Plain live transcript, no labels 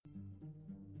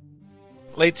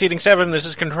Late Seating 7, this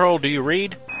is Control. Do you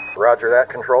read? Roger that,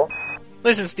 Control.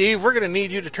 Listen, Steve, we're going to need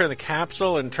you to turn the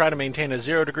capsule and try to maintain a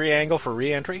 0-degree angle for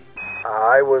re-entry.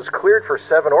 I was cleared for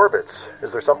 7 orbits.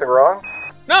 Is there something wrong?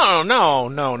 No.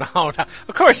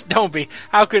 Of course, don't be.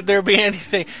 How could there be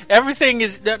anything? Everything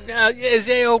is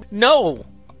A-O. No.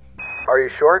 Are you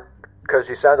sure? Because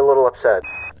you sound a little upset.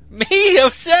 Me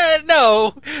upset?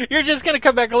 No. You're just going to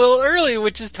come back a little early,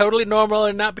 which is totally normal,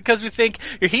 and not because we think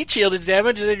your heat shield is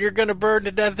damaged and you're going to burn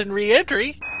to death in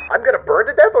re-entry. I'm going to burn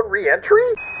to death on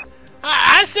re-entry?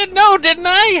 I said no, didn't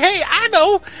I? Hey, I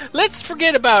know. Let's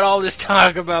forget about all this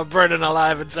talk about burning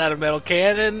alive inside a metal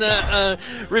can and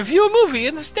review a movie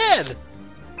instead.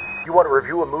 You want to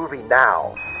review a movie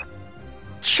now?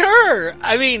 Sure.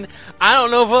 I mean, I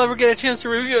don't know if we'll ever get a chance to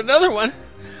review another one.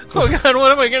 Oh, God,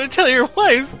 what am I going to tell your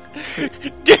wife?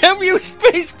 Damn you,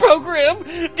 space program!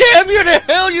 Damn you to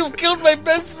hell, you've killed my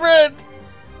best friend!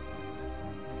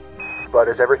 But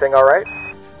is everything all right?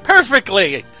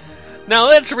 Perfectly! Now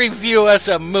let's review us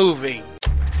a movie.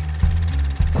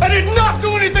 I did not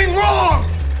do anything wrong!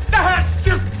 The hatch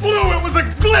just flew! It was a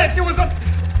glitch! It was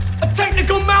a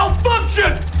technical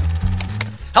malfunction!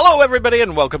 Hello, everybody,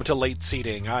 and welcome to Late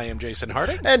Seating. I am Jason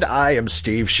Harding. And I am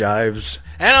Steve Shives.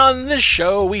 And on this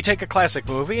show, we take a classic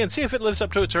movie and see if it lives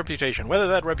up to its reputation, whether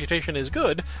that reputation is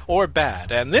good or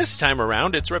bad. And this time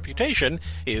around, its reputation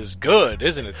is good,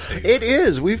 isn't it, Steve? It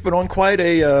is. We've been on quite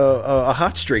a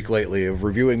hot streak lately of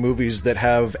reviewing movies that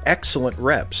have excellent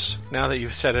reps. Now that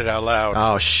you've said it out loud.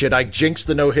 Oh, shit, I jinxed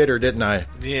the no-hitter, didn't I?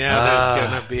 Yeah, there's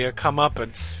gonna be a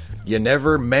comeuppance. You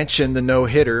never mention the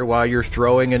no-hitter while you're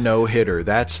throwing a no-hitter.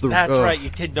 That's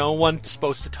right. No one's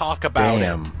supposed to talk about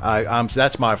it.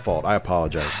 That's my fault. I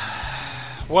apologize.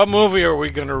 What movie are we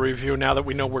going to review now that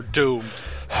we know we're doomed?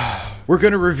 We're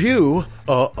going to review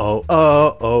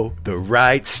The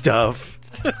Right Stuff.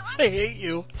 I hate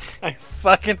you. I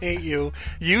fucking hate you.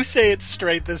 You say it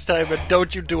straight this time, and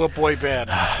don't you do a boy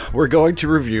band. We're going to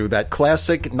review that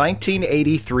classic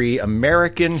 1983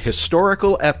 American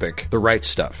historical epic, The Right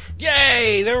Stuff.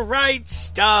 Yay! The Right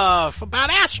Stuff! About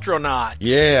astronauts.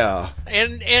 Yeah.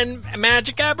 And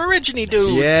magic Aborigine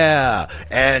dudes. Yeah.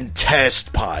 And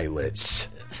test pilots.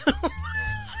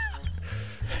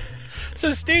 So,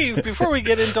 Steve, before we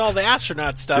get into all the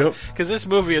astronaut stuff, because this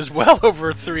movie is well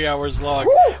over 3 hours long,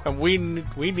 and we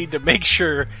need to make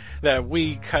sure that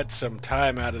we cut some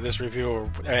time out of this review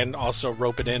and also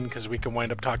rope it in, because we can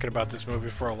wind up talking about this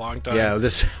movie for a long time. Yeah,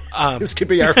 this could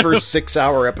be our first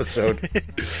 6-hour episode.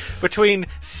 Between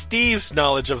Steve's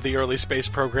knowledge of the early space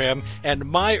program and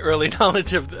my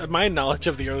knowledge of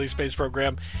the early space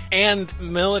program and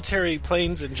military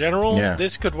planes in general,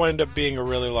 this could wind up being a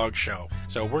really long show.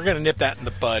 So we're going to nip that in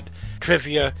the bud.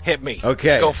 Trivia, hit me.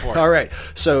 Okay. Go for it. All right.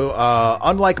 So,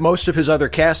 unlike most of his other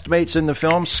castmates in the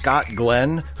film, Scott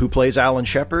Glenn, who plays Alan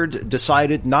Shepard,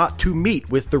 decided not to meet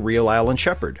with the real Alan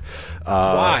Shepard.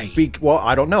 Why? Well,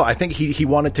 I don't know. I think he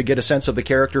wanted to get a sense of the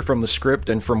character from the script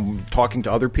and from talking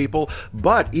to other people.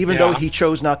 But even though he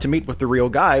chose not to meet with the real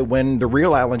guy, when the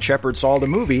real Alan Shepard saw the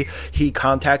movie, he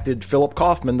contacted Philip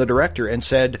Kaufman, the director, and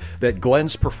said that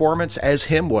Glenn's performance as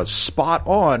him was spot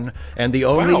on, and the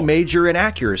only major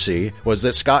inaccuracy was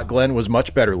that Scott Glenn was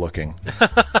much better looking.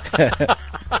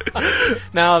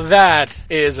 Now that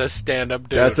is a stand-up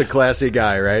dude. That's a classy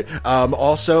guy, right?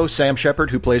 Also, Sam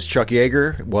Shepard, who plays Chuck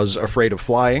Yeager, was afraid of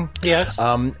flying. Yes.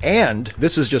 And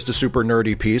this is just a super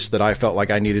nerdy piece that I felt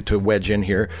like I needed to wedge in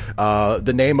here.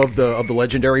 The name of the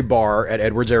legendary bar at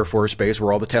Edwards Air Force Base,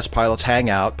 where all the test pilots hang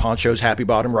out, Poncho's Happy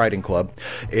Bottom Riding Club,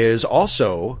 is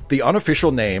also the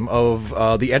unofficial name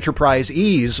of the Enterprise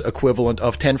E's equivalent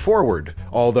of 10 Forward,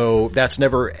 although that's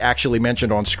never actually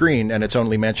mentioned on screen, and it's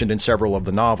only mentioned in several of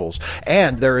the novels.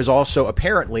 And there is also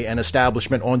apparently an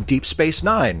establishment on Deep Space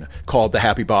Nine called the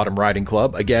Happy Bottom Riding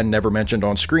Club, again, never mentioned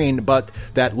on screen, but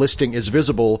that listing is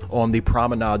visible on the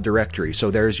Promenade directory, so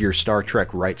there's your Star Trek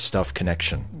Right Stuff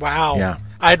connection. Wow. Yeah.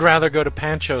 I'd rather go to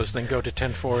Pancho's than go to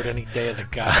 10 Forward any day of the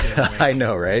goddamn week. I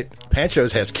know, right?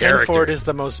 Pancho's has character. 10 Forward is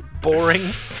the most boring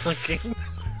fucking...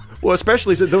 Well,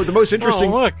 especially the most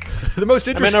interesting... Oh, look. The most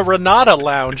interesting... I'm in a Renata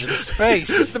lounge in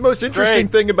space. The most interesting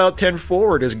thing about 10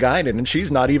 Forward is Guinan, and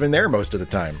she's not even there most of the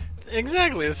time.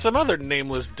 Exactly. It's some other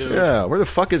nameless dude. Yeah, where the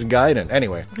fuck is Guinan?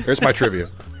 Anyway, here's my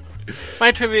trivia.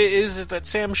 My trivia is that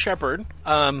Sam Shepard,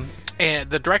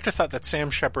 And the director thought that Sam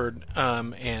Shepard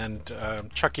and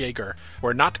Chuck Yeager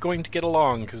were not going to get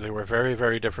along because they were very,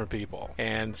 very different people.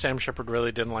 And Sam Shepard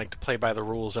really didn't like to play by the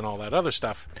rules and all that other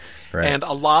stuff. Right. And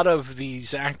a lot of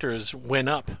these actors went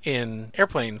up in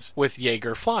airplanes with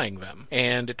Yeager flying them.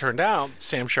 And it turned out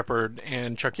Sam Shepard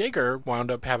and Chuck Yeager wound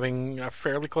up having a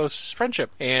fairly close friendship.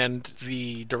 And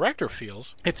the director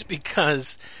feels it's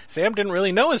because Sam didn't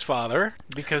really know his father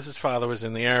because his father was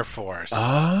in the Air Force.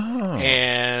 Oh.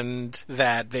 And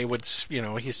that they would,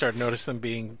 he started noticing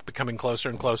them becoming closer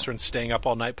and closer and staying up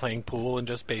all night playing pool and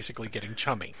just basically getting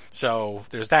chummy. So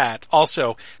there's that.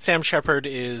 Also, Sam Shepard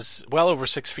is well over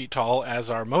 6 feet tall, as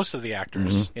are most of the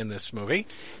actors in this movie.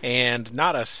 And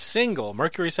not a single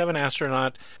Mercury 7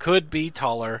 astronaut could be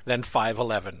taller than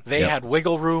 5'11". They had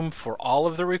wiggle room for all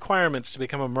of the requirements to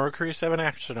become a Mercury 7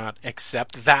 astronaut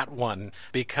except that one,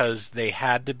 because they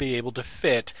had to be able to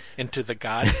fit into the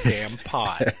goddamn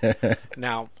pod.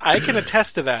 Now, I can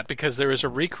attest to that because there is a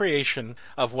recreation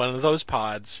of one of those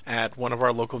pods at one of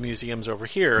our local museums over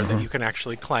here that you can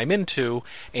actually climb into,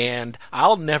 and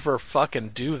I'll never fucking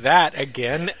do that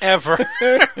again, ever.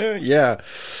 Yeah,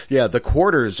 the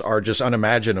quarters are just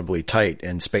unimaginably tight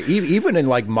in space, even in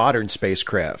like modern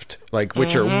spacecraft, like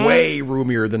which are way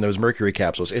roomier than those Mercury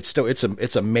capsules.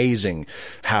 It's amazing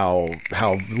how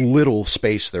little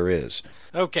space there is.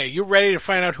 Okay, you ready to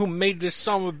find out who made this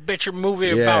son of a bitch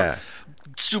movie about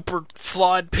super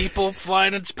flawed people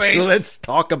flying in space? Let's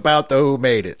talk about the Who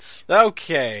Made It.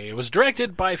 Okay, it was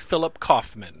directed by Philip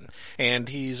Kaufman, and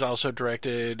he's also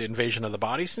directed Invasion of the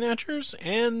Body Snatchers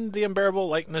and The Unbearable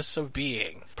Lightness of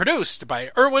Being. Produced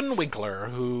by Irwin Winkler,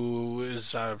 who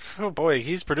is,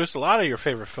 he's produced a lot of your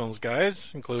favorite films,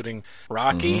 guys, including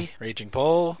Rocky, Raging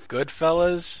Bull,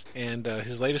 Goodfellas, and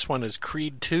his latest one is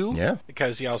Creed 2,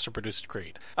 because he also produced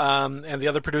Creed. And the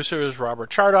other producer is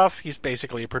Robert Chardoff. He's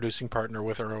basically a producing partner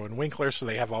with Irwin Winkler, so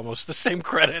they have almost the same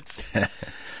credits.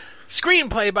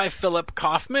 Screenplay by Philip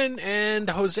Kaufman and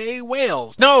Jose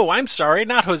Wales. No, I'm sorry,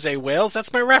 not Jose Wales.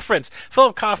 That's my reference.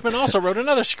 Philip Kaufman also wrote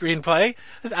another screenplay,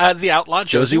 The Outlaw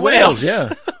Josie Wales.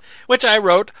 Yeah. Which I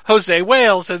wrote Jose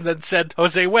Wales and then said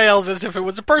Jose Wales as if it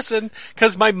was a person,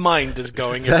 because my mind is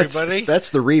going, everybody.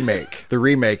 That's the remake. The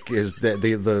remake is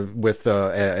the with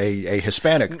a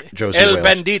Hispanic Jose Wales. El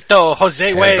Bendito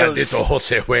Jose Wales. El Bendito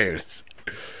Jose Wales.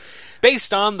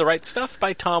 Based on The Right Stuff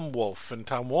by Tom Wolfe, and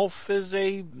Tom Wolfe was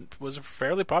a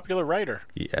fairly popular writer.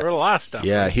 He wrote a lot of stuff.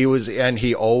 Yeah, he was, and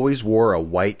he always wore a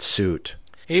white suit.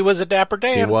 He was a dapper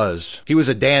Dan. He was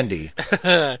a dandy.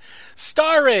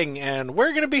 Starring, and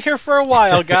we're going to be here for a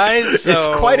while, guys. So it's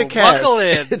quite a cast. Buckle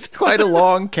in. It's quite a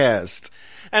long cast.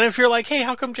 And if you're like, hey,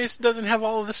 how come Jason doesn't have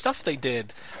all of the stuff they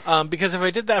did? Because if I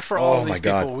did that for all of these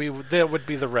people, that would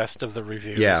be the rest of the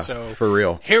review. Yeah, so for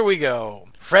real. Here we go.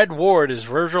 Fred Ward is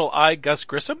Virgil I. Gus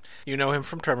Grissom. You know him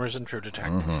from Tremors and True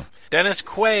Detective. Dennis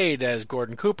Quaid as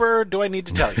Gordon Cooper. Do I need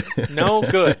to tell you? No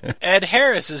good. Ed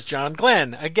Harris as John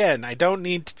Glenn. Again, I don't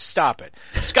need to stop it.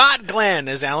 Scott Glenn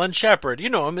as Alan Shepard. You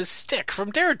know him as Stick from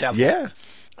Daredevil. Yeah.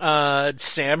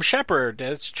 Sam Shepard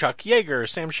as Chuck Yeager.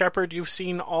 Sam Shepard you've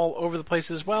seen all over the place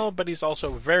as well, but he's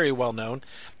also very well known,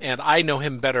 and I know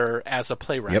him better as a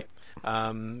playwright. Yep.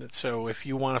 So if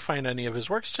you want to find any of his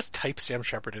works, just type Sam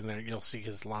Shepard in there. You'll see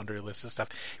his laundry list of stuff.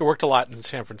 He worked a lot in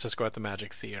San Francisco at the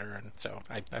Magic Theater, and so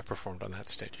I performed on that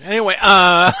stage. Anyway,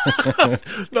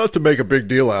 not to make a big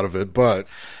deal out of it, but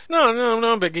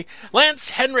no biggie.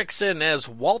 Lance Henriksen as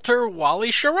Walter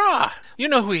Wally Schirra. You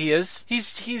know who he is.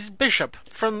 He's Bishop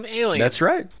from Alien. That's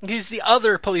right. He's the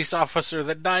other police officer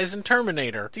that dies in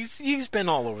Terminator. He's been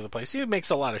all over the place. He makes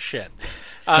a lot of shit.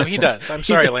 He does. I'm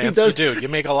sorry, Lance. You do. You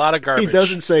make a lot of garbage. He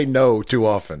doesn't say no too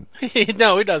often.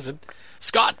 No, he doesn't.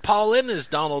 Scott Paulin is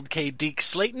Donald K. Deke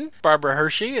Slayton. Barbara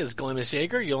Hershey is Glynis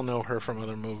Yeager. You'll know her from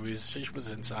other movies. She was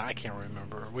in, I can't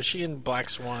remember. Was she in Black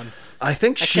Swan? I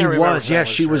think she was. Yeah,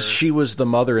 she was the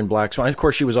mother in Black Swan. Of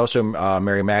course, she was also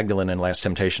Mary Magdalene in Last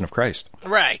Temptation of Christ.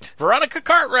 Right. Veronica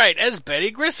Cartwright as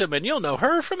Betty Grissom, and you'll know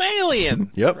her from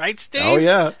Alien. Yep. Right, Steve? Oh,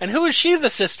 yeah. And who is she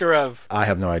the sister of? I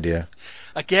have no idea.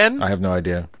 Again? I have no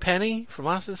idea. Penny from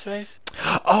Lost in Space?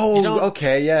 Oh,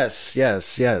 okay, yes.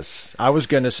 I was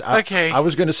gonna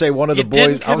say one of the boys.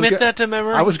 Didn't commit that to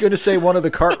memory? I was gonna say one of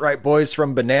the Cartwright boys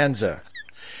from Bonanza.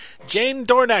 Jane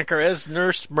Dornacker as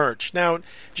Nurse Murch. Now,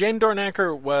 Jane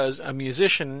Dornacker was a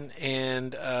musician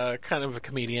and kind of a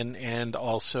comedian and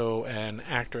also an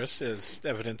actress, as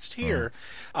evidenced here.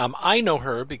 I know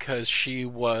her because she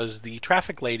was the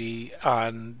traffic lady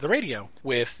on the radio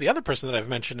with the other person that I've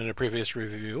mentioned in a previous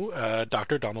review,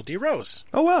 Dr. Donald D. Rose.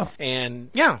 Oh, wow. And,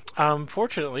 yeah,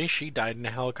 unfortunately, she died in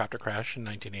a helicopter crash in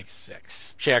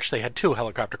 1986. She actually had 2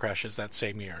 helicopter crashes that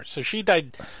same year. So she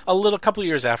died a couple of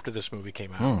years after this movie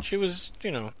came out. She was,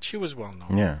 she was well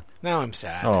known. Yeah. Now I'm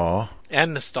sad. Aw.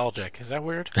 And nostalgic. Is that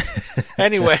weird?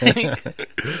 Anyway,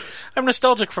 I'm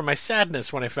nostalgic for my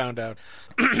sadness when I found out.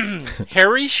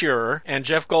 Harry Shearer and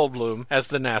Jeff Goldblum as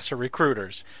the NASA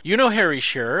recruiters. You know Harry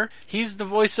Shearer. He's the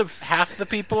voice of half the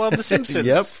people on The Simpsons.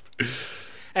 Yep.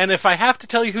 And if I have to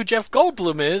tell you who Jeff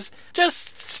Goldblum is,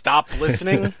 just stop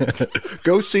listening.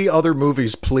 Go see other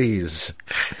movies, please.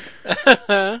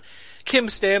 Kim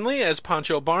Stanley as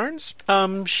Poncho Barnes.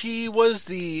 She was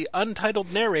the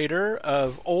untitled narrator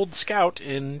of Old Scout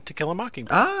in To Kill a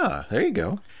Mockingbird. Ah, there you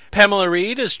go. Pamela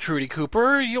Reed as Trudy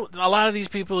Cooper. A lot of these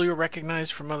people you'll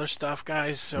recognize from other stuff,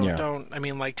 guys, so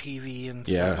like TV and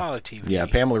stuff. A lot of TV. Yeah,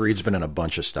 Pamela Reed's been in a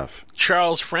bunch of stuff.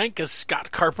 Charles Frank as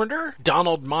Scott Carpenter.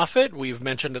 Donald Moffat, we've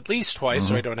mentioned at least twice,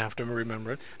 so I don't have to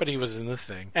remember it, but he was in The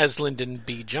Thing. As Lyndon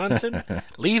B. Johnson.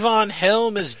 Levon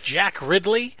Helm as Jack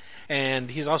Ridley,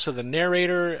 and he's also the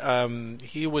narrator.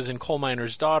 He was in Coal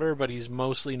Miner's Daughter, but he's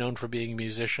mostly known for being a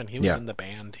musician. He was in the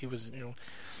band. He was,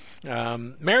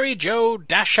 Mary Jo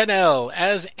Deschanel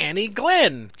as Annie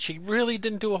Glenn. She really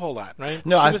didn't do a whole lot, right?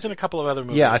 No, she was in a couple of other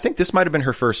movies. Yeah, I think this might have been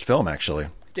her first film, actually.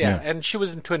 Yeah, and she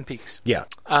was in Twin Peaks. Yeah.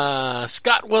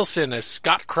 Scott Wilson as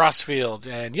Scott Crossfield,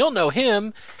 and you'll know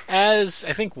him as,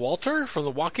 I think, Walter from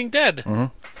The Walking Dead.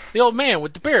 Mm-hmm. The old man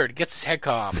with the beard gets his head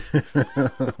cut off.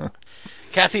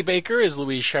 Kathy Baker is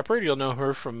Louise Shepard. You'll know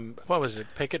her from, what was it,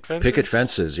 Picket Fences? Picket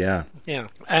Fences, yeah. Yeah,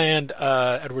 and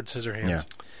Edward Scissorhands. Yeah.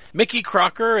 Mickey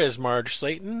Crocker as Marge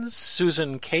Slayton,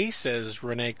 Susan Case as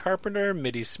Renee Carpenter,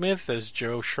 Mitty Smith as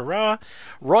Joe Shara,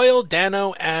 Royal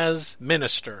Dano as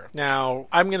Minister. Now,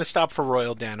 I'm going to stop for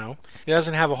Royal Dano. He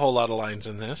doesn't have a whole lot of lines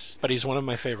in this, but he's one of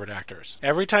my favorite actors.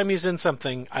 Every time he's in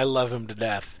something, I love him to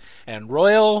death. And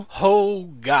Royal, oh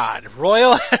God,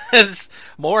 Royal has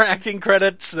more acting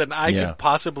credits than I could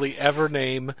possibly ever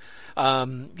name.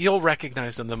 You'll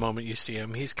recognize him the moment you see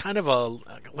him. He's kind of a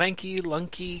lanky,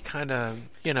 lunky, kind of,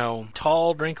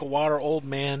 tall, drink of water, old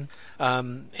man.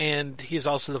 And he's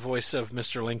also the voice of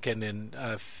Mr. Lincoln in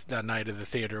The Night of the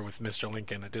Theater with Mr.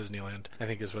 Lincoln at Disneyland, I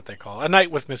think is what they call it. A Night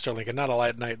with Mr. Lincoln, not a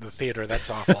night in the theater. That's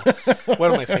awful.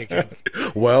 What am I thinking?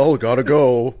 Well, gotta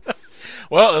go.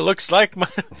 Well, it looks like my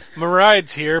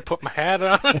ride's here. Put my hat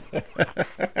on.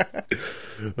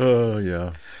 Oh,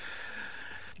 yeah.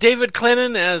 David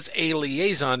Clennon as a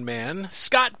liaison man.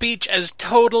 Scott Beach as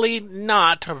totally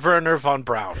not Werner von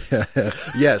Braun.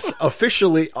 Yes,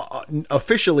 officially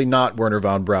not Werner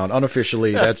von Braun.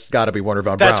 Unofficially, that's got to be Werner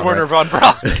von Braun. That's Werner von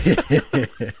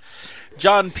Braun.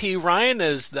 John P. Ryan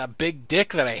as the big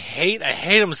dick that I hate. I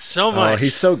hate him so much. Oh,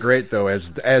 he's so great, though,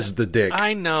 as the dick.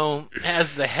 I know.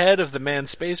 As the head of the manned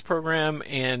space program,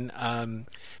 and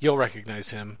you'll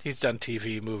recognize him. He's done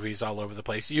TV, movies all over the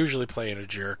place, usually playing a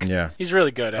jerk. Yeah. He's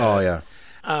really good at it. Oh, yeah.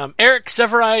 Eric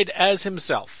Severide as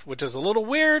himself, which is a little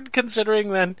weird considering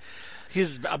that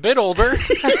he's a bit older.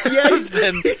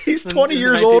 Yeah, he's 20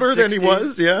 years older than he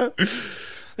was, yeah.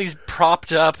 He's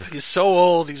propped up. He's so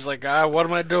old. He's like, what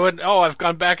am I doing? Oh, I've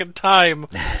gone back in time.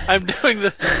 I'm doing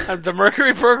the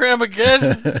Mercury program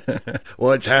again.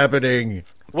 What's happening?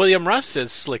 William Russ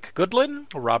as Slick Goodlin.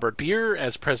 Robert Beer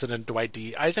as President Dwight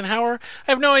D. Eisenhower.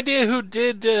 I have no idea who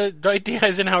did Dwight D.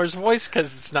 Eisenhower's voice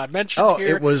because it's not mentioned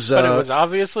here. But it was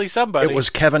obviously somebody. It was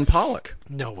Kevin Pollak.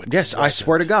 No, yes, I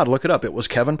swear to God, look it up. It was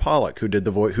Kevin Pollak who did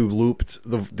the voice, who looped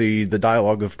the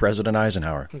dialogue of President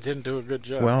Eisenhower. Didn't do a good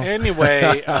job. Well,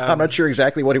 anyway, I'm not sure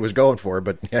exactly what he was going for,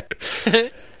 but yeah.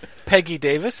 Peggy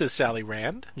Davis as Sally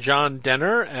Rand. John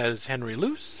Denner as Henry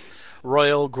Luce.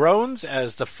 Royal Groans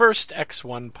as the first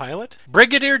X-1 pilot.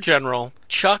 Brigadier General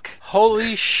Chuck,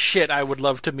 holy shit, I would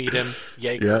love to meet him,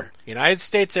 Yeager. Yep. United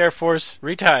States Air Force,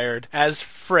 retired, as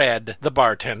Fred, the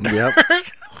bartender. Yep.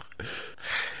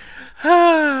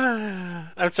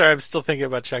 I'm sorry, I'm still thinking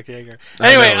about Chuck Yeager.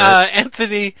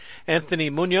 Anyway, Anthony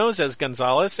Munoz as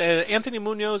Gonzalez, and Anthony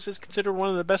Munoz is considered one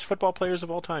of the best football players of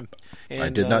all time. And, I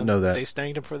did not know that. They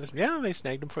snagged him for this. Yeah, they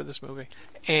snagged him for this movie.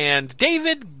 And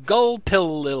David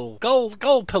Gulpilil.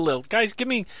 Guys, give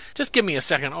me a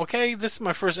second, okay? This is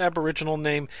my first Aboriginal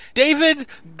name. David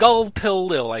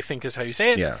Gulpilil, I think is how you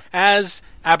say it. Yeah. As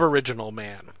Aboriginal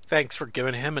Man. Thanks for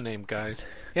giving him a name, guys.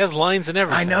 He has lines and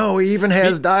everything. I know, he even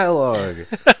has dialogue.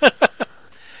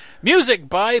 Music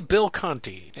by Bill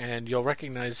Conti, and you'll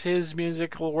recognize his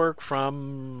musical work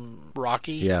from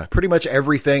Rocky. Yeah, pretty much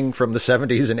everything from the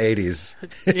 70s and 80s.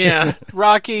 Yeah,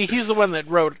 Rocky. He's the one that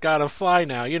wrote "Gotta Fly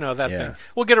Now." You know that thing.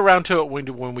 We'll get around to it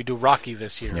when we do Rocky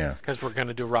this year. Yeah, because we're going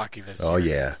to do Rocky this year. Oh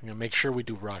yeah, make sure we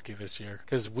do Rocky this year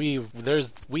because we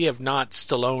have not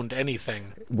Stalloned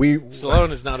anything. Stallone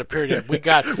has not appeared yet.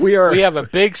 We have a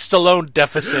big Stallone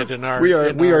deficit in our.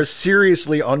 We are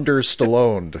seriously under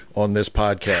Stalloned on this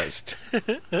podcast.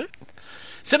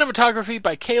 Cinematography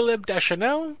by Caleb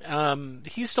Deschanel.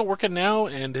 He's still working now,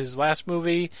 and his last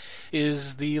movie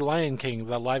is The Lion King,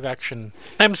 the live-action...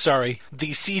 I'm sorry,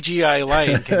 the CGI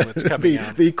Lion King that's coming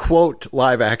out. The quote,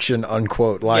 live-action,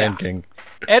 unquote, Lion King.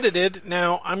 Edited.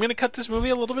 Now, I'm going to cut this movie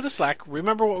a little bit of slack.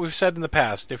 Remember what we've said in the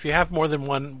past. If you have more than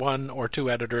one or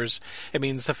two editors, it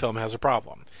means the film has a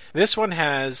problem. This one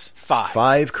has 5.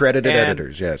 5 credited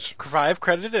editors, yes. 5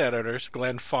 credited editors.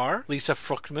 Glenn Farr, Lisa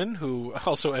Fruchtman, who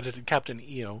also edited Captain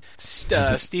EO,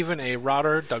 Stephen A.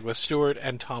 Rotter, Douglas Stewart,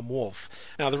 and Tom Wolfe.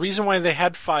 Now, the reason why they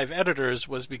had 5 editors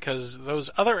was because those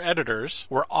other editors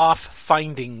were off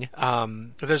finding...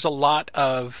 there's a lot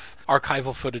of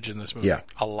archival footage in this movie. Yeah.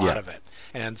 A lot of it.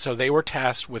 And so they were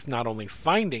tasked with not only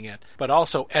finding it, but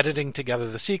also editing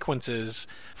together the sequences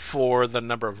for the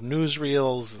number of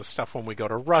newsreels, the stuff when we go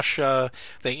to Russia.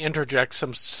 They interject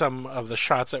some of the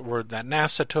shots that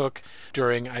NASA took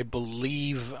during, I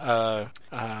believe, the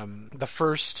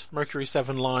first Mercury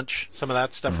 7 launch. Some of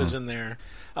that stuff is in there.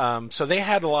 So they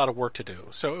had a lot of work to do.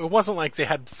 So it wasn't like they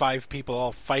had 5 people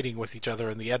all fighting with each other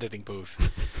in the editing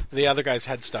booth. The other guys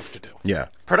had stuff to do. Yeah.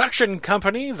 Production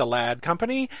company, the Ladd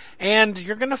Company, and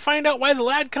you're going to find out why the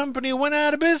Ladd Company went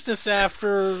out of business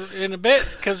in a bit,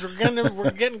 because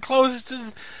we're getting close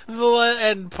to the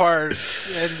end part,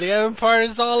 and the end part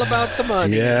is all about the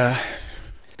money. Yeah.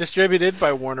 Distributed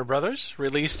by Warner Brothers.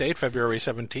 Release date February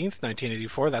 17th,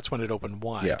 1984. That's when it opened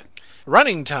wide. Yeah.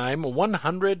 Running time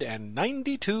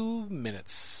 192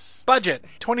 minutes. Budget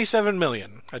 $27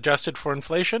 million. Adjusted for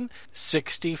inflation,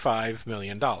 $65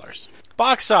 million.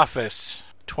 Box office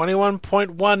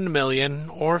 $21.1 million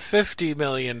or $50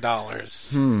 million.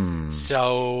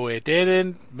 So it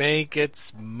didn't make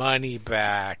its money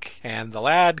back. And the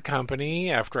Ladd Company,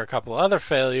 after a couple other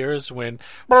failures, went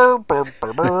and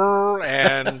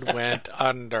went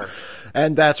under.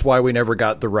 And that's why we never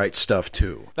got The Right Stuff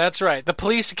 2. That's right. The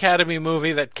Police Academy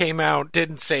movie that came out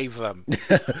didn't save them.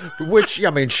 Which, I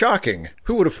mean, shocking.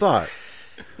 Who would have thought?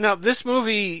 Now, this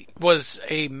movie was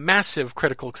a massive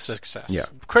critical success. Yeah.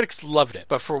 Critics loved it.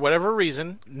 But for whatever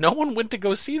reason, no one went to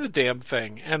go see the damn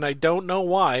thing. And I don't know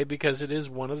why, because it is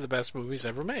one of the best movies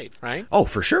ever made, right? Oh,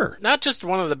 for sure. Not just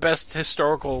one of the best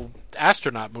historical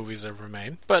astronaut movies ever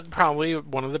made, but probably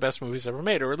one of the best movies ever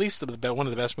made, or at least one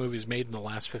of the best movies made in the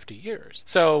last 50 years.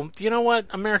 So, you know what,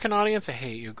 American audience, I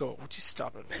hate you. Would you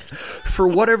stop it? For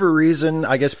whatever reason,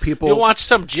 I guess people... You'll watch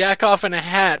some jack-off in a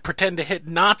hat pretend to hit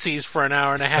Nazis for an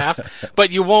hour and a half,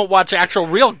 but you won't watch actual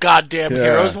real goddamn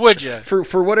heroes, would you?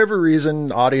 For whatever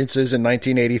reason, audiences in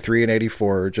 1983 and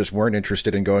 84 just weren't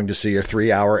interested in going to see a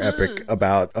 3-hour epic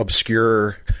about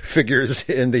obscure figures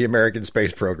in the American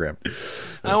space program.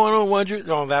 I want to wonder...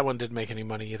 Oh, that one didn't make any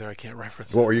money either. I can't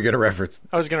reference What were you going to reference?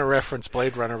 I was going to reference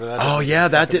Blade Runner, but that... Oh, yeah,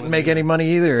 that didn't make any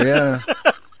money either, yeah.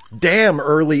 Damn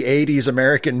early 80s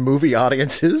American movie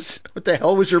audiences. What the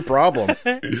hell was your problem?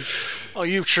 Oh,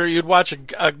 you sure you'd watch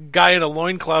a guy in a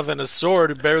loincloth and a sword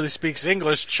who barely speaks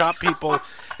English chop people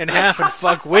in half and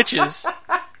fuck witches?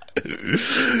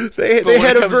 They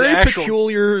had a very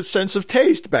peculiar sense of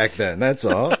taste back then, that's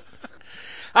all.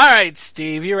 All right,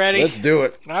 Steve, you ready? Let's do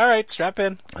it. All right, strap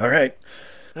in. All right,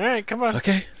 come on.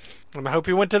 Okay. I hope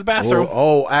you went to the bathroom.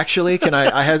 Oh, actually, can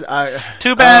I...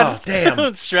 Too bad. Oh,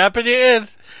 damn. Strapping you in.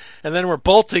 And then we're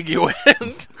bolting you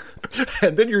in.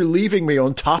 And then you're leaving me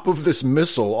on top of this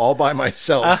missile all by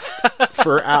myself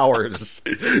for hours.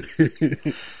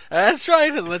 That's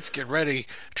right, and let's get ready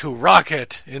to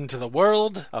rocket into the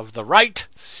world of the right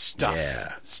stuff.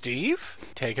 Yeah. Steve,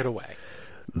 take it away.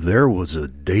 There was a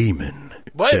demon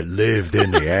that lived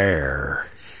in the air.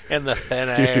 In the thin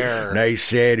air. They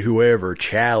said whoever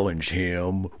challenged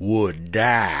him would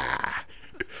die.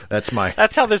 That's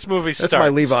how this movie starts. That's my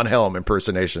Levon Helm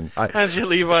impersonation. How's your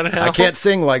Levon Helm? I can't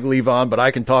sing like Levon, but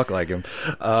I can talk like him.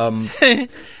 I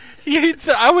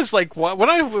was like, what? When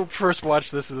I first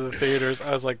watched this in the theaters,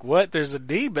 I was like, what? There's a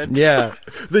demon? Yeah.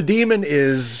 The demon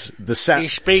is the... He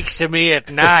speaks to me at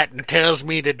night and tells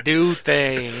me to do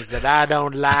things that I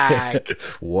don't like.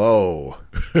 Whoa.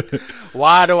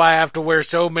 Why do I have to wear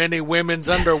so many women's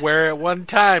underwear at one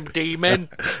time, demon?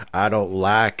 I don't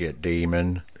like it,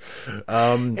 demon.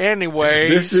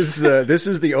 Anyways, this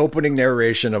is the opening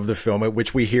narration of the film, at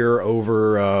which we hear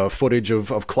over footage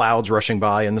of clouds rushing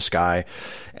by in the sky,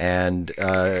 and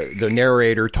the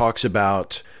narrator talks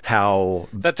about how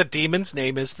that the demon's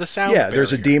name is the sound barrier.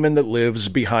 There's a demon that lives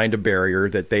behind a barrier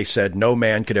that they said no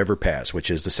man could ever pass,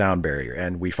 which is the sound barrier,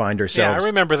 and we find ourselves. Yeah, I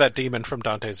remember that demon from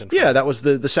Dante's Inferno. Yeah, that was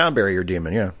the sound barrier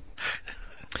demon. Yeah.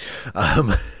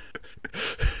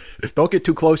 Don't get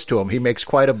too close to him. He makes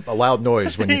quite a loud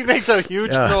noise when he makes a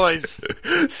huge noise.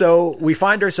 So we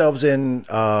find ourselves in.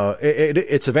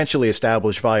 It's eventually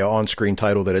established via on-screen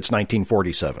title that it's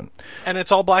 1947, and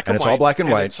it's all black and white. It's all black and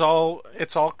white.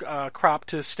 It's all cropped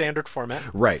to standard format.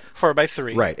 Right,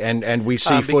 4:3. Right, and we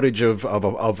see footage of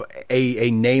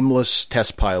a nameless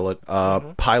test pilot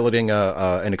piloting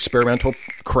an experimental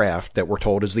craft that we're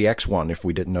told is the X-1, if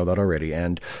we didn't know that already,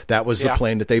 and that was the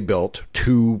plane that they built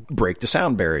to break the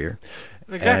sound barrier.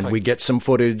 Exactly. And we get some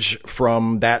footage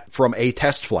from a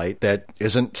test flight that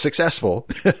isn't successful,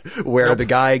 where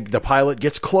the pilot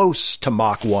gets close to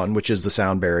Mach 1, which is the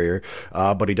sound barrier,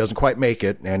 but he doesn't quite make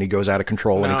it, and he goes out of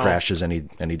control and he crashes and he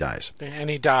dies. And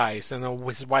he dies, and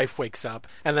his wife wakes up,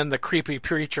 and then the creepy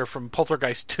preacher from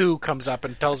Poltergeist 2 comes up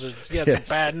and tells her he has some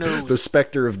bad news. The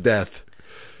specter of death.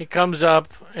 He comes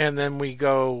up, and then we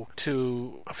go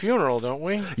to a funeral, don't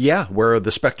we? Yeah, where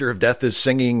the specter of death is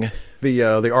singing the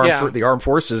armed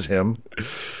forces hymn.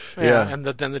 Yeah, and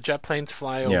then the jet planes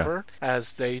fly over,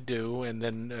 as they do, and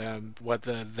then what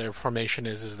their formation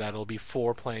is that it'll be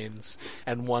 4 planes,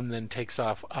 and one then takes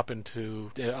off up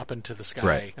into the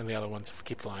sky, and the other ones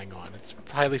keep flying on. It's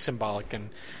highly symbolic,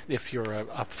 and if you're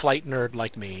a flight nerd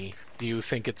like me, do you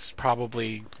think it's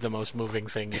probably the most moving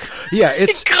thing? Yeah,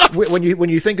 it's when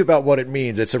you think about what it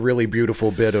means, it's a really beautiful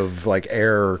bit of like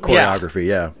air choreography.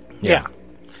 Yeah.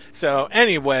 So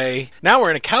anyway, now we're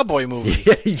in a cowboy movie.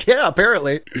 Yeah,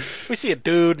 apparently. We see a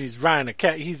dude. He's riding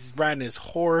his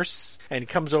horse, and he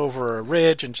comes over a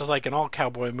ridge. And just like in all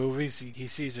cowboy movies, he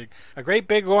sees a great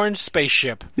big orange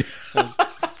spaceship.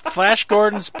 Flash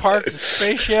Gordon's parked his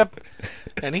spaceship,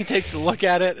 and he takes a look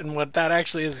at it. And what that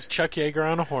actually is Chuck Yeager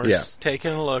on a horse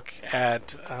taking a look at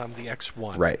the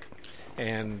X-1. Right.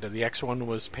 And the X-1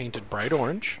 was painted bright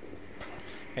orange.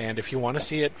 And if you want to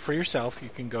see it for yourself, you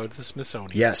can go to the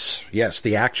Smithsonian. Yes,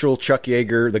 the actual Chuck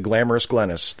Yeager, the glamorous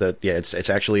Glennis. It's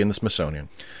actually in the Smithsonian.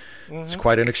 Mm-hmm. It's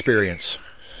quite an experience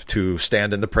to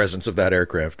stand in the presence of that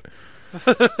aircraft.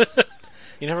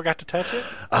 You never got to touch it?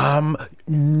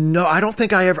 No, I don't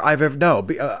think I've ever. No,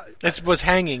 it was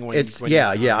hanging when.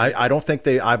 I don't think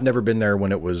I've never been there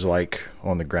when it was like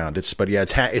on the ground. It's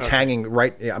hanging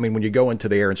right. I mean, when you go into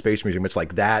the Air and Space Museum, it's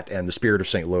like that and the Spirit of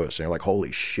St. Louis, and you're like,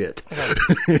 holy shit,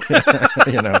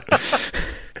 you know.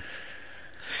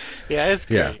 Yeah, it's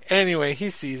great. Yeah. Anyway, he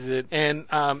sees it, and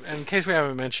in case we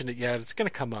haven't mentioned it yet, it's going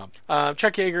to come up.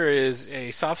 Chuck Yeager is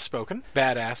a soft-spoken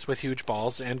badass with huge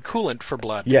balls and coolant for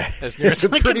blood. Yeah, as near as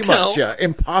I can tell. Yeah,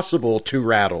 impossible to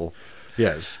rattle.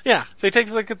 Yes. Yeah. So he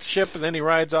takes a look at the ship, and then he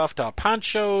rides off to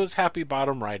Poncho's Happy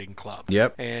Bottom Riding Club.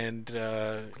 Yep. And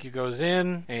he goes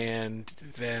in, and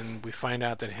then we find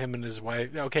out that him and his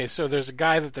wife... Okay, so there's a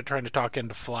guy that they're trying to talk in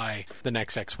to fly the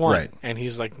next X-1. Right. And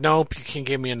he's like, nope, you can't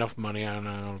give me enough money. I'm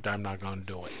not going to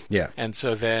do it. Yeah. And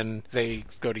so then they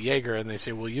go to Yeager, and they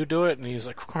say, will you do it? And he's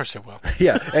like, of course I will.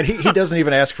 Yeah, and he doesn't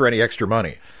even ask for any extra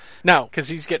money. No, because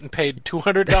he's getting paid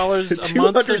 $200 a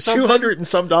month or something. $200 and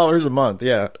some dollars a month,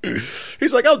 yeah.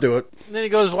 He's like, I'll do it. And then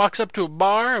he walks up to a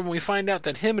bar, and we find out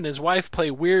that him and his wife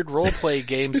play weird role-play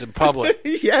games in public.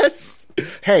 Yes.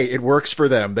 Hey, it works for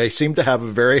them. They seem to have a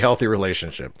very healthy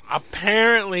relationship.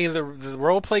 Apparently, the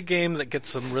role-play game that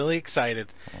gets them really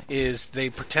excited is they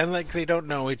pretend like they don't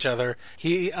know each other.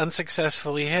 He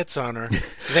unsuccessfully hits on her.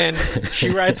 Then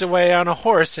she rides away on a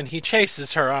horse, and he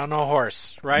chases her on a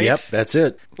horse, right? Yep, that's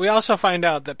it. We also find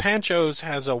out that Pancho's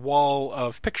has a wall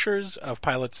of pictures of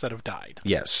pilots that have died.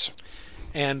 Yes.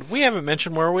 And we haven't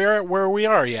mentioned where we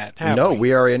are yet, have we? No,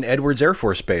 we are in Edwards Air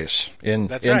Force Base in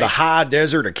the high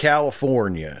desert of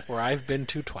California. Where I've been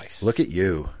to twice. Look at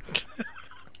you.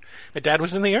 My dad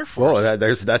was in the Air Force. Well,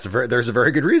 there's a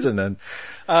very good reason then.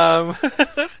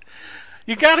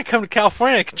 You got to come to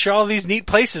California. I can show all these neat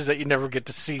places that you never get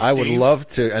to see, Steve. I would love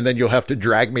to, and then you'll have to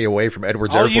drag me away from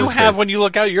Edwards Air Force Base. All you have when you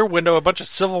look out your window, a bunch of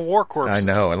Civil War corpses. I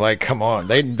know, and like, come on.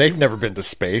 They've never been to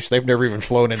space. They've never even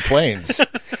flown in planes.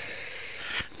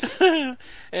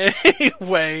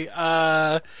 Anyway,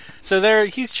 so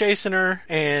he's chasing her,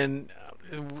 and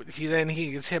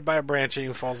he gets hit by a branch and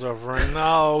he falls over,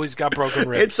 and he's got broken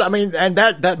ribs. And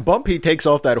that bump he takes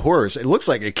off that horse, it looks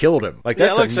like it killed him. Like,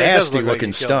 that's a nasty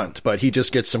looking stunt, but he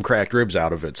just gets some cracked ribs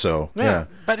out of it. So yeah.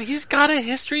 But he's got a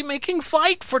history-making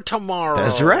flight for tomorrow.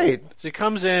 That's right. So he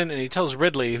comes in and he tells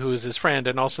Ridley, who is his friend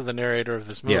and also the narrator of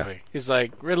this movie. Yeah. He's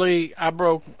like, Ridley,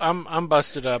 I'm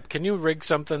busted up. Can you rig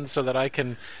something so that I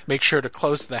can make sure to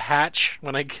close the hatch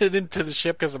when I get into the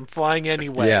ship, because I'm flying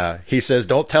anyway? Yeah. He says,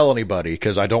 don't tell anybody,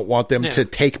 because I don't want them to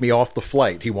take me off the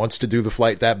flight. He wants to do the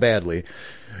flight that badly.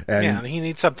 And he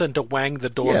needs something to wang the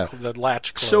door, the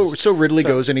latch closed. So Ridley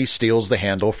goes and he steals the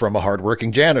handle from a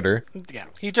hardworking janitor. Yeah,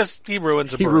 he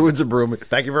ruins a broom. He ruins a broom.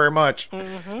 Thank you very much.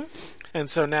 Mm-hmm. And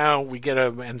so now we get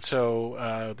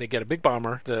they get a big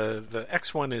bomber. The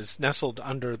X-1 is nestled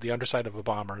under the underside of a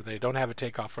bomber. They don't have it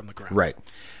take off from the ground. Right.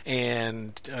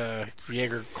 And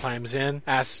Yeager climbs in.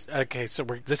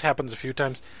 This happens a few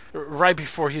times. Right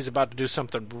before he's about to do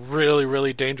something really,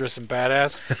 really dangerous and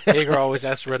badass, Yeager always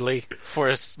asks Ridley for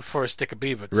a stick of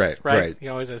Beemans. Right. He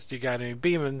always asks, do you got any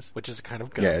Beemans? Which is a kind of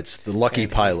gum. Yeah, it's the Lucky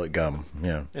Pilot gum.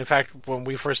 Yeah. In fact, when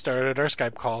we first started our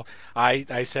Skype call,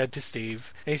 I said to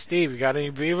Steve, hey, Steve, you got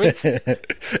any Beemans?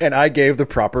 And I gave the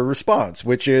proper response,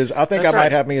 which is, I think I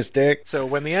might have me a stick. So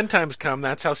when the end times come,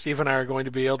 that's how Steve and I are going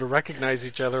to be able to recognize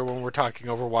each other when we're talking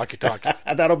over walkie-talkies.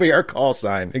 That'll be our call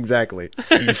sign. Exactly.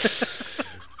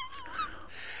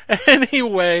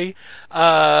 Anyway,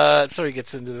 so he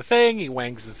gets into the thing, he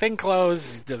wangs the thing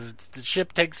closed, the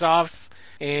ship takes off,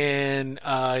 and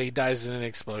he dies in an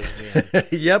explosion at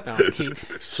the end. Yep. No,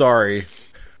 sorry.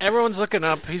 Everyone's looking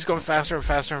up. He's going faster and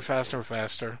faster and faster and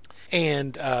faster.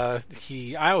 And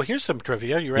here's some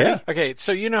trivia. You ready? Yeah. Okay,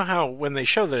 so you know how when they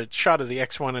show the shot of the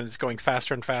X-1 and it's going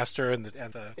faster and faster and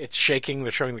it's shaking,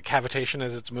 they're showing the cavitation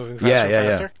as it's moving faster and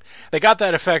faster? Yeah. They got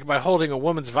that effect by holding a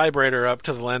woman's vibrator up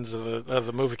to the lens of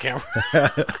the movie camera.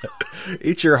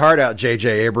 Eat your heart out,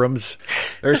 J.J. Abrams.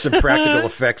 There's some practical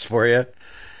effects for you.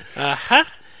 Uh-huh.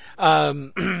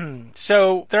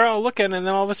 So they're all looking, and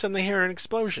then all of a sudden they hear an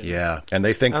explosion. Yeah, and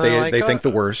they think they think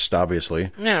the worst, obviously.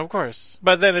 Yeah, of course.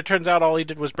 But then it turns out all he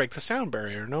did was break the sound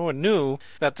barrier. No one knew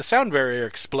that the sound barrier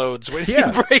explodes when you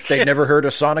break it. They'd never heard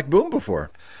a sonic boom before.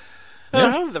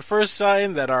 Yeah. The first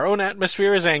sign that our own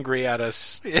atmosphere is angry at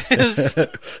us is...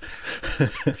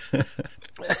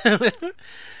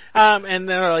 and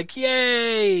they're like,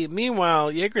 yay!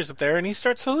 Meanwhile, Yeager's up there, and he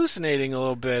starts hallucinating a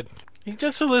little bit. He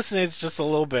just hallucinates just a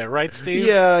little bit, right, Steve?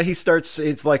 Yeah, he starts.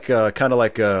 It's like kind of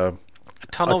like a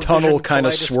tunnel kind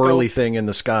of swirly thing in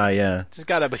the sky. Yeah, he's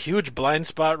got a huge blind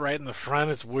spot right in the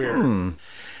front. It's weird.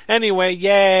 Anyway,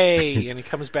 yay! And he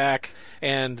comes back,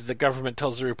 and the government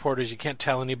tells the reporters you can't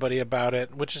tell anybody about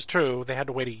it, which is true. They had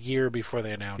to wait a year before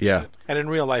they announced it. And in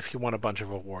real life, he won a bunch of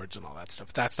awards and all that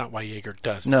stuff. That's not why Yeager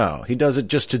does it. No, he does it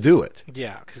just to do it.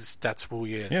 Yeah, because that's who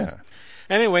he is. Yeah.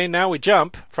 Anyway, now we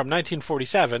jump from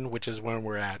 1947, which is when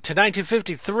we're at, to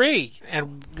 1953,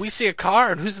 and we see a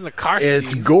car, and who's in the car, Steve?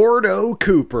 It's Gordo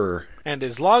Cooper. And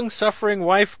his long-suffering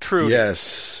wife, Trudy.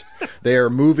 Yes. They are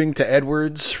moving to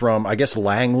Edwards from, I guess,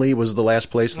 Langley was the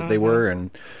last place that they were,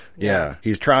 and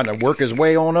he's trying to work his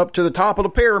way on up to the top of the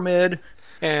pyramid.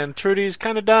 And Trudy's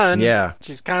kind of done. Yeah.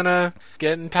 She's kind of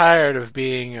getting tired of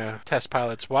being a test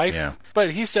pilot's wife. Yeah.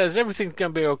 But he says everything's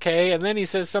going to be okay, and then he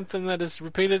says something that is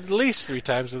repeated at least 3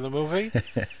 times in the movie,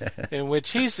 in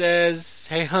which he says,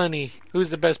 hey, honey,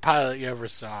 who's the best pilot you ever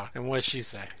saw? And what's she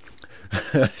say?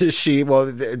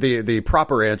 The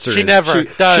proper answer she is... Never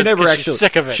does, she never actually, she's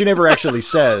sick of it. She never actually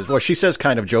says... Well, she says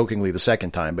kind of jokingly the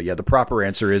second time, but yeah, the proper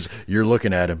answer is, you're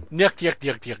looking at him. Yuck, yuck,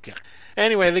 yuck, yuck, yuck.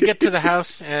 Anyway, they get to the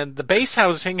house, and the base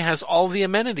housing has all the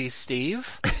amenities,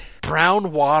 Steve.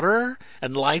 Brown water,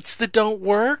 and lights that don't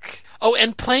work. Oh,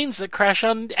 and planes that crash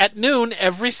at noon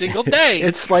every single day.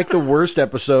 It's like the worst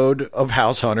episode of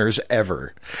House Hunters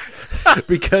ever.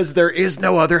 Because there is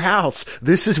no other house.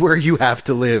 This is where you have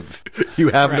to live. You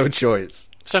have no choice.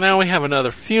 So now we have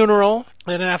another funeral,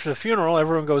 and after the funeral,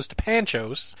 everyone goes to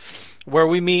Pancho's, where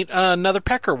we meet another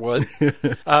Peckerwood,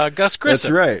 Gus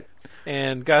Grissom. That's right.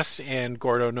 And Gus and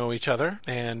Gordo know each other,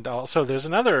 and also there's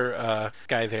another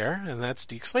guy there, and that's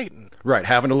Deke Slayton. Right,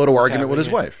 having a little argument with his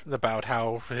wife. About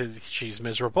how she's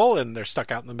miserable, and they're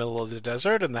stuck out in the middle of the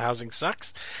desert, and the housing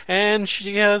sucks, and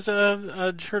she has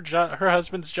her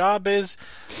husband's job is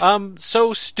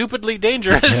so stupidly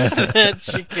dangerous that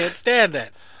she can't stand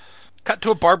it. Cut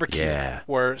to a barbecue Yeah.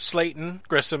 where Slayton,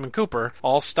 Grissom, and Cooper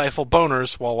all stifle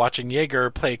boners while watching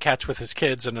Yeager play catch with his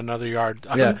kids in another yard.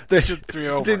 Yeah, three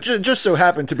over. They just so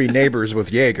happen to be neighbors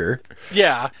with Yeager.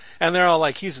 Yeah, and they're all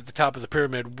like, he's at the top of the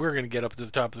pyramid. We're going to get up to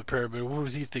the top of the pyramid. What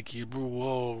does he think?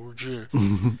 Whoa,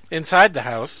 Inside the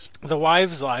house, the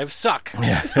wives' lives suck.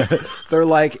 Yeah. They're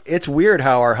like, it's weird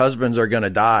how our husbands are going to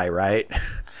die, right?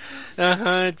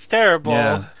 It's terrible.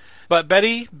 Yeah. But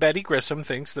Betty Grissom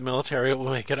thinks the military will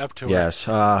make it up to her. Yes.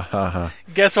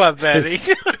 Guess what,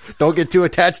 Betty? Don't get too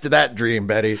attached to that dream,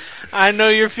 Betty. I know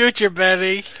your future,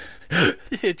 Betty.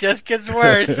 It just gets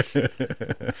worse. You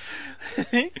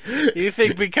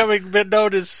think becoming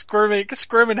known as Mrs.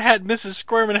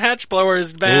 Squirm and Hatchblower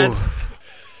is bad? Ooh.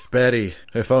 Betty,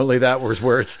 if only that was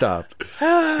where it stopped.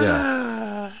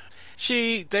 Yeah.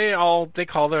 They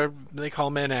call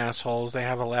men assholes. They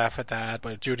have a laugh at that,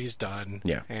 but Judy's done.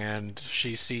 Yeah. And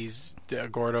she sees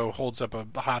Gordo holds up a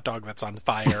hot dog that's on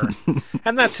fire.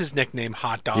 And that's his nickname,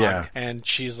 Hot Dog. Yeah. And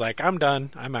she's like, I'm done.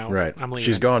 I'm out. Right. I'm leaving.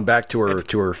 She's going back to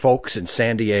her folks in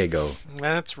San Diego.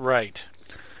 That's right.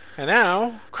 And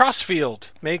now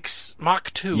Crossfield makes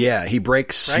Mach 2. Yeah, he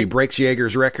breaks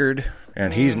Yeager's record,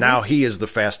 and he is the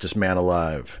fastest man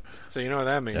alive. So you know what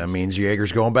that means. That means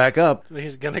Yeager's going back up.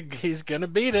 He's gonna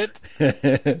beat it.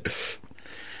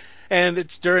 And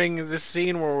it's during this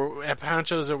scene where at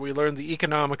Pancho's that we learn the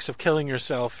economics of killing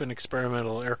yourself in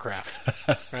experimental aircraft.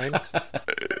 Right?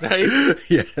 Right?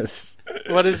 Yes.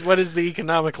 What is the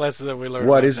economic lesson that we learn?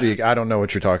 I don't know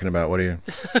what you're talking about. What are you?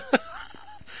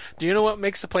 Do you know what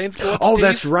makes the planes go up, Oh, Steve?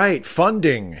 that's right.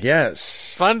 Funding.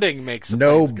 Yes. Funding makes the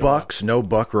planes go up. No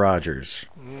Buck Rogers.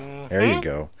 Mm-hmm. There you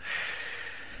go.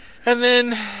 And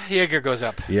then Yeager goes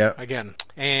up again.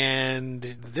 And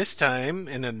this time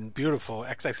in a beautiful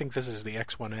I think this is the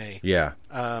X-1A. Yeah.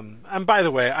 And by the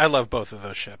way, I love both of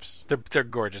those ships. They're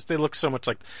gorgeous. They look so much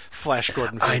like Flash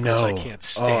Gordon vehicles. I can't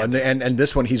stand it. And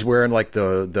this one, he's wearing like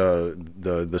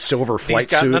the silver flight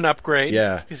suit. He's gotten an upgrade.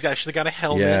 Yeah. He's actually got a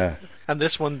helmet. Yeah. And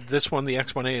this one, the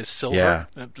X-1A is silver. Yeah.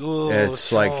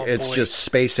 It's just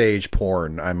space age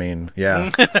porn. I mean, yeah.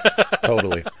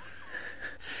 Totally.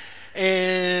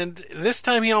 And this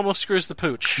time he almost screws the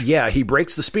pooch. Yeah, he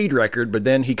breaks the speed record, but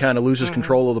then he kind of loses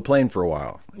control of the plane for a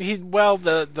while.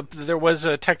 There was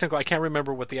a technical. I can't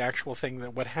remember what the actual thing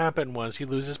what happened was. He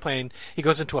loses plane. He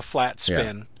goes into a flat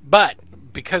spin, but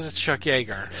because it's Chuck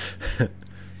Yeager,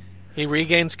 he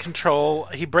regains control.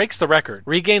 He breaks the record,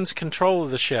 regains control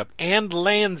of the ship, and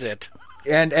lands it.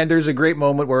 And there's a great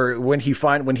moment where when he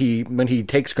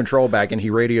takes control back and he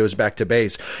radios back to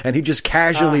base, and he just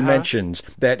casually mentions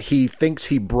that he thinks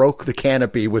he broke the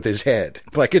canopy with his head.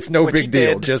 Like it's no big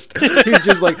deal. He's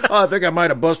just like, I think I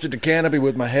might have busted the canopy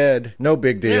with my head. No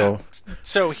big deal. Yeah.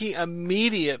 So he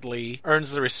immediately earns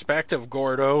the respect of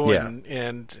Gordo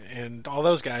and all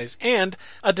those guys, and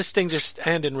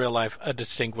in real life a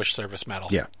distinguished service medal.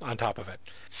 Yeah. On top of it.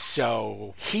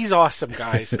 So he's awesome,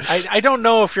 guys. I don't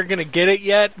know if you're gonna get it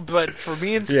yet, but for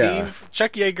me and Steve,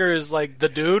 Chuck Yeager is like the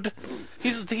dude.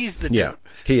 He's the dude. Yeah,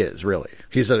 he is really.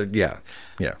 He's and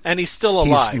he's still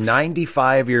alive. He's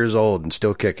 95 years old and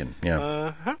still kicking.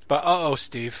 Yeah. But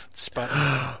Steve,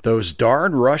 Sputnik. Those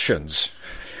darn Russians.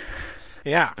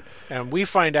 Yeah. And we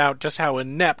find out just how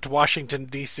inept Washington,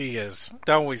 D.C. is,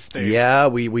 don't we, Steve? Yeah,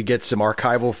 we get some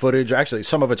archival footage. Actually,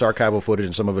 some of it's archival footage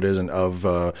and some of it isn't, of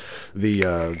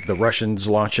the Russians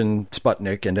launching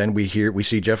Sputnik. And then we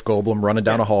see Jeff Goldblum running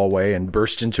down a hallway and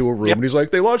bursts into a room. And he's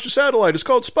like, they launched a satellite. It's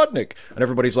called Sputnik. And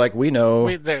everybody's like, we know.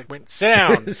 Sit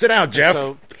down. Sit down, Jeff.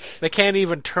 So they can't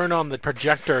even turn on the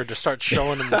projector to start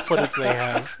showing them the footage they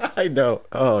have. I know.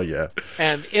 Oh, yeah.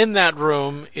 And in that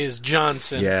room is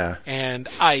Johnson and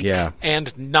Ike.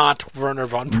 And not Werner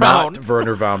von Braun. Not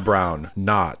Werner von Braun.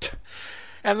 Not.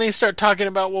 And they start talking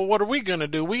about, well, what are we going to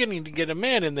do? We need to get a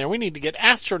man in there. We need to get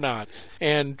astronauts.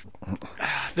 And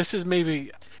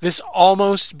this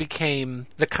almost became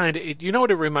the kind of, you know what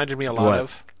it reminded me a lot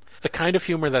of? The kind of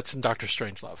humor that's in Dr.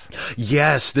 Strangelove.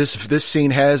 Yes, this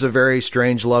scene has a very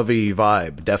Strangelove-y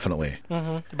vibe, definitely.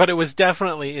 Mm-hmm. But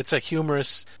it's a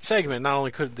humorous segment. Not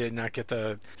only could they not get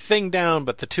the thing down,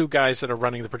 but the two guys that are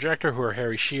running the projector, who are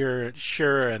Harry Shearer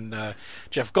and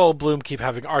Jeff Goldblum, keep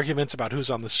having arguments about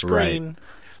who's on the screen.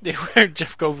 Right. Where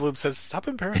Jeff Goldblum says, "Stop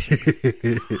embarrassing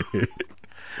me."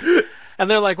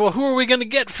 And they're like, well, who are we going to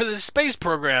get for this space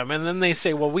program? And then they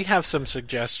say, well, we have some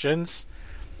suggestions.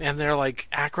 And they're like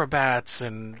acrobats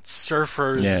and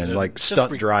surfers. Yeah, and like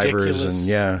stunt drivers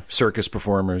and circus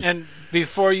performers. And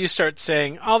before you start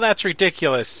saying, oh, that's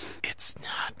ridiculous, it's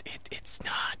not. It's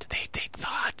not. They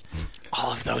thought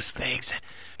all of those things that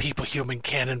human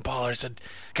cannonballers and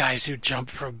guys who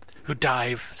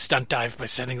stunt dive by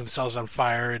setting themselves on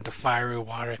fire into fiery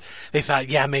water. They thought,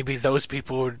 maybe those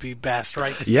people would be best,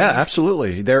 right, Steve? Yeah,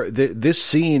 absolutely. This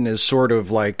scene is sort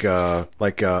of like a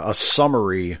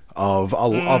summary of a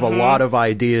lot of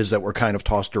ideas that were kind of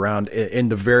tossed around in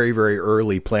the very, very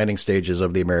early planning stages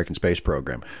of the American space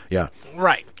program. Yeah.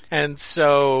 Right. And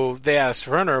so they asked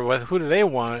Werner, who do they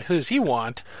want? Who does he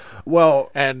want? Well,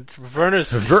 and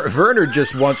Werner's Werner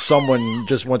just wants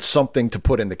something to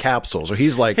put in the capsule. So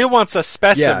he's like, he wants a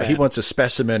specimen. Yeah, he wants a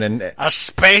specimen and a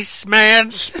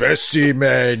spaceman.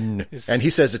 Specimen. And he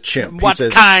says a chimp. What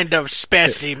kind of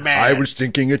specimen? I was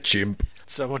thinking a chimp.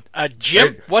 Someone, a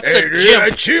chimp? What's a chimp?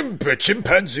 A chimp, a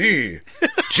chimpanzee.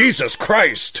 Jesus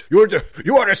Christ!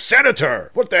 You are a senator.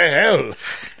 What the hell?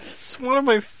 It's one of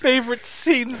my favorite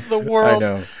scenes in the world. I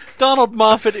know. Donald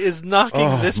Moffat is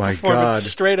knocking this performance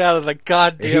straight out of the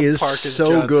goddamn park as Johnson.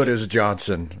 He is so good as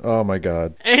Johnson. Oh, my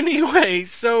God. Anyway,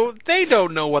 so they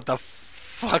don't know what the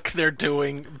fuck they're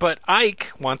doing, but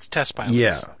Ike wants test pilots.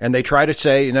 Yeah, and they try to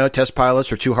say, test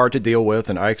pilots are too hard to deal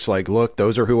with, and Ike's like, look,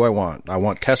 those are who I want. I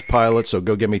want test pilots, so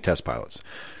go give me test pilots.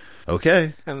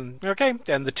 Okay. And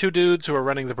the two dudes who are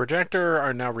running the projector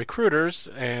are now recruiters,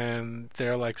 and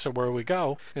they're like, so where do we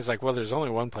go? It's like, well, there's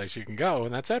only one place you can go,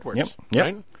 and that's Edwards. Yep.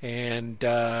 Right? And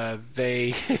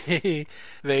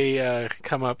they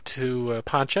come up to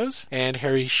Poncho's, and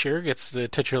Harry Shearer gets the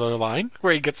titular line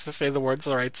where he gets to say the words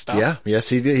the right stuff. Yeah, yes,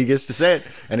 he gets to say it.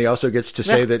 And he also gets to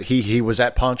say that he was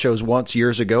at Poncho's once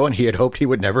years ago, and he had hoped he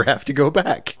would never have to go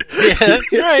back. Yeah,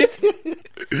 that's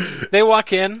right. They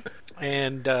walk in.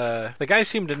 And the guys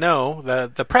seem to know.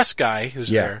 The press guy who's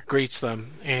there greets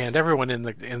them, and everyone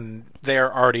in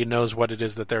there already knows what it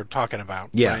is that they're talking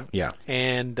about. Yeah, right? yeah.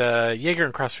 And Yeager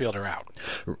and Crossfield are out.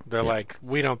 They're like,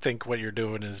 we don't think what you're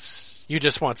doing is. You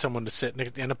just want someone to sit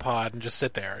in a pod and just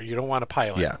sit there. You don't want a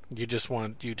pilot. Yeah. You just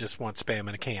want Spam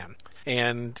in a can.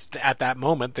 And at that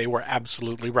moment, they were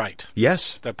absolutely right.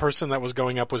 Yes. The person that was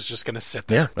going up was just going to sit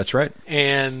there. Yeah, that's right.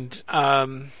 And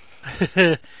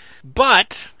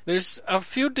but there's a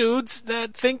few dudes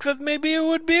that think that maybe it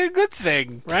would be a good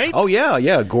thing, right? Oh,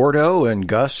 yeah. Gordo and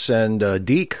Gus and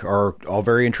Deke are all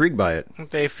very intrigued by it.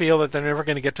 They feel that they're never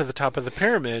going to get to the top of the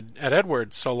pyramid at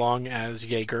Edwards so long as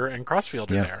Yeager and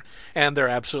Crossfield are there. And they're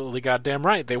absolutely goddamn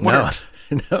right. They weren't.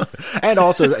 No. And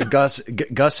also,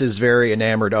 Gus is very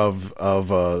enamored of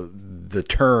the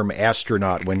term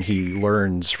astronaut when he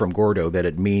learns from Gordo that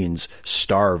it means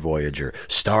Star Voyager.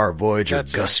 Star Voyager.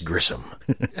 That's Gus right. Grissom.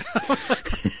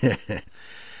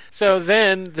 So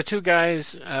then the two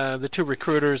guys, the two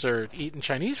recruiters, are eating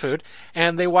Chinese food,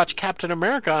 and they watch Captain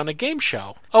America on a game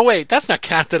show. Oh, wait, that's not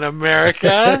Captain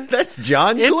America. That's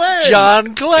John Glenn. It's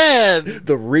John Glenn.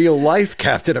 The real-life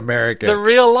Captain America. The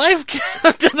real-life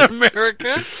Captain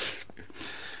America.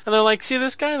 And they're like, see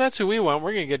this guy? That's who we want.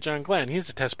 We're going to get John Glenn. He's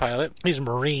a test pilot. He's a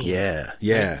Marine. Yeah.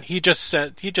 And he just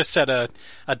set a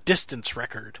distance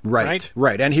record. Right.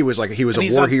 And he was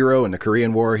a war hero in the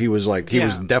Korean War. He was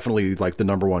definitely like the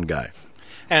number one guy.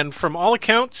 And from all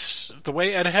accounts, the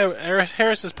way Ed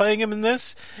Harris is playing him in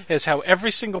this is how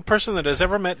every single person that has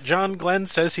ever met John Glenn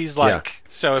says he's like. Yeah.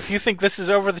 So if you think this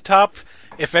is over the top,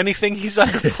 if anything, he's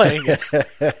underplaying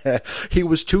it. He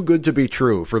was too good to be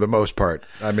true for the most part.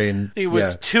 I mean, he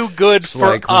was too good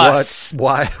for us.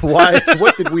 What? Why?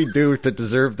 What did we do to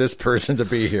deserve this person to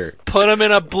be here? Put him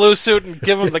in a blue suit and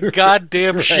give him the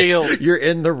goddamn shield. You're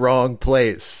in the wrong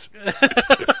place.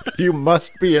 You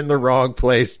must be in the wrong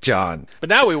place, John. But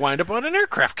now we wind up on an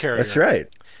aircraft carrier. That's right.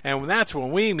 And that's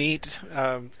when we meet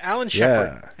Alan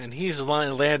Shepard, and he's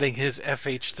landing his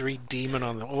FH-3 Demon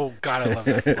on the... Oh, God, I love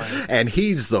that plane. And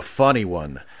he's the funny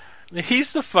one.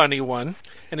 He's the funny one.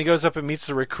 And he goes up and meets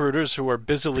the recruiters who are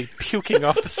busily puking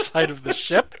off the side of the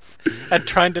ship and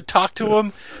trying to talk to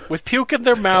him with puke in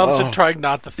their mouths and trying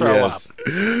not to throw up.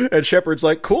 And Shepard's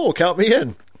like, cool, count me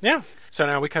in. Yeah. So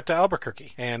now we cut to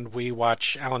Albuquerque, and we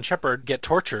watch Alan Shepard get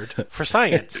tortured for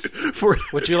science.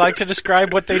 Would you like to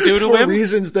describe what they do to him? For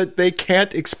reasons that they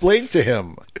can't explain to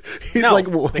him. He's like,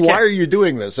 why are you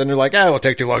doing this? And they're like, it'll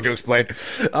take too long to explain.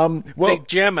 They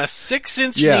jam a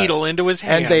 6-inch needle into his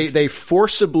hand. And they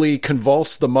forcibly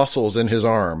convulse the muscles in his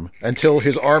arm until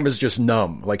his arm is just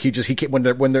numb. Like he can't, when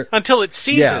they're until it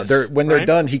seizes. Yeah, when they're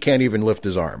done, he can't even lift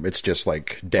his arm. It's just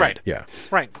like dead. Right. Yeah.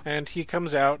 Right. And he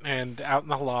comes out in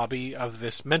the lobby of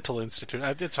this mental institute.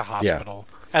 It's a hospital.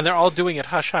 Yeah. And they're all doing it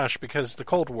hush-hush because the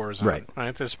Cold War is on.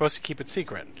 Right? They're supposed to keep it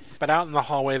secret. But out in the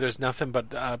hallway, there's nothing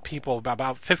but people.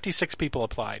 About 56 people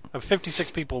applied.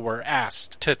 56 people were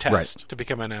asked to test to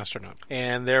become an astronaut.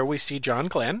 And there we see John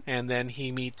Glenn, and then he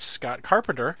meets Scott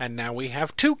Carpenter, and now we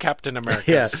have 2 Captain Americas.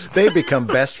 Yes, they become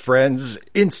best friends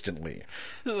instantly.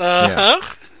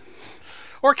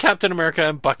 Or Captain America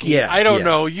and Bucky. Yeah, I don't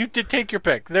know. You did take your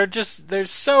pick. They're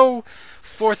so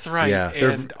forthright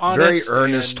and honest. Very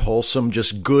earnest, wholesome,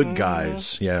 just good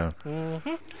guys. Yeah.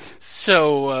 Mm-hmm.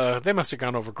 So they must have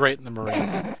gone over great in the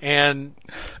Marines. And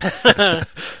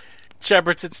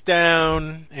Shepard sits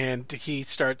down and he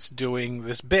starts doing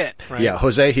this bit, right? Yeah,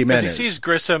 Jose Jimenez. He sees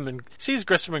Grissom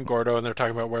and Gordo, and they're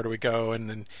talking about where do we go, and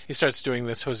then he starts doing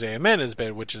this Jose Jimenez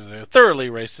bit, which is a thoroughly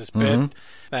racist bit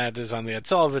that is on the Ed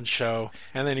Sullivan Show,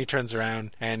 and then he turns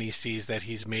around and he sees that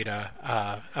he's made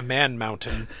a man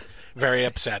mountain very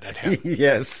upset at him.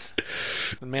 Yes.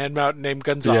 A man mountain named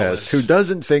Gonzalez. Yes, who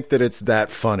doesn't think that it's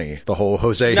that funny, the whole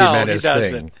Jose Jimenez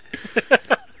thing.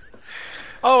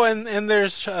 Oh, and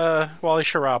there's Wally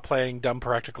Schirra playing dumb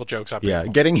practical jokes on people. Yeah,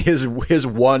 getting his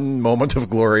one moment of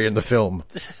glory in the film.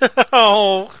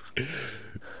 Oh.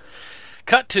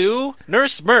 Cut to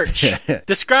Nurse Murch.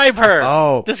 Describe her.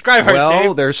 Oh. Describe her, Well,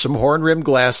 Dave. There's some horn-rimmed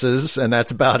glasses, and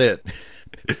that's about it.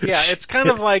 Yeah, it's kind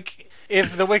of like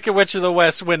if the Wicked Witch of the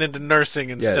West went into nursing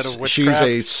instead of witchcraft. She's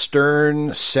a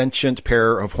stern, sentient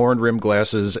pair of horn-rimmed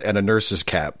glasses and a nurse's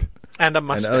cap. And a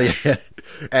mustache.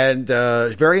 And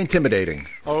very intimidating.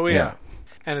 Oh, yeah.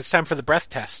 And it's time for the breath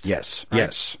test. Yes, right?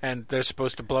 yes. And they're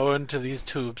supposed to blow into these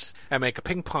tubes and make a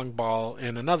ping pong ball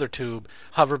in another tube,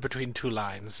 hover between 2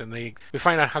 lines. And we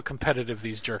find out how competitive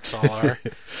these jerks all are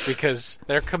because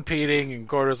they're competing, and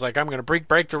Gordo's like, I'm going to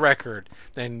break the record.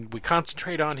 Then we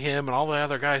concentrate on him, and all the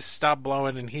other guys stop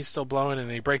blowing, and he's still blowing, and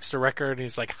he breaks the record, and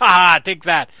he's like, ha, take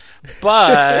that.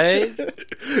 But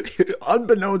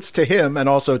unbeknownst to him and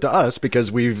also to us,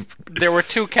 because there were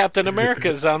 2 Captain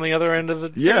Americas on the other end of the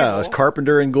table.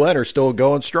 Carpenter and Glenn are still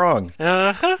going strong.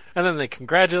 And then they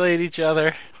congratulate each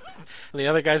other. And the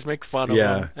other guys make fun of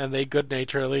them. And they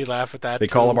good-naturedly laugh at that. They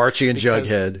call them Archie and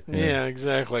Jughead. Yeah,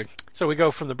 exactly. So we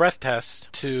go from the breath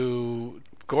test to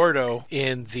Gordo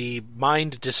in the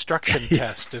mind destruction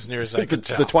test, as near as I can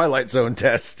tell. The Twilight Zone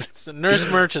test. So Nurse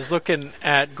Murch is looking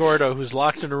at Gordo, who's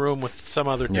locked in a room with some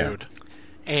other dude.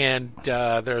 And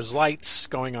there's lights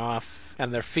going off.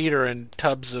 And their feet are in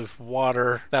tubs of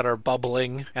water that are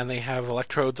bubbling, and they have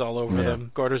electrodes all over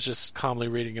them. Gordo's just calmly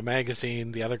reading a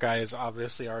magazine. The other guy is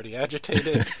obviously already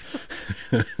agitated.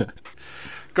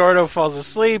 Gordo falls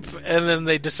asleep, and then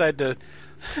they decide to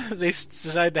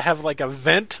have like a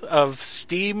vent of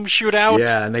steam shoot out.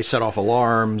 Yeah, and they set off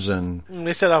alarms, and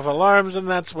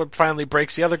that's what finally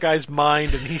breaks the other guy's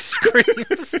mind, and he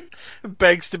screams,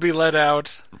 begs to be let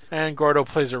out. And Gordo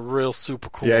plays a real super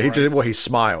cool. Yeah, he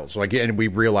smiles and we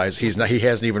realize he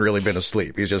hasn't even really been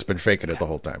asleep. He's just been faking it the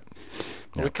whole time.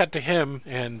 Yeah. We cut to him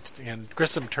and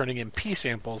Grissom turning in pee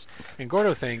samples, and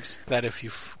Gordo thinks that if you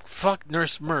fuck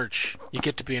Nurse Murch, you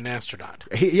get to be an astronaut.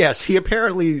 He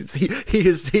apparently he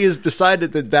has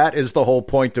decided that is the whole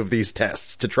point of these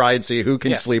tests, to try and see who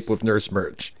can sleep with Nurse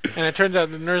Murch. And it turns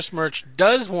out that Nurse Murch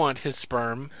does want his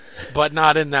sperm, but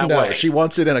not in that way. She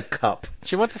wants it in a cup.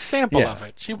 She wants a sample of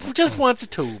it. She just wants a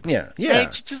tube. Yeah.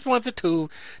 Right? She just wants a tube.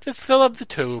 Just fill up the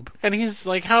tube. And he's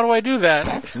like, how do I do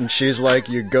that? And she's like,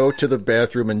 you go to the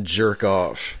bathroom and jerk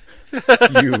off.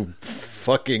 You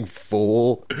fucking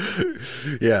fool.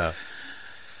 Yeah.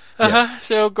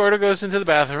 So Gordo goes into the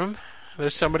bathroom.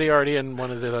 There's somebody already in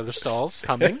one of the other stalls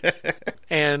humming.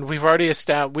 And we've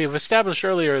established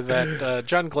earlier that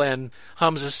John Glenn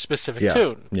hums a specific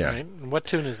tune. Yeah. Right? And what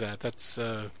tune is that? That's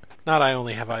not I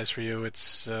Only Have Eyes for You.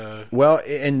 It's well,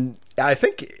 and I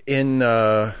think in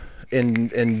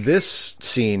this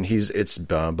scene it's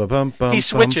bum bum bum bum. He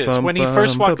switches when he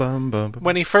first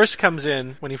when he first comes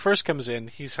in.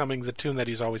 He's humming the tune that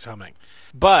he's always humming.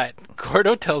 But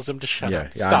Gordo tells him to shut up.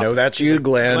 Yeah, I know that's you,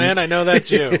 Glenn. Glenn, I know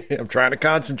that's you. I'm trying to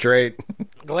concentrate.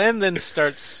 Glenn then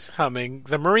starts humming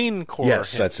the Marine Corps.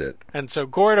 Yes, that's it. And so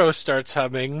Gordo starts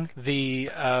humming the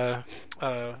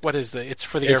what is It's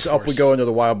for the Air Force. Up We Go Into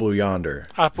the Wild Blue Yonder.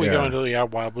 Up We Go Into the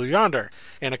Wild Blue Yonder.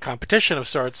 In a competition of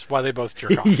sorts while they both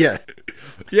jerk off. Yeah.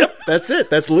 Yep, that's it.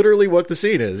 That's literally what the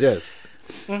scene is, yes.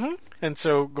 Mm-hmm. And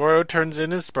so Gordo turns in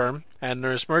his sperm, and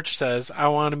Nurse Murch says, I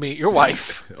want to meet your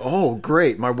wife. Oh,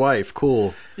 great. My wife.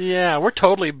 Cool. Yeah, we're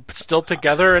totally still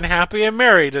together and happy and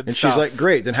married and stuff. She's like,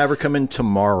 great, then have her come in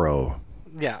tomorrow.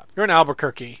 Yeah, you're in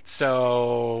Albuquerque,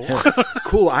 so...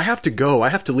 Cool, I have to go. I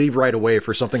have to leave right away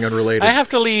for something unrelated. I have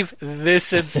to leave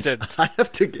this instant. I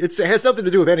have to... It has nothing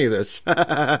to do with any of this.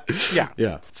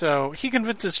 Yeah. So he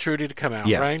convinces Trudy to come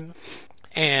out, right?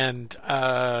 And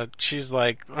she's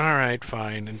like, all right,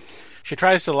 fine. And she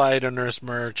tries to lie to Nurse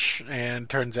Murch, and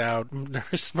turns out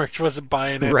Nurse Murch wasn't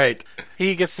buying it. Right.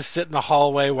 He gets to sit in the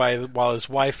hallway while his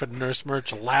wife and Nurse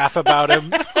Murch laugh about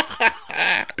him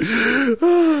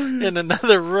in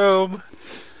another room.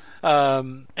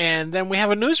 And then we have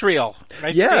a newsreel,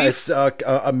 right, Steve? It's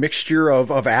a mixture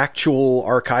of actual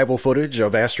archival footage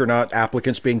of astronaut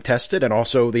applicants being tested, and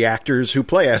also the actors who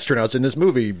play astronauts in this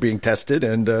movie being tested,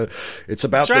 and it's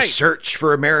about the search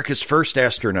for America's first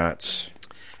astronauts.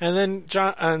 And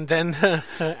then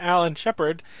Alan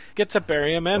Shepard gets a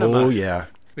barium enema. Oh, yeah.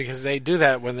 Because they do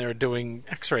that when they're doing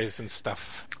x-rays and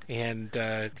stuff. And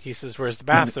he says, where's the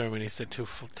bathroom? And he said, two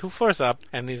floors up.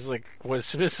 And he's like, well, as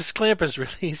soon as this clamp is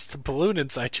released, the balloon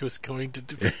inside you is going to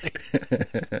deflate.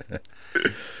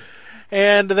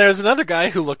 And there's another guy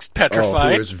who looks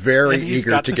petrified. Who is very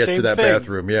eager to get to that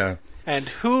bathroom, yeah. And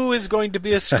who is going to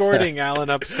be escorting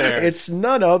Alan upstairs? It's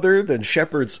none other than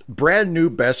Shepard's brand new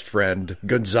best friend,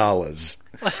 Gonzalez.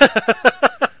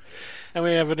 And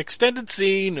we have an extended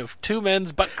scene of two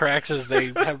men's butt cracks as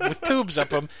they have with tubes up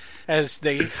them as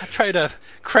they try to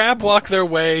crab walk their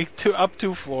way up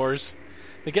 2 floors.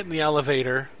 They get in the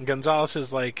elevator, and Gonzalez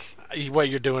is like, what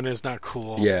you're doing is not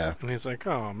cool. Yeah. And he's like,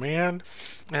 oh, man.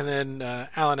 And then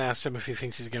Alan asks him if he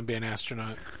thinks he's going to be an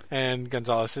astronaut. And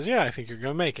Gonzalez says, yeah, I think you're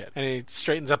going to make it. And he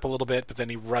straightens up a little bit, but then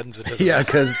he runs into the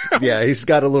because he's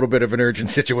got a little bit of an urgent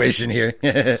situation here.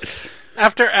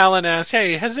 After Alan asks,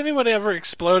 hey, has anyone ever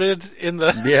exploded in the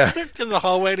in the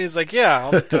hallway? And he's like, yeah,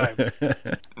 all the time.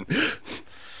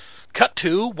 Cut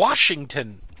to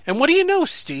Washington. And what do you know,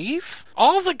 Steve?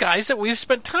 All the guys that we've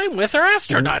spent time with are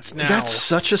astronauts now. That's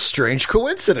such a strange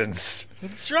coincidence.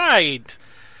 That's right.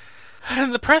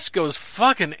 And the press goes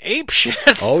fucking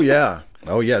apeshit. Oh,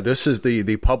 yeah. This is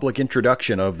the public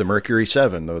introduction of the Mercury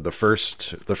 7, the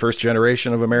first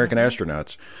generation of American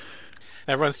astronauts.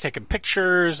 Everyone's taking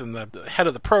pictures, and the head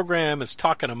of the program is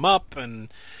talking them up,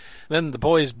 and then the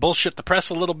boys bullshit the press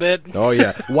a little bit. Oh,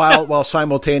 yeah. While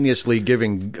simultaneously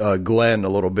giving Glenn a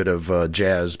little bit of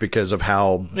jazz because of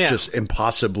how just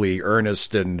impossibly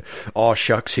earnest and aw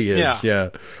shucks he is. Yeah.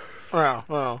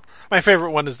 Well, my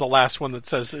favorite one is the last one that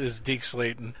says is Deke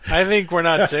Slayton. I think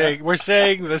we're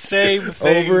saying the same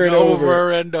thing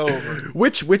over and over.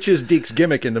 Which is Deke's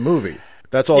gimmick in the movie.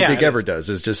 That's all Deke ever does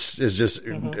is just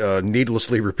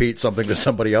needlessly repeat something that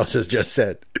somebody else has just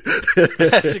said.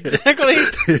 Yes, exactly.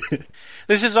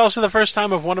 This is also the first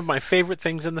time of one of my favorite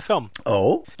things in the film.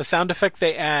 Oh? The sound effect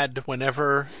they add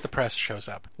whenever the press shows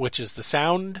up, which is the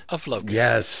sound of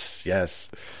locusts. Yes.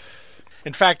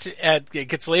 In fact, it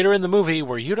gets later in the movie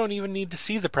where you don't even need to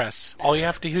see the press. All you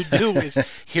have to do is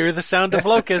hear the sound of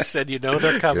locusts, and you know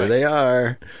they're coming. Here they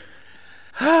are.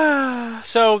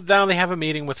 So now they have a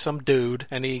meeting with some dude,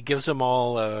 and he gives them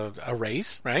all a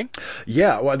raise, right?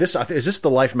 Yeah. Well, is this the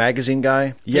Life magazine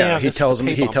guy? Yeah. He tells them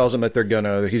that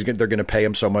they're gonna pay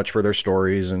him so much for their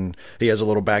stories, and he has a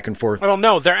little back and forth. Well,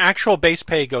 no, their actual base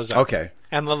pay goes up. Okay.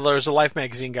 And then there's a Life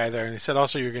magazine guy there, and he said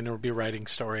also you're going to be writing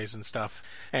stories and stuff.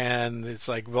 And it's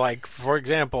like for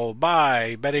example,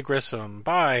 by Betty Grissom,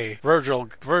 by Virgil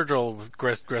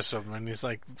Grissom, and he's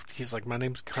like, my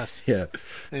name's Gus. Yeah.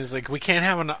 And he's like, we can't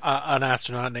have an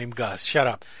astronaut named Gus. Shut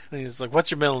up. And he's like, what's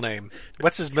your middle name?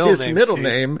 What's his middle name? His middle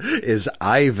name is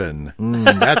Ivan.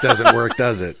 That doesn't work,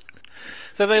 does it?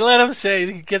 So they let him say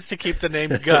he gets to keep the name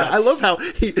Gus. I love how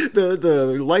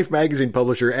the Life magazine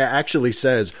publisher actually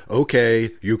says,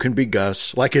 okay, you can be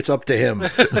Gus, like it's up to him.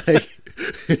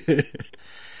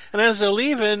 And as they're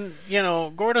leaving,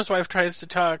 Gordo's wife tries to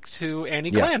talk to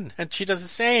Annie Glenn, and she doesn't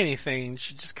say anything.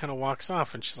 She just kind of walks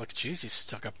off, and she's like, "Geez, you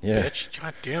stuck-up bitch!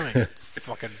 God damn it,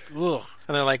 fucking ugh!"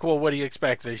 And they're like, "Well, what do you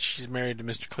expect? That she's married to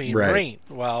Mr. Clean Brain?"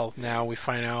 Well, now we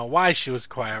find out why she was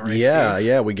quiet. Right?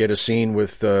 Yeah. We get a scene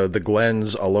with the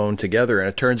Glens alone together, and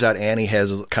it turns out Annie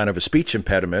has kind of a speech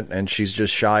impediment, and she's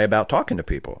just shy about talking to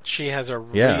people. She has a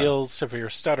real severe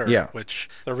stutter, which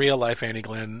the real life Annie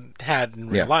Glenn had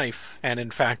in real life, and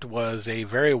in fact was a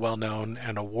very well-known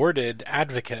and awarded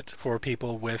advocate for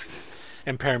people with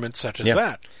impairments such as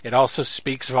that. It also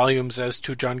speaks volumes as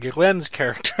to John Glenn's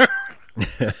character.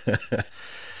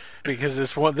 Because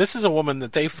this is a woman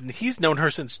that he's known her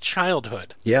since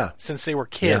childhood. Yeah. Since they were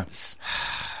kids. Yeah.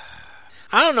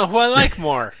 I don't know who I like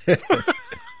more.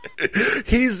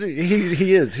 He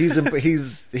is.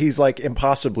 He's like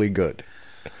impossibly good.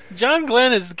 John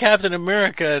Glenn is the Captain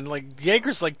America, and like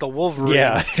Yeager's like the Wolverine.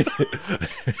 Yeah.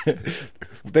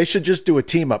 They should just do a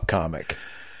team-up comic.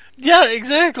 Yeah,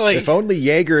 exactly. If only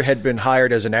Yeager had been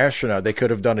hired as an astronaut, they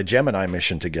could have done a Gemini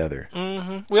mission together.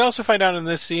 Mm-hmm. We also find out in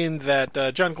this scene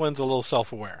that John Glenn's a little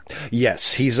self-aware.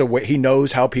 Yes, he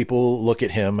knows how people look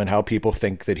at him and how people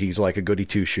think that he's like a goody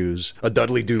two-shoes, a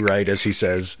Dudley Do-Right, as he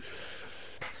says.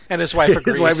 And his wife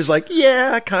agrees. His wife is like,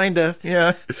 yeah, kind of,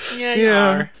 yeah. Yeah, you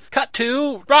are. Cut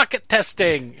to rocket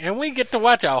testing, and we get to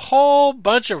watch a whole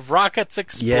bunch of rockets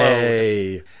explode.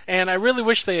 Yay. And I really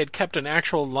wish they had kept an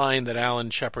actual line that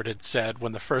Alan Shepard had said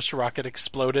when the first rocket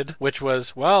exploded, which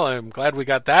was, well, I'm glad we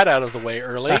got that out of the way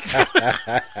early.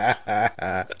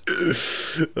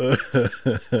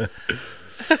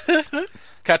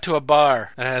 Cut to a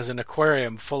bar that has an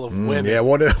aquarium full of women. Yeah,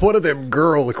 one of them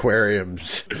girl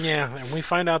aquariums. Yeah, and we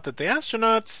find out that the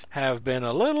astronauts have been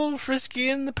a little frisky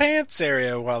in the pants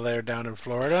area while they're down in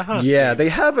Florida, huh, Yeah, Steve? they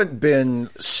haven't been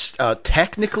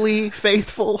technically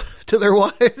faithful to their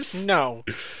wives. No.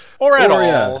 Or at all.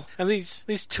 Yeah. And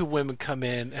these two women come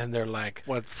in, and they're like,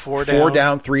 what, 4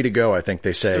 down, 3 to go, I think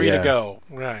they say. 3 to go,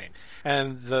 right.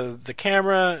 And the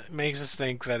camera makes us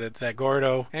think that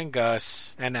Gordo and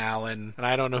Gus and Alan, and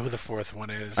I don't know who the fourth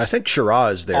one is. I think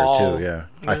Shiraz there too, yeah.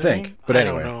 I think. But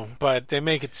anyway. I don't know. But they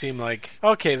make it seem like,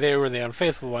 okay, they were the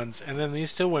unfaithful ones, and then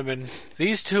these two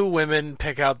women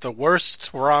pick out the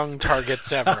worst wrong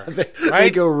targets ever.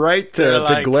 They go right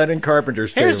to Glenn and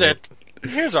Carpenter's table.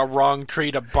 Here's a wrong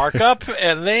tree to bark up,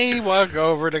 and they walk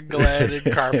over to Glenn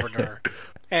and Carpenter.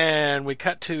 And we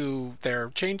cut to their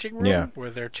changing room, where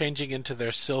they're changing into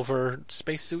their silver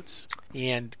spacesuits.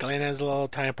 And Glenn has a little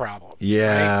tiny problem.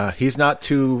 Yeah, right? He's not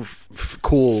too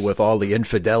cool with all the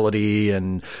infidelity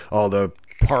and all the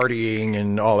partying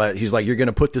and all that. He's like, you're going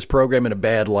to put this program in a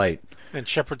bad light. And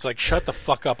Shepard's like, shut the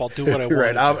fuck up, I'll do what I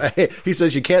want to. He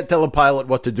says you can't tell a pilot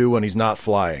what to do when he's not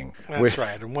flying. That's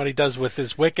right. And what he does with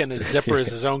his wick and his zipper is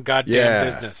his own goddamn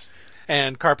business.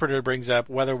 And Carpenter brings up,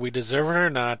 whether we deserve it or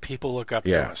not, people look up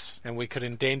to us, and we could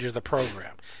endanger the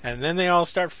program. And then they all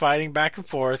start fighting back and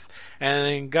forth, and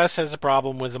then Gus has a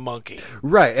problem with the monkey.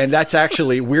 Right, and that's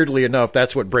actually, weirdly enough,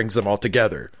 that's what brings them all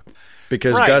together.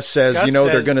 Because Gus says,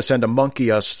 they're going to send a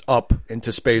monkey us up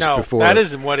into space before. No, that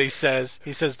isn't what he says.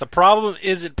 He says, the problem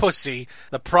isn't pussy,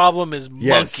 the problem is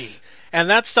monkey. And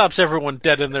that stops everyone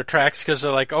dead in their tracks because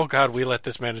they're like, oh, God, we let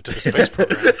this man into the space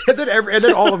program. and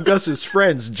then all of Gus's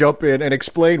friends jump in and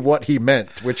explain what he meant,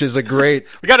 which is a great...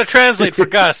 We got to translate for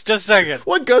Gus. Just a second.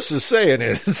 What Gus is saying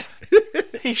is...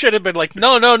 He should have been like,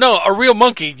 no, a real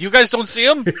monkey. You guys don't see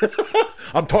him?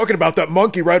 I'm talking about that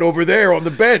monkey right over there on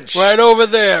the bench. Right over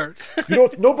there.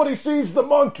 Nobody sees the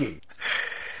monkey.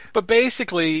 But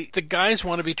basically, the guys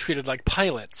want to be treated like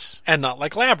pilots and not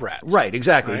like lab rats. Right,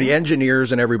 exactly. Right? The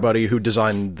engineers and everybody who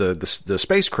designed the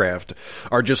spacecraft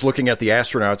are just looking at the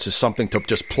astronauts as something to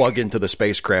just plug into the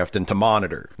spacecraft and to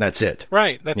monitor. That's it.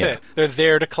 Right, that's it. They're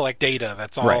there to collect data.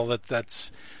 That's all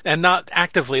that's... And not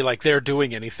actively like they're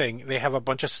doing anything. They have a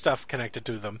bunch of stuff connected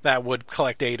to them that would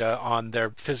collect data on their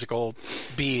physical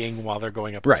being while they're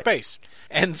going up in space.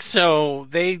 And so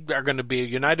they are going to be a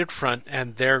united front,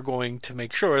 and they're going to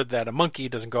make sure that a monkey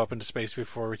doesn't go up into space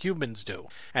before humans do.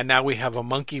 And now we have a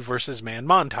monkey versus man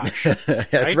montage.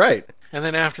 That's right. And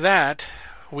then after that,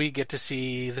 we get to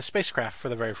see the spacecraft for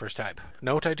the very first time.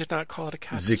 Note, I did not call it a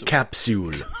capsule. The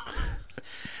capsule.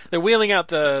 They're wheeling out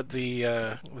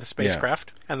the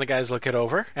spacecraft, and the guys look it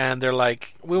over, and they're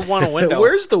like, we want a window.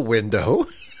 Where's the window?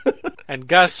 And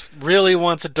Gus really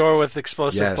wants a door with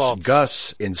explosive bolts. Yes,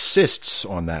 Gus insists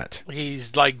on that.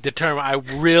 He's like determined, I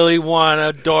really want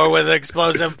a door with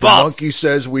explosive bolts. The monkey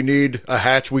says we need a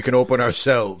hatch we can open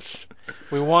ourselves.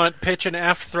 We want pitch and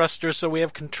aft thrusters so we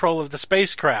have control of the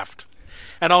spacecraft.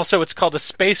 And also it's called a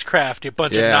spacecraft, you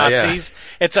bunch of Nazis.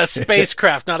 Yeah. It's a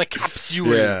spacecraft, not a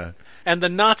capsule. Yeah. And the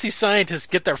Nazi scientists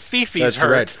get their fifis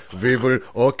hurt. Right. We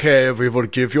will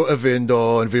give you a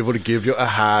window and we will give you a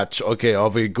hatch. Okay, are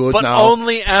we good but now? But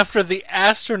only after the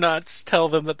astronauts tell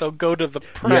them that they'll go to the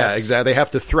press. Yeah, exactly. They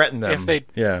have to threaten them. If they,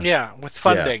 with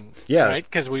funding. Yeah. Right?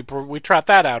 Because we trot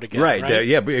that out again. Right.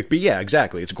 But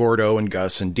exactly. It's Gordo and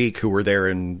Gus and Deke who were there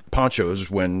in ponchos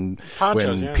when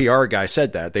PR guy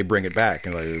said that. They bring it back.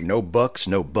 And like, no Bucks,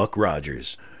 no Buck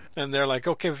Rogers. And they're like,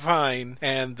 okay, fine.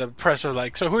 And the press are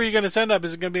like, so who are you going to send up?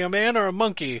 Is it going to be a man or a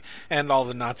monkey? And all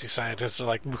the Nazi scientists are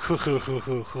like,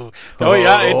 oh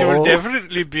yeah, it will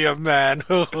definitely be a man.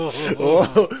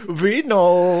 We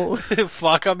know.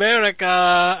 Fuck America.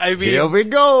 I mean, here we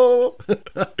go.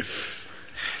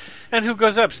 And who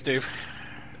goes up, Steve?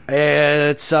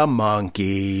 It's a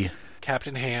monkey.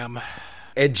 Captain Ham.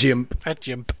 A jimp.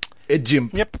 Jim.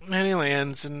 Yep, and he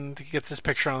lands, and he gets his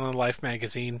picture on the Life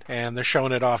magazine, and they're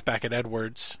showing it off back at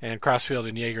Edwards, and Crossfield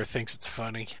and Yeager thinks it's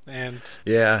funny, and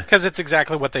because it's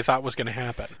exactly what they thought was going to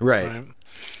happen. Right.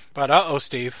 But,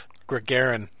 Steve,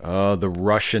 Gagarin. Oh, the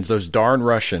Russians, those darn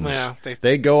Russians. Yeah,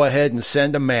 they go ahead and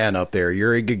send a man up there,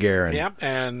 Yuri Gagarin. Yep,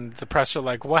 and the press are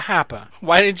like, what happened?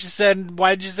 Why did you send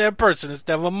a person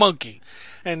instead of a monkey?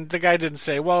 And the guy didn't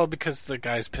say, well, because the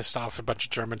guy's pissed off a bunch of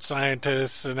German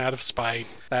scientists and out of spite.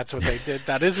 That's what they did.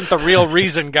 That isn't the real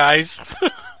reason, guys.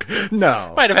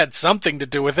 No. Might have had something to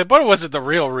do with it, but it wasn't the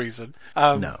real reason.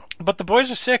 No. But the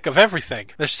boys are sick of everything.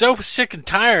 They're so sick and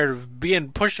tired of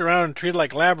being pushed around and treated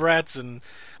like lab rats and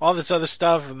all this other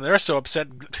stuff, and they're so upset.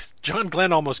 John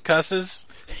Glenn almost cusses.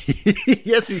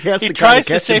 Yes, he has to. He tries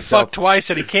to say himself. fuck twice,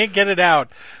 and he can't get it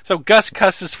out. So Gus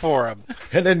cusses for him.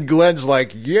 And then Glenn's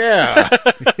like, yeah.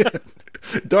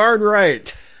 Darn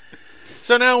right.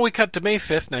 So now we cut to May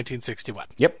 5th, 1961.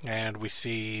 Yep. And we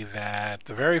see that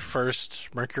the very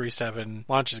first Mercury 7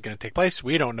 launch is going to take place.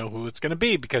 We don't know who it's going to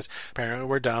be because apparently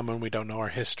we're dumb and we don't know our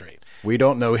history. We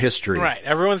don't know history. Right.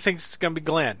 Everyone thinks it's going to be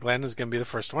Glenn. Glenn is going to be the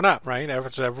first one up, right?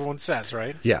 That's what everyone says,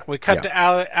 right? Yeah. We cut to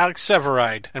Alex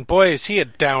Severide, and boy, is he a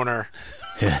downer.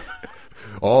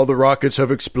 All the rockets have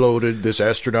exploded. This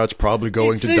astronaut's probably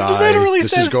going to die. Literally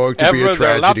this says, is going to be a there are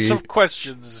tragedy. lots of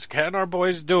questions. Can our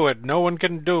boys do it? No one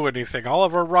can do anything. All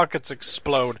of our rockets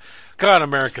explode. God,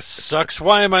 America sucks.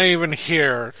 Why am I even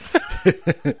here?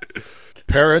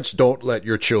 Parents, don't let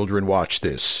your children watch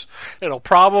this. It'll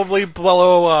probably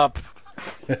blow up.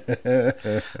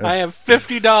 I have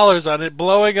 $50 on it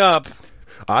blowing up.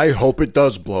 I hope it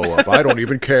does blow up. I don't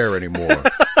even care anymore.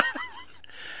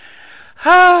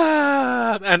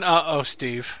 And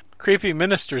Steve. Creepy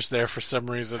minister's there for some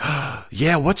reason.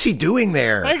 Yeah, what's he doing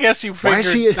there? I guess he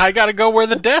figured, I gotta go where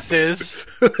the death is.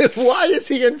 Why is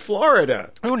he in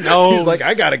Florida? Who knows? He's like,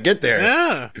 I gotta get there.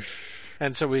 Yeah.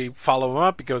 And so we follow him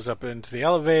up. He goes up into the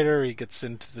elevator. He gets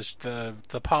into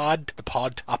the pod. The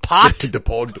pod.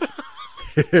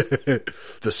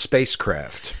 The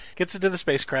spacecraft. Gets into the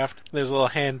spacecraft. There's a little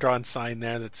hand-drawn sign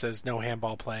there that says no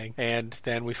handball playing. And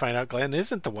then we find out Glenn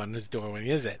isn't the one who's doing it,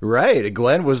 is it? Right.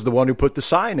 Glenn was the one who put the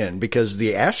sign in because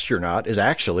the astronaut is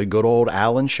actually good old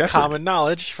Alan Shepard. Common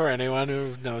knowledge for anyone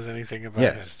who knows anything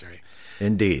about history.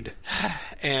 Indeed.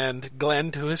 And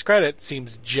Glenn, to his credit,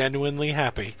 seems genuinely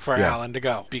happy for Alan to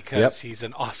go because he's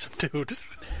an awesome dude.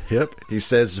 Yep. He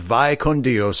says, "Vai con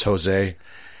Dios, Jose."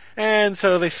 And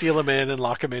so they seal him in and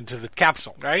lock him into the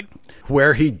capsule, right?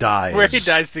 Where he dies. Where he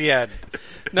dies at the end.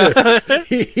 No.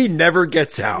 he never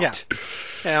gets out. Yeah.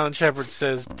 Alan Shepard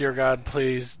says, "Dear God,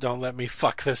 please don't let me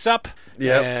fuck this up."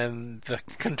 Yep. And the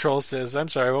control says, "I'm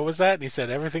sorry, what was that?" And he said,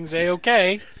 "Everything's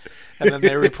A-okay." And then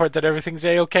they report that everything's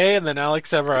A-okay, and then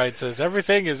Alex Severide says,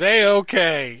 "Everything is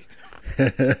A-okay."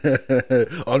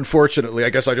 Unfortunately, I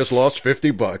guess I just lost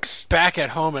 $50. Back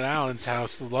at home at Alan's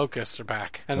house, the locusts are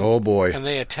back. And, oh, boy. And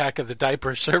they attack the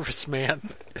diaper service man.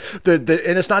 And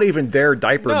it's not even their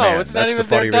diaper man. It's not That's even the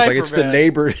funny. their diaper it's man. the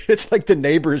neighbor. It's like the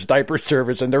neighbor's diaper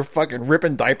service, and they're fucking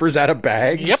ripping diapers out of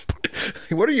bags. Yep.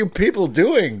 What are you people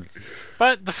doing?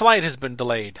 But the flight has been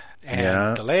delayed.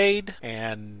 And delayed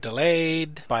and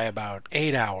delayed by about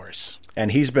 8 hours.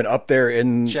 And he's been up there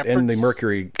in the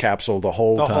Mercury capsule the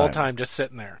whole time. The whole time, just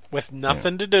sitting there with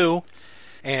nothing to do.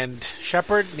 And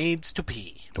Shepard needs to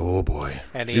pee. Oh, boy.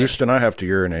 And Houston, I have to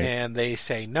urinate. And they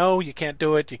say, no, you can't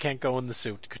do it. You can't go in the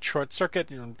suit. You could short circuit.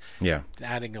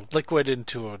 Adding a liquid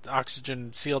into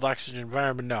an sealed oxygen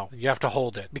environment. No, you have to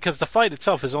hold it. Because the flight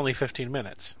itself is only 15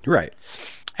 minutes. Right.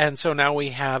 And so now we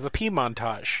have a pee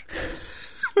montage.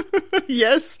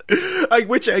 Yes,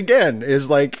 which again is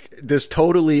like this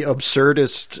totally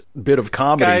absurdist bit of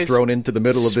comedy thrown into the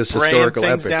middle of this historical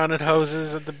things epic. Down at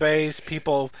hoses at the base,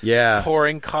 people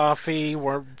pouring coffee,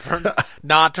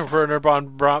 not Werner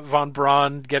von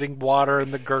Braun getting water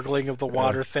and the gurgling of the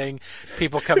water thing,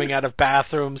 people coming out of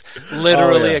bathrooms,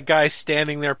 literally a guy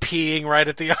standing there peeing right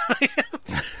at the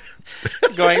audience,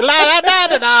 going la da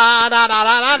da da da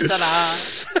da da da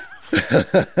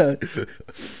da.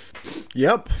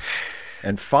 Yep.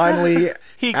 And finally,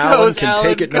 Alan can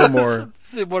take it no more.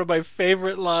 One of my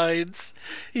favorite lines.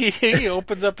 He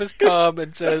opens up his comm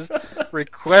and says,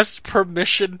 "Request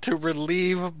permission to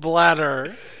relieve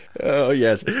bladder." Oh,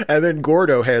 yes. And then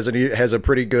Gordo has a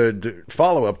pretty good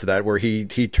follow-up to that where he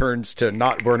turns to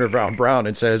not Werner von Braun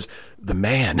and says, "The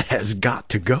man has got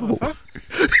to go."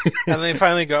 And they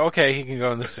finally go, okay, he can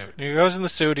go in the suit. And he goes in the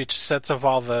suit, he sets off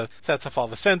all the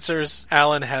sensors.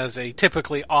 Alan has a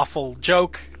typically awful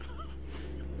joke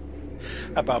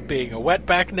about being a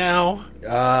wetback now.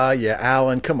 Yeah,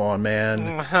 Alan, come on,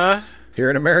 man. Uh-huh. You're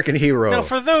an American hero. Now,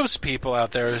 for those people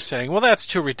out there who are saying, well, that's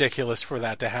too ridiculous for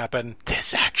that to happen,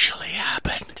 this actually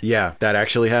happened. Yeah, that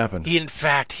actually happened. In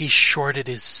fact, he shorted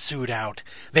his suit out.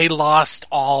 They lost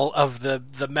all of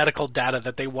the medical data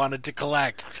that they wanted to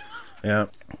collect. Yeah.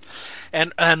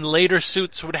 And later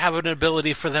suits would have an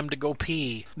ability for them to go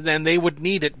pee. Then they would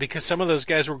need it because some of those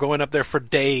guys were going up there for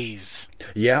days.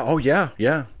 Yeah, oh yeah,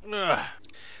 yeah. Ugh.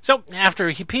 So after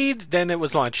he peed, then it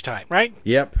was lunchtime, right?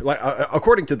 Yep. Like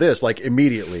according to this, like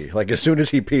immediately, like as soon as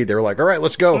he peed, they were like, "All right,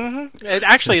 let's go." Mm-hmm.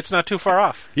 Actually, it's not too far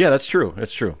off. Yeah, that's true.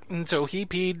 That's true. And so he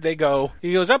peed, they go.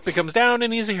 He goes up, he comes down,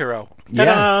 and he's a hero.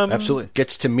 Ta-da! Yeah, absolutely.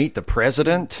 Gets to meet the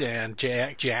president. And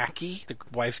Jackie. The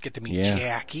wives get to meet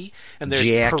Jackie. And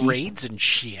there's parades and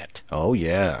shit. Oh,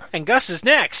 yeah. And Gus is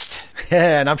next.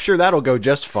 And I'm sure that'll go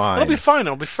just fine. It'll be fine.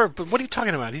 It'll be fun. But what are you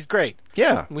talking about? He's great.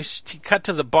 Yeah. We cut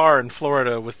to the bar in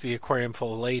Florida with the aquarium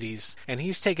full of ladies. And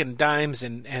he's taking dimes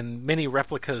and mini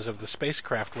replicas of the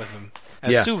spacecraft with him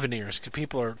as souvenirs. Because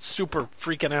people are super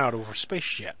freaking out over space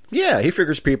shit. Yeah, he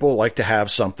figures people like to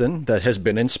have something that has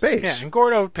been in space. Yeah, and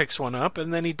Gordo picks one up,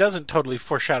 and then he doesn't totally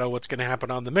foreshadow what's going to happen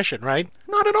on the mission, right?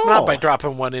 Not at all. Not by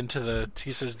dropping one into the...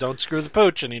 He says, don't screw the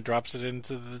pooch, and he drops it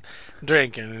into the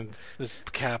drink, and this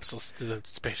capsule, the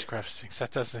spacecraft sinks.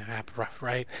 That doesn't happen,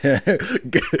 right?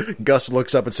 Gus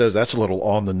looks up and says, that's a little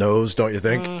on the nose, don't you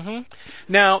think? Mm-hmm.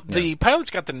 Now, the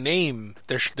pilots got the name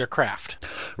their craft.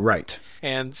 Right.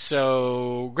 And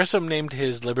so Grissom named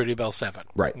his Liberty Bell 7.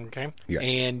 Right. Okay? Yeah.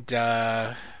 And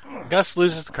Gus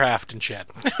loses the craft and shit.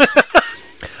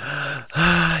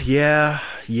 Yeah.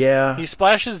 He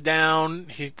splashes down.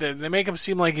 They make him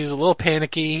seem like he's a little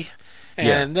panicky.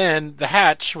 And then the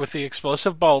hatch with the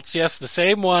explosive bolts, yes, the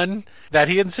same ones that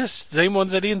he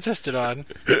insisted on.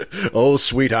 Oh,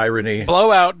 sweet irony.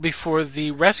 Blow out before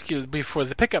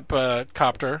the pickup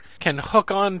copter can hook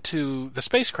onto the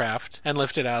spacecraft and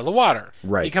lift it out of the water.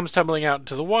 Right. He comes tumbling out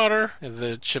into the water, and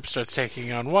the ship starts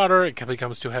taking on water. It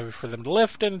becomes too heavy for them to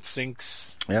lift, and it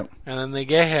sinks. Yep. And then they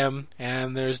get him,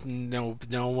 and there's no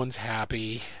one's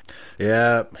happy.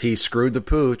 Yeah, he screwed the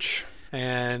pooch.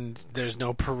 And there's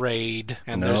no parade,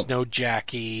 and there's no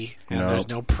Jackie, and there's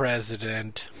no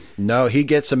president. No, he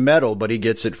gets a medal, but he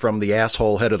gets it from the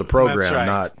asshole head of the program,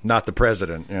 right. not the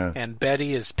president. Yeah. And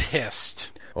Betty is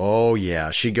pissed. Oh,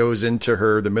 yeah. She goes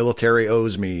into the military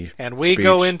owes me And we speech.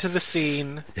 go into the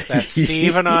scene that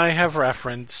Steve and I have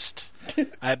referenced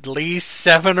at least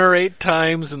 7 or 8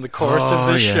 times in the course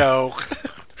of this show.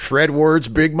 Fred Ward's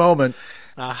big moment.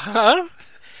 Uh-huh.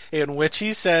 In which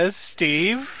he says,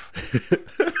 Steve...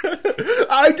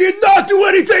 I did not do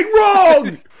anything wrong!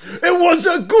 It was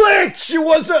a glitch! It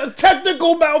was a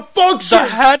technical malfunction! The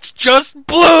hatch just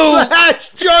blew! The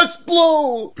hatch just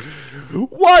blew!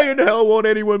 Why in hell won't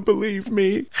anyone believe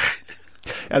me?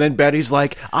 And then Betty's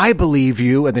like, I believe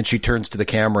you. And then she turns to the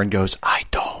camera and goes, I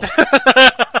don't.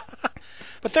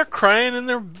 But they're crying and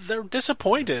they're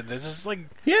disappointed. This is like,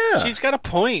 she's got a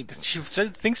point. She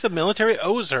thinks the military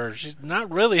owes her. She's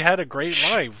not really had a great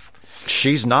life.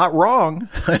 She's not wrong.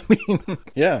 I mean,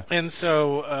 yeah. And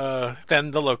so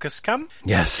then the locusts come.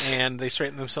 Yes. And they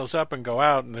straighten themselves up and go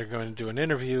out, and they're going to do an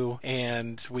interview.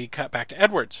 And we cut back to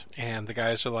Edwards, and the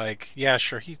guys are like, "Yeah,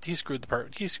 sure, he screwed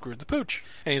the pooch."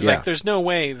 And he's like, "There's no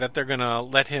way that they're going to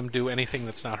let him do anything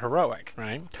that's not heroic,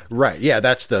 right?" Right. Yeah.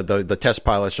 That's the test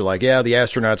pilots are like, yeah, the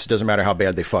astronauts. Doesn't matter how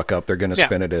bad they fuck up, they're going to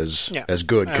spin it as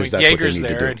good because that's Yeager's what they need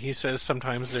there, to do. and he says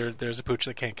sometimes there's a pooch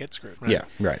that can't get screwed. Right? Yeah.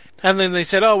 Right. And then they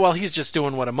said, "Oh well, he's just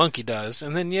doing what a monkey does."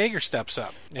 And then Yeager steps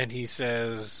up and he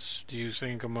says, "Do you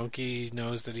think a monkey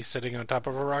knows that he's sitting on top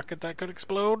of a rocket that could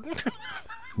explode?"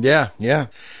 Yeah.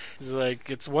 He's like,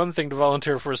 it's one thing to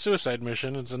volunteer for a suicide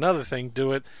mission. It's another thing to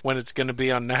do it when it's going to be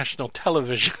on national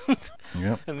television.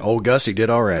 Yeah. Old Gussie did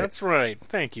all right. That's right.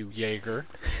 Thank you, Yeager.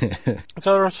 It's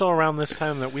also around this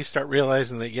time that we start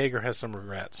realizing that Yeager has some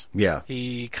regrets. Yeah.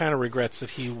 He kind of regrets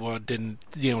that he didn't,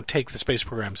 take the space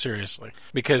program seriously.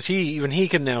 Because he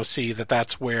can now see that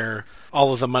that's where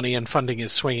all of the money and funding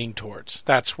is swinging towards.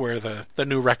 That's where the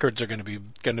new records are going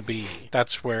to be.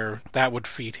 That's where that would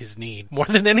feed his need more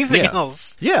than anything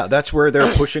else. Yeah, that's where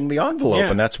they're pushing the envelope,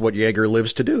 and that's what Yeager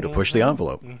lives to do, to push the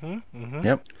envelope.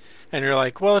 Yep. And you're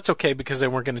like, well, it's okay because they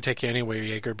weren't going to take you anywhere,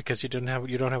 Yeager, because you don't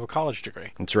have a college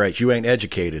degree. That's right. You ain't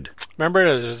educated.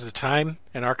 Remember, there's a time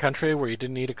in our country where you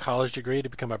didn't need a college degree to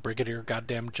become a brigadier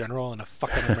goddamn general and a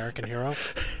fucking American hero?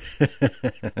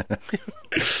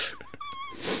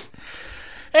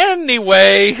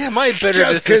 Anyway, my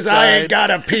bitterness just because I ain't aside,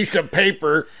 got a piece of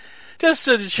paper. just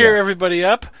to cheer everybody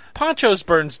up, Ponchos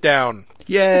burns down.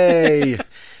 Yay.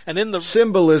 And in the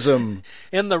Symbolism.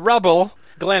 in the rubble,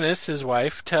 Glennis, his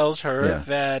wife, tells her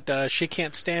that she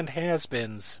can't stand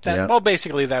has-beens. Well,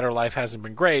 basically that her life hasn't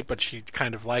been great, but she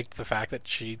kind of liked the fact that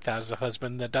she has a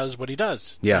husband that does what he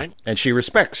does. Yeah, right? And she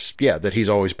respects, that he's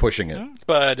always pushing it.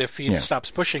 But if he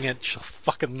stops pushing it, she'll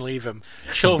fucking leave him.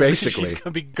 Basically. She's going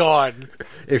to be gone.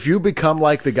 If you become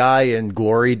like the guy in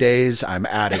Glory Days, I'm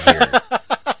out of here.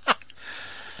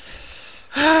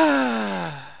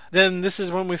 Then this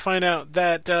is when we find out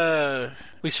that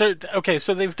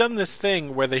so they've done this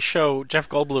thing where they show Jeff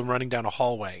Goldblum running down a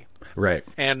hallway. Right.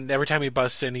 And every time he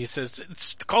busts in, he says,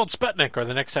 it's called Sputnik. Or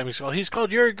the next time he's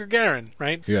called Yuri Gagarin,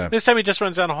 right? Yeah. This time he just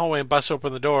runs down a hallway and busts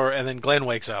open the door, and then Glenn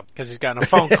wakes up because he's gotten a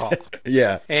phone call.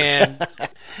 Yeah. And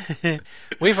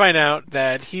we find out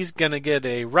that he's going to get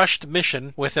a rushed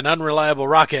mission with an unreliable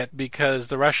rocket because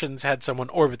the Russians had someone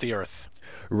orbit the Earth.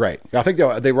 Right. I think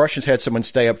the Russians had someone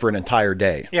stay up for an entire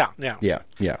day. Yeah.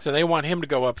 So they want him to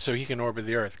go up so he can orbit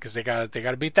the Earth because they got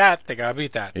to beat that. They got to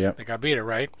beat that. Yep. They got to beat it,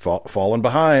 right? Falling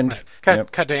behind.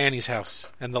 Right. Cut to Annie's house,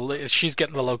 and she's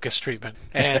getting the locust treatment,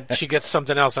 and she gets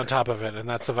something else on top of it, and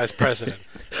that's the vice president.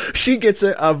 She gets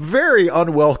a very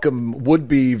unwelcome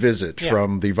would-be visit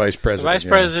from the vice president. The vice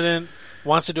president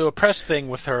wants to do a press thing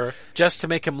with her just to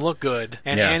make him look good,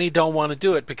 and Annie don't want to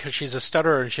do it because she's a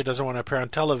stutterer and she doesn't want to appear on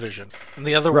television. And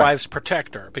the other wives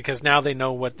protect her because now they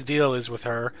know what the deal is with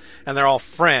her, and they're all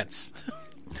friends.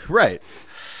 Right.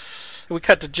 We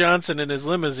cut to Johnson in his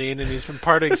limousine, and he's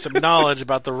imparting some knowledge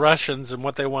about the Russians and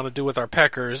what they want to do with our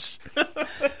peckers.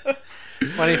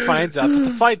 When he finds out that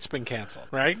the flight's been canceled,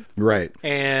 right? Right.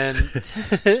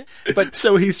 But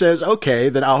so he says, okay,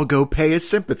 then I'll go pay a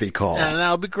sympathy call. And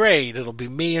that'll be great. It'll be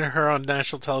me and her on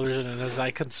national television, and as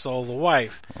I console the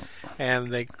wife.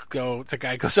 And the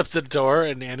guy goes up to the door,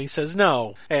 and Annie says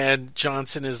no. And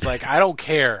Johnson is like, I don't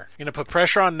care. You're going to put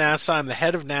pressure on NASA. I'm the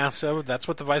head of NASA. That's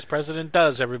what the vice president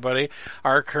does, everybody.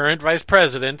 Our current vice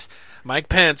president, Mike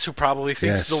Pence, who probably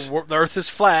thinks the Earth is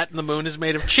flat and the moon is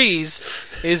made of cheese,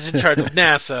 is in charge of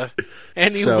NASA.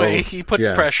 Anyway, he puts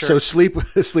pressure. So sleep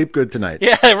good tonight.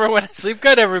 Yeah, everyone, sleep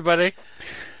good, everybody.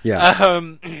 Yeah.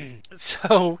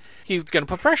 So he's going to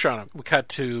put pressure on him. We cut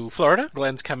to Florida.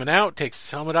 Glenn's coming out, takes his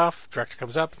helmet off. Director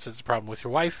comes up and says, "There's a problem with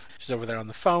your wife." She's over there on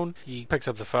the phone. He picks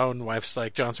up the phone. The wife's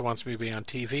like, "Johnson wants me to be on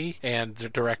TV." And the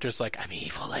director's like, "I'm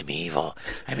evil.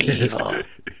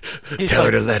 Tell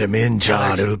her to let him in,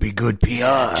 John. It'll be good PR.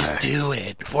 Just do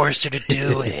it. Force her to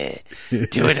do it.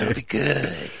 Do it. It'll be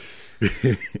good."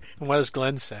 And what does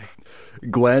Glenn say?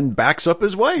 Glenn backs up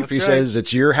his wife. He says,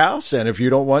 it's your house, and if you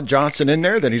don't want Johnson in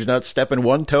there, then he's not stepping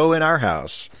one toe in our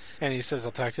house. And he says,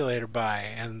 "I'll talk to you later, bye."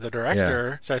 And the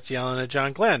director starts yelling at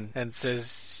John Glenn and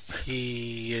says,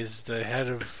 he is the head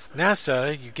of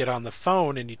NASA. You get on the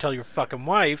phone and you tell your fucking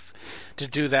wife to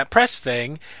do that press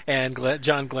thing. And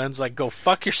John Glenn's like, "Go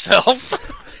fuck yourself."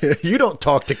 You don't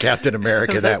talk to Captain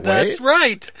America that way. That's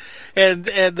right. And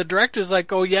the director's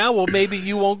like, "Oh, yeah, well, maybe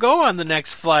you won't go on the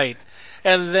next flight."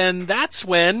 And then that's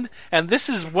when, and this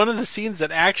is one of the scenes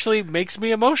that actually makes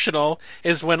me emotional,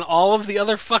 is when all of the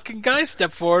other fucking guys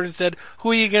stepped forward and said, "Who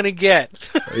are you going to get?"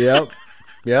 Yep.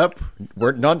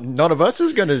 None of us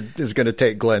is gonna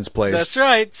take Glenn's place. That's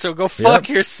right. So go fuck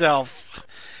yourself.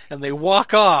 And they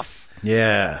walk off.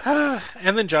 Yeah.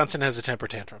 And then Johnson has a temper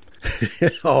tantrum.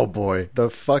 Oh boy, the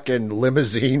fucking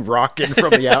limousine rocking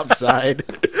from the outside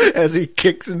as he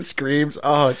kicks and screams.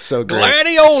 Oh, it's so great.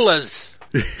 Gladiolas!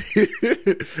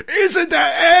 Isn't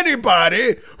there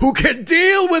anybody who can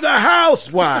deal with a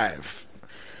housewife?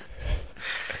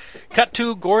 Cut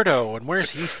to Gordo, and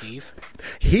where's he, Steve?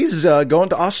 He's going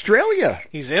to Australia.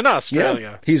 He's in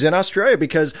Australia. Yeah, he's in Australia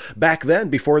because back then,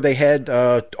 before they had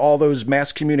all those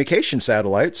mass communication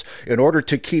satellites, in order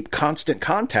to keep constant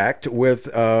contact with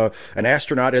an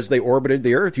astronaut as they orbited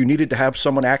the Earth, you needed to have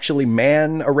someone actually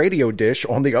man a radio dish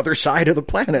on the other side of the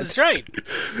planet. That's right.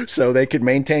 So they could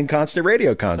maintain constant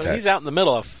radio contact. So he's out in the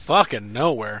middle of fucking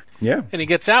nowhere. Yeah. And he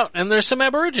gets out, and there's some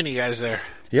Aborigine guys there.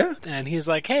 Yeah. And he's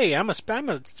like, "Hey, I'm a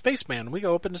spaceman. We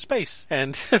go up into space."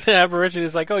 And the Aborigine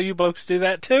is like, "Oh, you blokes do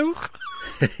that too?"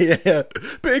 Yeah.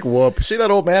 Big whoop. See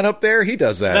that old man up there? He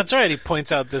does that. That's right. He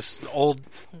points out this old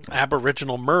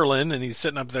Aboriginal Merlin, and he's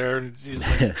sitting up there, and he's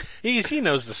like, he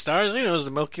knows the stars. He knows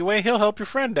the Milky Way. He'll help your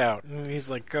friend out. And he's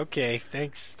like, "Okay,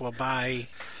 thanks. Well, bye."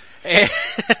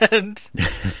 And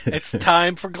it's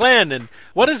time for Glenn. And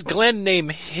what does Glenn name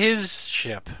his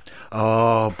ship?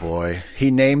 Oh, boy.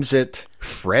 He names it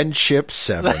Friendship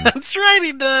 7. That's right,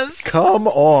 he does. Come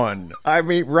on. I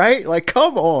mean, right? Like,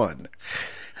 come on.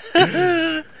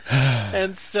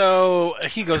 And so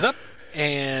he goes up,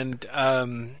 and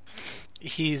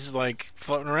he's like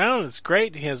floating around. It's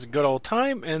great. He has a good old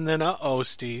time. And then,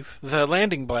 Steve, the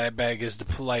landing bag is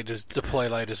deploy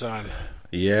light is on.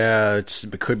 Yeah,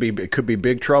 it could be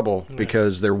big trouble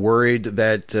because they're worried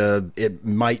that it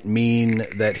might mean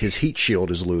that his heat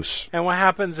shield is loose. And what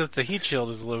happens if the heat shield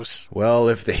is loose? Well,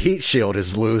 if the heat shield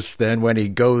is loose, then when he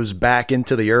goes back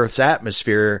into the Earth's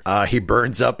atmosphere, he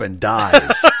burns up and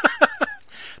dies.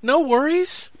 No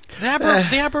worries. The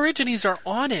Aborigines are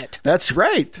on it. That's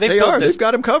right. They are. They've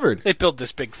got him covered. They build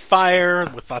this big fire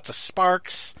with lots of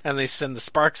sparks, and they send the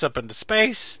sparks up into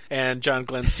space, and John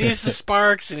Glenn sees the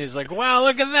sparks, and he's like, wow,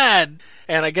 look at that.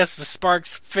 And I guess the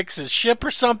sparks fix his ship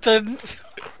or something.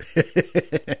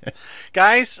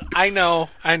 Guys, I know.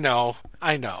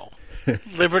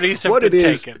 Liberties have been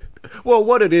taken. Well,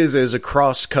 what it is a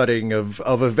cross-cutting of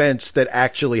events that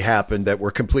actually happened that were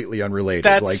completely unrelated.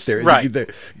 That's right.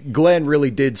 Glenn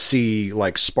really did see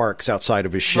like sparks outside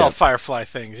of his ship. Well, firefly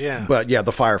things, yeah. But yeah,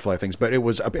 the firefly things. But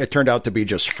it turned out to be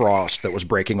just frost that was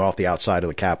breaking off the outside of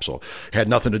the capsule. It had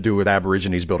nothing to do with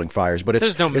Aborigines building fires. But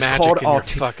there's no magic in your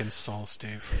fucking soul,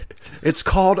 Steve. It's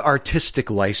called artistic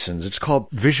license. It's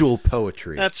called visual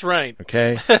poetry. That's right.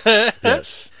 Okay.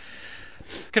 Yes.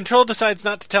 Control decides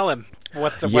not to tell him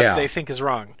what they think is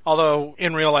wrong. Although,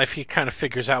 in real life, he kind of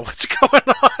figures out what's going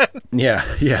on.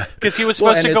 Yeah. Because he was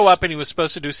supposed to go up and he was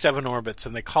supposed to do 7 orbits,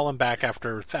 and they call him back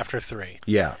after 3.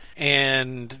 Yeah.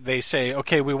 And they say,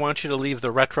 okay, we want you to leave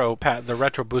the retro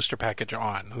booster package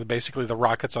on. Basically, the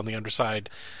rockets on the underside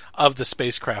of the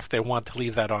spacecraft, they want to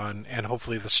leave that on, and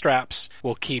hopefully the straps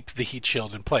will keep the heat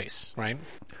shield in place, right?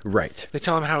 Right. They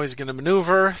tell him how he's going to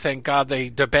maneuver. Thank God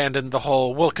they abandoned the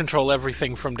whole, we'll control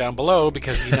everything from down below,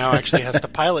 because he now actually has to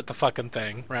pilot the fucking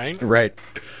thing, right? Right.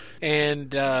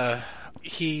 And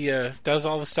he does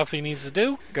all the stuff he needs to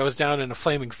do, goes down in a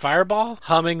flaming fireball,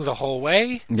 humming the whole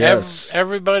way. Yes.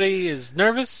 Everybody is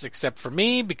nervous, except for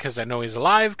me, because I know he's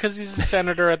alive, because he's a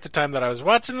senator at the time that I was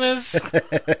watching this.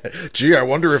 Gee, I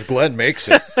wonder if Glenn makes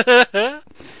it.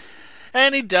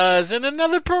 And he does. And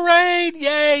another parade.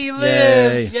 Yay, he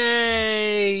lives.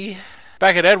 Yay.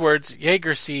 Back at Edwards,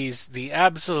 Yeager sees the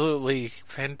absolutely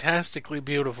fantastically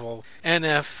beautiful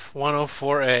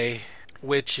NF-104A,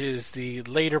 which is the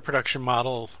later production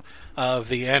model of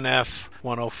the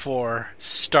NF-104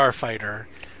 Starfighter.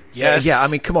 Yes. Yeah, I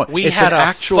mean, come on. We had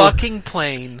a fucking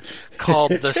plane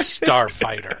called the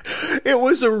Starfighter. It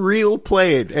was a real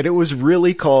plane, and it was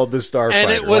really called the Starfighter.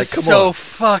 And it was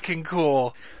fucking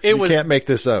cool. You can't make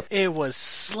this up. It was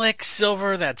slick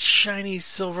silver, that shiny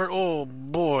silver. Oh,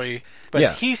 boy.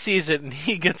 But he sees it, and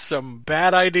he gets some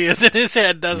bad ideas in his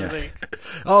head, doesn't he?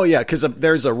 Oh, yeah, because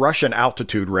there's a Russian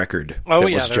altitude record that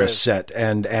was just set.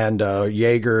 And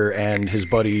Yeager and his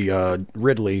buddy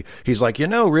Ridley, he's like,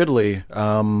 Ridley,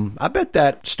 I bet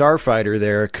that Starfighter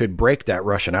there could break that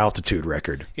Russian altitude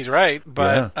record. He's right,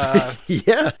 but...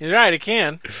 Yeah. He's right, it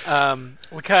can.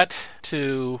 We cut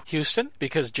to Houston,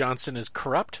 because Johnson is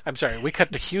corrupt. I'm sorry, we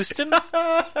cut to Houston.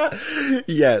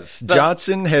 Yes,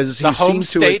 Johnson has... The home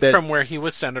state from where he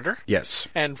was senator. Yes.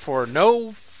 And for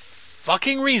no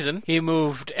fucking reason, he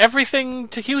moved everything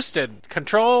to Houston.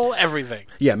 Control everything.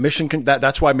 Yeah,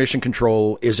 that's why Mission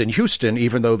Control is in Houston,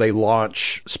 even though they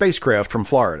launch spacecraft from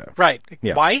Florida. Right.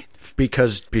 Yeah. Why?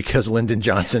 Because Lyndon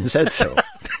Johnson said so.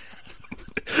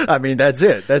 I mean, that's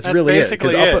it. That's really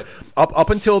basically it. Up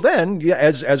until then,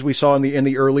 as we saw in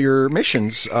the earlier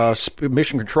missions,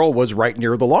 Mission Control was right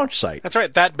near the launch site. That's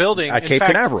right. That building at Cape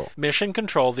Canaveral. Mission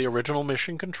Control, the original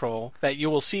Mission Control that you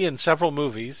will see in several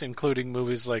movies, including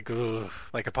movies like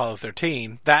Apollo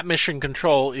 13. That Mission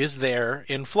Control is there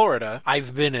in Florida.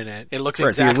 I've been in it. It looks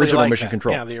exactly the original like Mission that.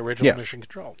 Control. Yeah, the original Mission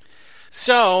Control.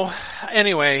 So,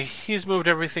 anyway, he's moved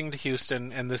everything to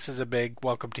Houston, and this is a big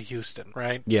welcome to Houston,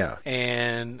 right? Yeah.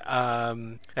 And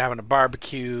they're having a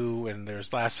barbecue, and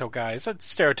there's lasso guys.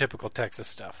 That's stereotypical Texas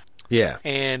stuff. Yeah.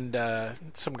 And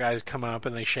some guys come up,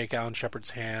 and they shake Alan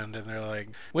Shepard's hand, and they're like,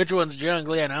 which one's John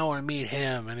Glenn? I want to meet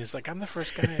him. And he's like, I'm the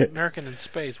first guy American in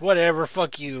space. Whatever,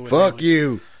 fuck you. Fuck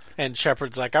you. And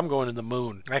Shepard's like, I'm going to the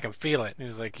moon. I can feel it. And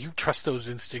he's like, you trust those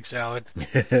instincts, Alan.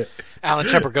 Alan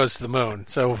Shepard goes to the moon.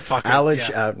 So fuck Alan, it.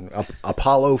 Yeah.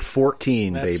 Apollo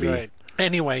 14, That's baby. Right.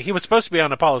 Anyway, he was supposed to be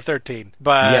on Apollo 13,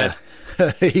 but...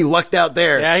 Yeah. He lucked out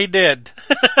there. Yeah, he did.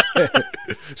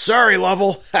 Sorry,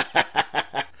 Lovell.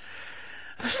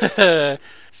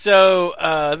 So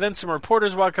then some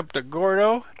reporters walk up to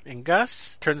Gordo and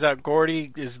Gus. Turns out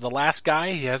Gordy is the last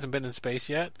guy. He hasn't been in space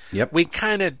yet. Yep. We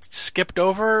kind of skipped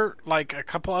over like a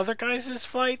couple other guys'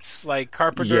 flights, like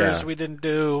Carpenter's we didn't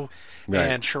do,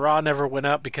 and Schirra never went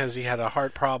up because he had a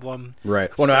heart problem.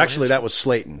 Right. Well, no, actually, that was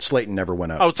Slayton. Slayton never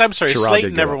went up. Oh, I'm sorry. Schirra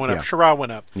Slayton never went up. Yeah. Schirra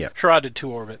went up. Yeah. Schirra did 2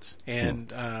 orbits,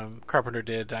 and Carpenter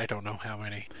did I don't know how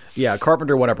many. Yeah,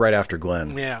 Carpenter went up right after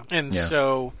Glenn. Yeah, and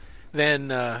so then,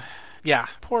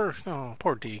 poor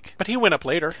Deke. But he went up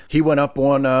later. He went up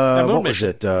on what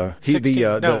mission. was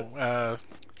it?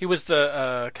 He was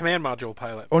the command module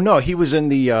pilot. Oh no, he was in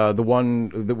the one.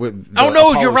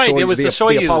 You're right. It was the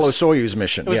Soyuz. The Apollo Soyuz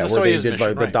mission. It was the where Soyuz they did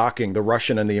mission, the docking, the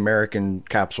Russian and the American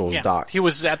capsules docked. He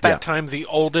was at that time the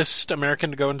oldest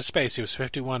American to go into space. He was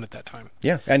 51 at that time.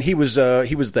 Yeah, and he was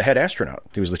the head astronaut.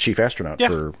 He was the chief astronaut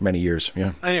for many years.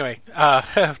 Yeah. Anyway,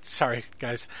 sorry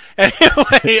guys.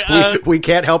 Anyway, we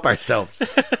can't help ourselves.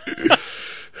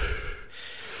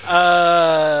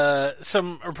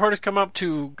 Some reporters come up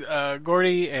to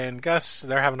Gordy and Gus.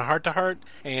 They're having a heart-to-heart,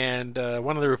 and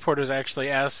one of the reporters actually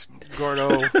asks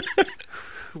Gordo,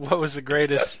 "What was the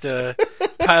greatest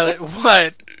pilot?"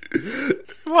 What?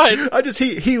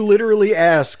 He literally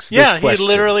asks. This question. He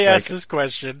literally asks this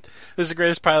question. Who's the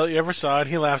greatest pilot you ever saw? And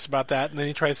he laughs about that, and then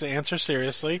he tries to answer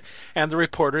seriously. And the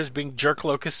reporters, being jerk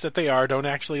locusts that they are, don't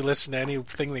actually listen to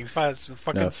anything they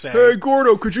fucking say. Hey,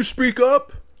 Gordo, could you speak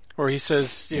up? Or he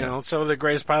says, you know, some of the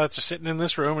greatest pilots are sitting in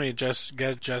this room, and he just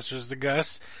gestures to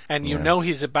Gus, and you know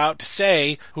he's about to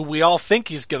say who we all think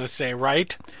he's going to say,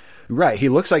 right? Right. He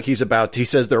looks like he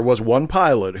says there was one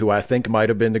pilot who I think might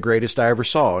have been the greatest I ever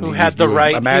saw. And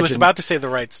he was about to say the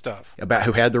right stuff.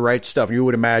 Who had the right stuff. You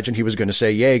would imagine he was going to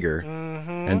say Yeager.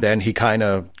 Mm-hmm. And then he kind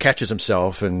of catches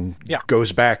himself and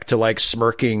goes back to like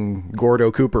smirking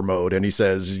Gordo Cooper mode, and he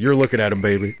says, "You're looking at him,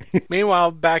 baby."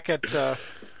 Meanwhile, back at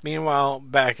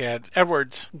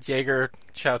Edwards, Yeager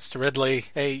shouts to Ridley,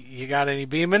 "Hey, you got any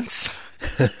Beemans?"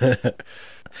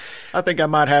 I think I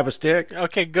might have a stick.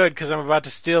 Okay, good, because I'm about to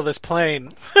steal this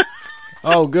plane.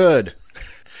 Oh, good.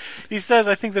 He says,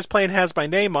 "I think this plane has my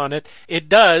name on it." It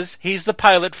does. He's the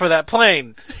pilot for that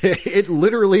plane. It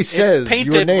literally says it's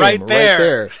painted your name right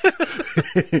there.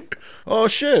 Oh,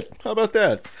 shit. How about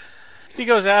that? He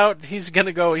goes out. He's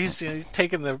gonna go. He's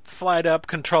taking the flight up.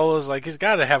 Controls like he's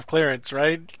got to have clearance,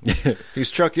 right?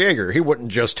 He's Chuck Yeager. He wouldn't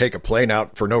just take a plane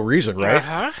out for no reason, right?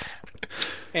 Uh-huh.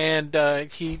 And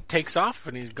he takes off,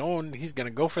 and he's going to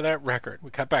go for that record.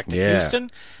 We cut back to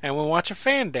Houston, and we watch a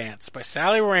fan dance by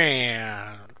Sally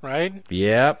Rand, right?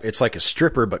 Yep, it's like a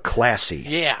stripper, but classy.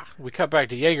 Yeah, we cut back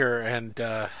to Yeager, and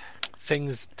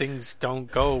things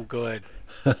don't go good.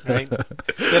 Right?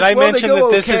 Did I mention that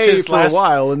this is his last? A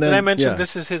while, and then, did I mention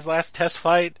this is his last test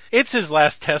flight? It's his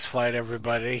last test flight,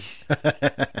 everybody.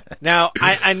 Now,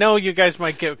 I know you guys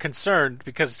might get concerned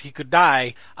because he could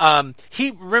die.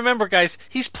 Remember, guys,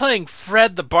 he's playing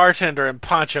Fred the bartender in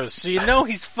Ponchos, so you know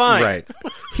he's fine. Right?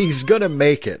 He's gonna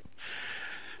make it.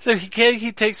 So he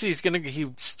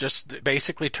just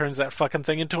basically turns that fucking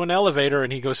thing into an elevator,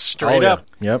 and he goes straight up.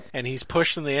 Yep. And he's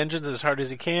pushing the engines as hard as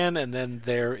he can, and then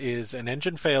there is an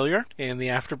engine failure in the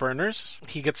afterburners.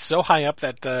 He gets so high up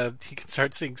that he can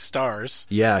start seeing stars.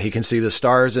 Yeah, he can see the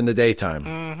stars in the daytime.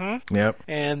 Mm-hmm. Yep.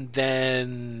 And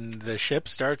then the ship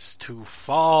starts to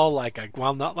fall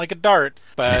not like a dart,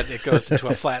 but it goes into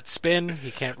a flat spin.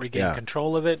 He can't regain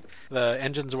control of it. The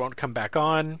engines won't come back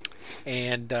on,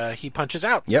 and he punches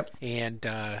out. Yep. And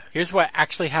here's what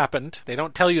actually happened. They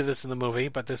don't tell you this in the movie,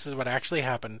 but this is what actually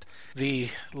happened. The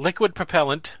liquid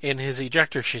propellant in his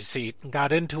ejector seat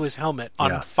got into his helmet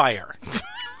on fire.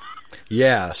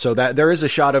 Yeah, so that there is a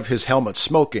shot of his helmet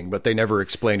smoking, but they never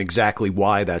explain exactly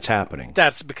why that's happening.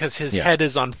 That's because his head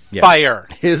is on fire.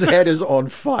 His head is on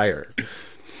fire.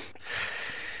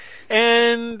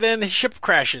 And then his ship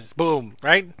crashes. Boom,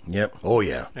 right? Yep. Oh,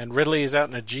 yeah. And Ridley is out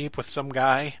in a Jeep with some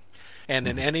guy. And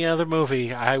in any other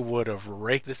movie, I would have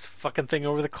raked this fucking thing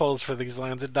over the coals for these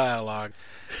lines of dialogue.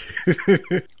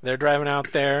 They're driving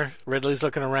out there. Ridley's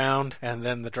looking around. And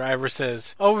then the driver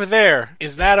says, "Over there,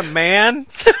 is that a man?"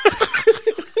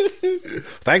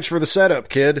 Thanks for the setup,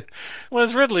 kid. What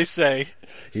does Ridley say?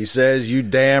 He says, "You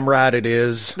damn right it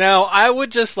is." Now, I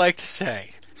would just like to say,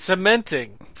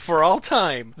 cementing for all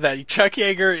time that Chuck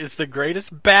Yeager is the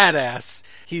greatest badass.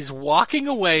 He's walking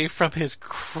away from his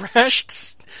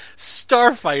crashed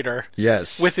starfighter.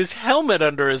 Yes. With his helmet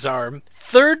under his arm,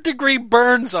 3rd-degree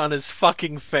burns on his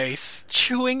fucking face,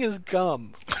 chewing his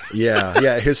gum.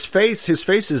 Yeah. His face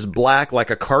is black like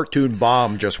a cartoon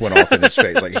bomb just went off in his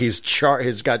face. Like he's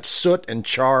got soot and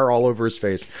char all over his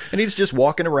face, and he's just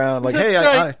walking around like, "Hey,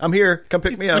 right. I'm here. Come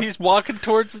pick me up." He's walking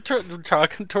towards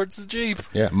the Jeep.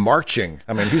 Yeah, marching.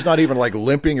 I mean, he's not even like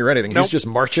limping or anything. Nope. He's just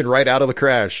marching right out of the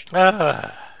crash.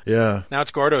 Yeah. Now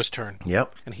it's Gordo's turn.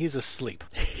 Yep. And he's asleep.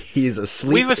 He's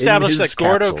asleep. We've established that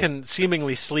Gordo capsule. can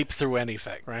seemingly sleep through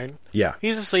anything, right? Yeah.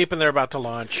 He's asleep and they're about to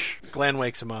launch. Glenn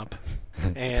wakes him up.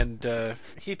 And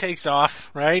he takes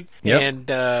off, right? Yep.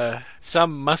 And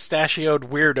some mustachioed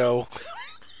weirdo.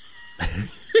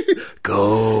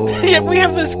 Go. Yeah, we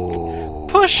have this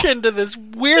push into this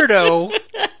weirdo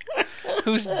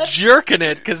who's jerking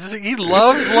it because he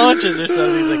loves launches or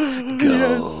something. He's like,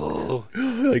 go.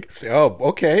 Like, oh,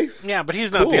 okay. Yeah, but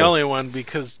he's not the only one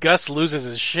because Gus loses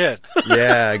his shit.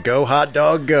 Yeah, go hot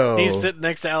dog, go. He's sitting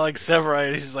next to Alex Severide.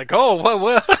 And he's like, oh,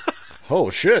 what? Oh,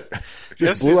 shit.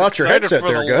 Guess Just blew out your headset for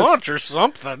there, the Gus. launch or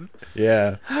something.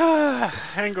 Yeah.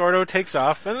 And Gordo takes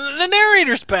off, and the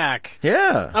narrator's back.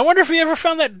 Yeah. I wonder if he ever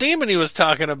found that demon he was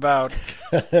talking about.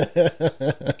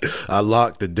 I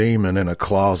locked the demon in a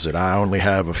closet. I only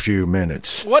have a few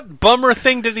minutes. What bummer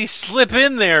thing did he slip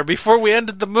in there before we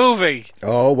ended the movie?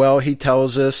 Oh, well, he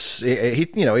tells us, he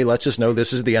lets us know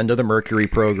this is the end of the Mercury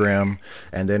program.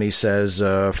 And then he says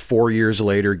 4 years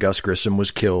later, Gus Grissom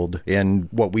was killed in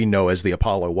what we know as the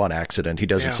Apollo 1 accident. He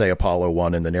doesn't say Apollo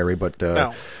 1 in the narrative, but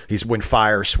No. he's when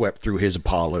fire swept through his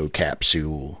Apollo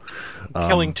capsule.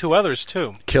 Killing 2 others,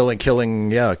 too. Killing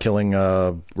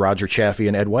Roger Chaffee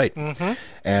and Ed White. Mm-hmm.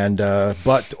 And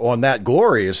but on that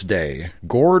glorious day,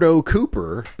 Gordo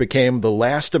Cooper became the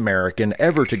last American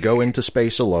ever to go into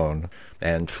space alone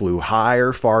and flew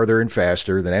higher, farther, and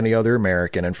faster than any other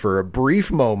American. And for a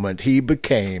brief moment, he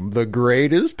became the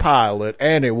greatest pilot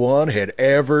anyone had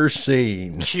ever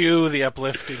seen. Cue the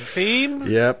uplifting theme.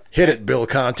 Yep. Hit it, Bill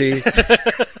Conti.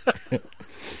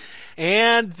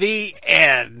 And the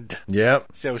end. Yep.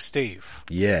 So, Steve.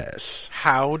 Yes.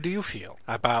 How do you feel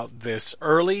about this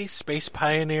early space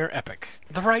pioneer epic?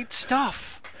 The Right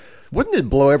Stuff. Wouldn't it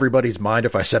blow everybody's mind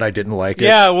if I said I didn't like it?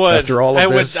 Yeah, it would. After all of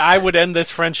this? I would end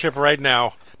this friendship right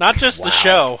now. Not just the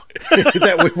show.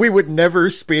 That we would never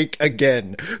speak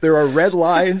again. There are red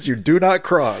lines you do not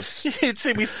cross. You'd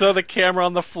see me throw the camera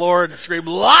on the floor and scream,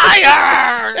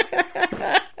 "Liar!"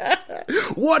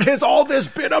 What has all this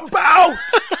been about?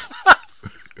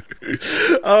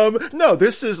 No,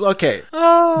 this is okay.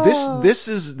 This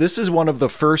is one of the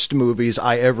first movies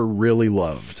I ever really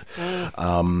loved.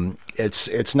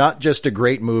 It's not just a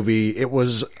great movie. It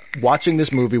was watching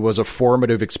this movie was a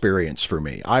formative experience for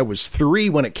me. I was 3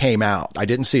 when it came out. I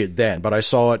didn't see it then, but I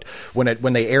saw it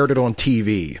when they aired it on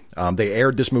TV. They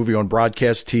aired this movie on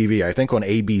broadcast TV, I think on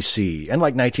ABC, in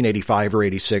like 1985 or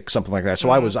 86, something like that. So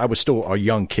I was still a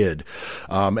young kid,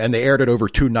 and they aired it over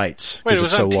 2 nights. Wait, it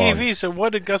was so on TV. Long. So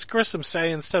what did Gus Grissom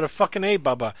say instead of "fucking A,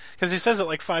 Bubba"? Because he says it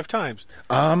like 5 times.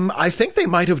 I think they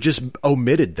might have just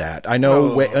omitted that. I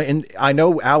know, and I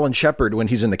know Alan Shepard when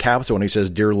he's in the capsule and he says,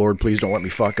 "Dear Lord, please don't let me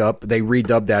fuck up." They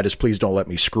redubbed that as "Please don't let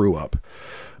me screw up."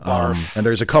 And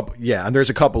there's a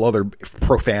couple other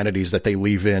profanities that they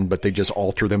leave in, but they just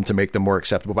alter them to make them more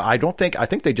acceptable. But I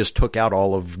think they just took out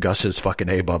all of Gus's fucking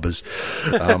A-bubbas.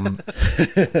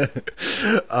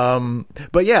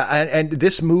 But yeah, and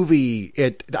this movie,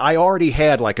 I already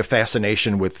had like a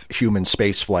fascination with human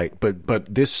space flight,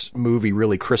 but this movie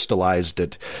really crystallized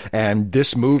it. And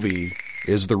this movie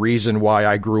is the reason why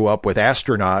I grew up with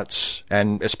astronauts,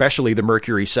 and especially the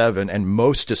Mercury 7, and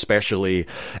most especially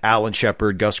Alan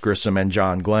Shepard, Gus Grissom, and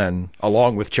John Glenn,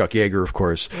 along with Chuck Yeager, of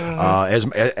course,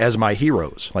 as my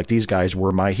heroes. Like, these guys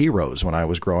were my heroes when I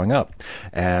was growing up.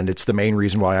 And it's the main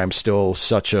reason why I'm still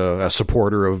such a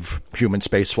supporter of human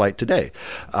spaceflight today.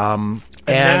 And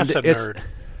NASA nerd.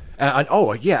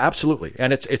 Oh yeah, absolutely.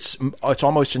 And it's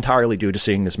almost entirely due to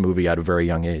seeing this movie at a very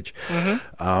young age.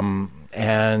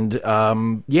 And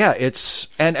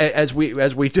as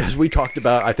we talked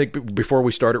about, I think before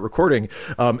we started recording,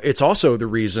 it's also the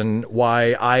reason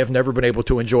why I have never been able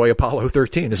to enjoy Apollo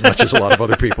 13 as much as a lot of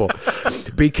other people,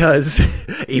 because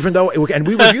even though and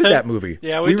we reviewed that movie,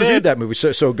 we reviewed that movie.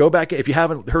 So go back, if you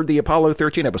haven't heard the Apollo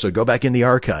 13 episode, go back in the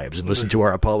archives and listen to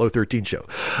our Apollo 13 show.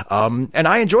 And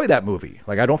I enjoy that movie.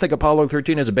 Like, I don't think Apollo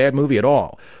 13 is a bad movie at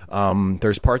all.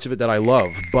 There's parts of it that I love,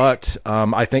 but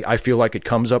I feel like it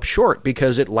comes up short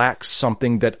because it lacks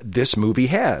something that this movie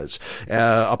has.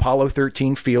 Apollo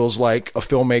 13 feels like a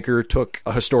filmmaker took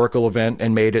a historical event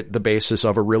and made it the basis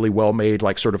of a really well-made,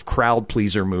 like, sort of crowd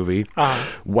pleaser movie,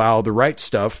 while The Right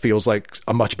stuff feels like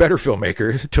a much better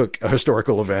filmmaker took a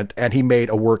historical event and he made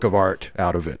a work of art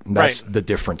out of it. And that's the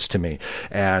difference to me.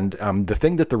 And the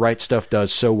thing that The Right Stuff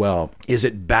does so well is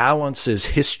it balances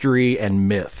history and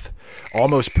myth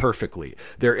almost perfectly.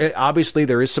 Obviously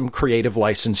there is some creative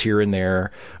license here and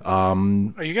there. Are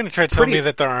you going to try to tell me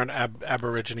that there aren't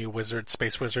Aborigine wizards,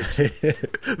 space wizards?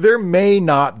 There may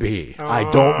not be.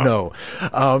 I don't know.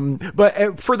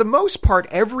 But for the most part,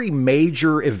 every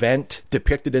major event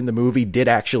depicted in the movie did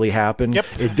actually happen. Yep.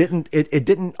 It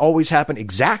didn't always happen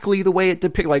exactly the way it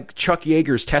depicted. Like Chuck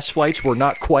Yeager's test flights were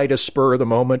not quite a spur of the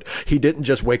moment. He didn't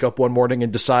just wake up one morning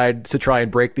and decide to try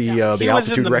and break the altitude record. He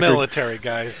was in the military,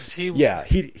 guys.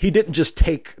 He didn't just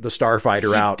take the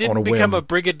Starfighter out on a whim. He didn't become a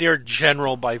brigadier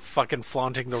general by fucking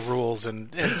flaunting the rules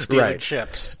and stealing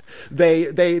ships.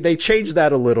 They changed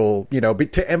that a little,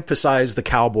 to emphasize the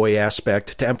cowboy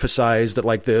aspect, to emphasize that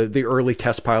like the early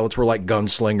test pilots were like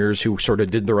gunslingers who sort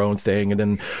of did their own thing, and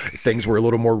then things were a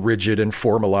little more rigid and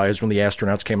formalized when the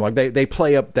astronauts came along. They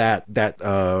play up that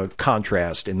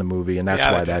contrast in the movie, and that's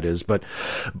why that is. But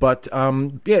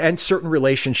and certain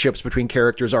relationships between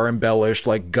characters are embellished,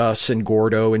 like Gus and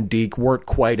Gordo and Deke weren't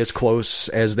quite as close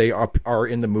as they are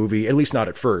in the movie, at least not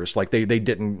at first. Like they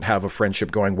didn't have a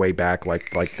friendship going way back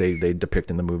like they depict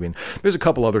in the movie. And there's a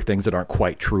couple other things that aren't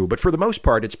quite true, but for the most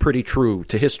part, it's pretty true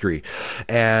to history.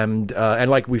 And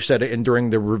like we've said during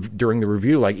the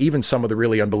review, like even some of the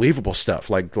really unbelievable stuff,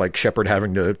 like Shepard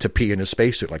having to pee in his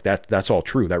spacesuit, like that's all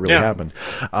true. That really happened.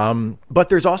 But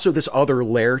there's also this other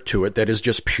layer to it that is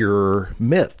just pure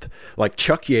myth. Like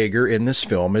Chuck Yeager in this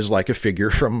film is like a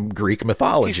figure from Greek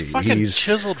mythology. He's fucking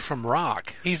chiseled from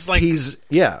rock. He's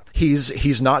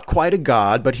not quite a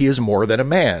god, but he is more than a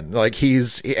man. Like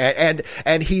he's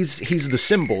the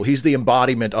symbol. He's the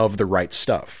embodiment of the right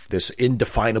stuff. This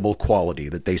indefinable quality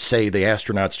that they say the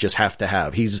astronauts just have to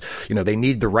have. They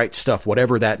need the right stuff,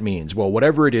 whatever that means. Well,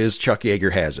 whatever it is, Chuck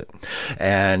Yeager has it,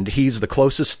 and he's the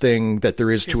closest thing that there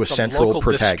is to a central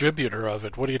protagonist. Distributor of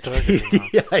it. What are you talking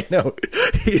about? Yeah, I know.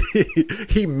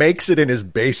 He makes it in his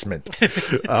basement.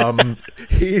 And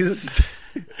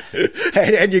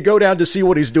you go down to see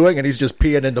what he's doing, and he's just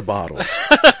peeing into bottles.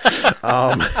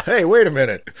 Hey, wait a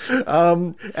minute.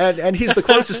 And he's the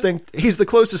closest thing. He's the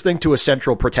closest thing to a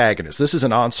central protagonist. This is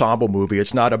an ensemble movie.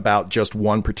 It's not about just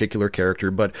one particular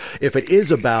character, but if it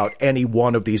is about any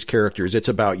one of these characters, it's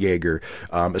about Yeager,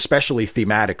 especially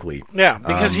thematically. Yeah,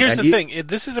 because here's the thing.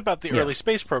 This is about the early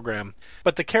space program,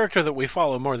 but the character that we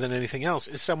follow more than anything else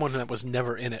is someone that was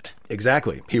never in it.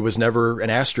 Exactly. He was never an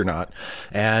astronaut,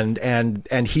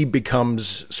 and he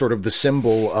becomes sort of the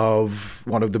symbol of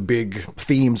one of the big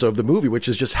themes of the movie, which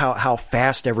is just how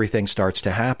fast everything starts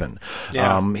to happen.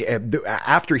 Yeah.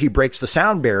 After he breaks the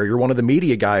sound barrier, one of the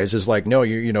media guys is like, no,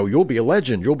 you'll be a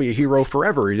legend. You'll be a hero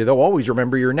forever. They'll always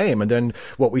remember your name. And then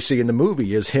what we see in the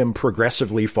movie is him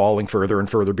progressively falling further and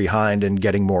further behind and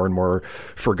getting more and more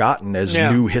forgotten as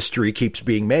new history keeps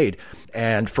being made.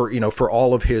 And for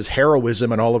all of his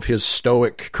heroism and all of his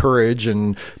stoic courage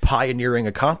and pioneering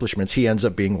accomplishments, he ends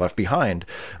up being left behind.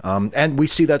 And we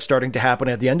see that starting to happen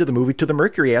at the end of the movie to the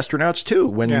Mercury astronauts too,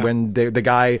 when the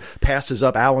guy passes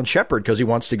up Alan Shepard because he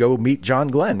wants to go meet John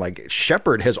Glenn. Like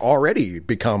Shepard has already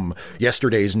become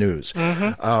yesterday's news.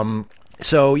 Mm-hmm.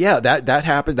 So yeah, that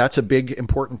happened. That's a big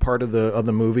important part of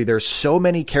the movie. There's so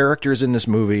many characters in this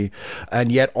movie,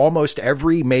 and yet almost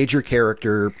every major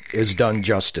character is done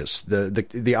justice.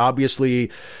 The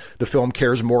obviously the film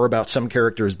cares more about some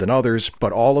characters than others,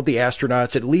 but all of the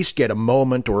astronauts at least get a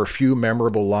moment or a few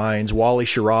memorable lines. Wally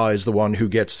Schirra is the one who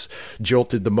gets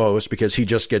jilted the most because he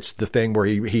just gets the thing where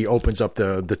he opens up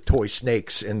the toy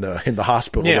snakes in the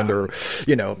hospital when they're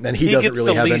and he doesn't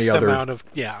really have any other amount of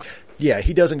Yeah,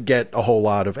 he doesn't get a whole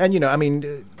lot of,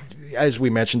 and as we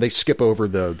mentioned, they skip over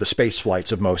the space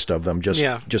flights of most of them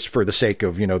just for the sake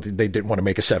of, they didn't want to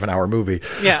make a 7-hour movie.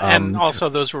 Yeah, and also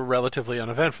those were relatively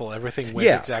uneventful. Everything went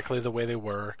exactly the way they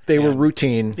were. They were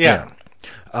routine. Yeah.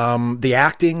 The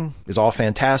acting is all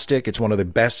fantastic. It's one of the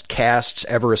best casts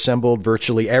ever assembled.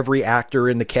 Virtually every actor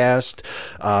in the cast,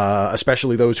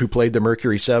 especially those who played the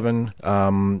Mercury 7,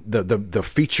 the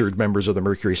featured members of the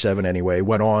Mercury 7 anyway,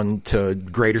 went on to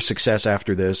greater success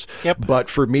after this. Yep. But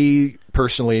for me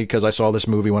personally, because I saw this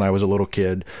movie when I was a little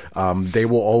kid, they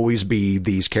will always be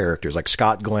these characters. Like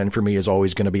Scott Glenn for me is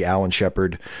always going to be Alan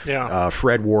Shepard. Yeah.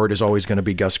 Fred Ward is always going to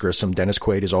be Gus Grissom. Dennis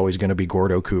Quaid is always going to be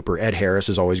Gordo Cooper. Ed Harris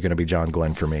is always going to be John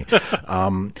Glenn for me.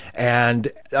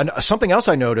 And something else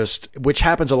I noticed, which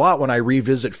happens a lot when I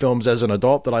revisit films as an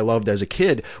adult that I loved as a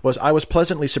kid, was I was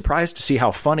pleasantly surprised to see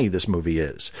how funny this movie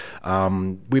is.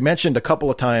 We mentioned a couple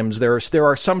of times there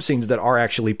are some scenes that are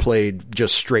actually played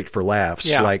just straight for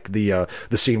laughs, like the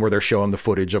the scene where they're showing the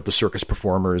footage of the circus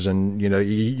performers, and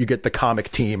you get the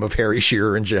comic team of Harry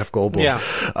Shearer and Jeff Goldblum. Yeah.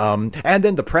 And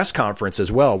then the press conference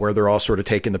as well, where they're all sort of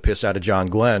taking the piss out of John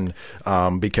Glenn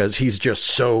because he's just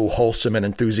so wholesome and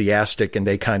enthusiastic, and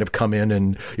they kind of come in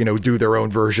and do their own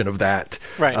version of that.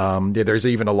 Right. There's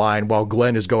even a line while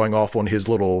Glenn is going off on his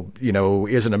little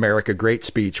 "Isn't America Great"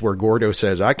 speech where Gordo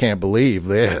says, "I can't believe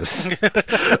this."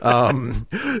 And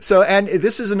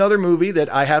this is another movie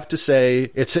that I have to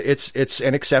say it's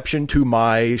an exception to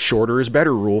my shorter is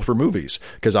better rule for movies,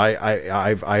 because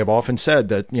I have often said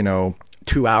that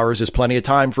 2 hours is plenty of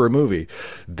time for a movie.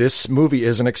 This movie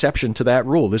is an exception to that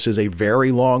rule. This is a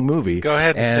very long movie. Go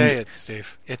ahead and say it,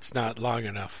 Steve. It's not long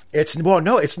enough.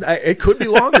 It could be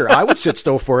longer. I would sit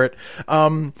still for it.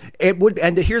 It would.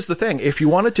 And here's the thing: if you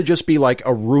wanted to just be like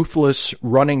a ruthless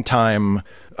running time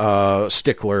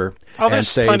stickler,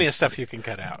 there's plenty of stuff you can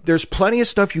cut out. There's plenty of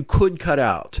stuff you could cut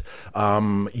out.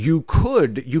 You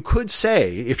could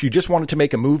say, if you just wanted to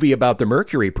make a movie about the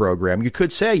Mercury program, you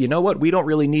could say, you know what, we don't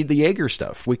really need the Jaeger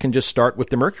stuff. We can just start with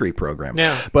the Mercury program.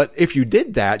 Yeah. But if you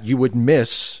did that, you would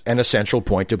miss an essential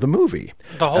point of the movie.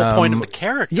 The whole point of the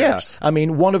characters. Yeah. I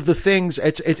mean, one of the things,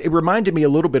 it reminded me a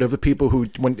little bit of the people who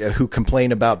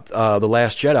complain about The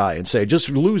Last Jedi and say, just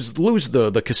lose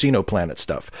the Casino Planet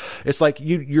stuff. It's like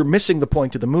you're missing the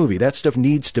point of the movie. That stuff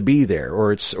needs to be there,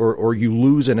 or you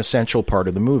lose an essential part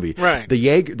of the movie. Right. The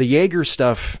Jaeger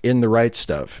stuff in The Right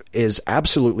Stuff is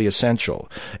absolutely essential,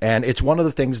 and it's one of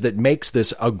the things that makes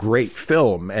this a great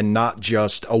film and not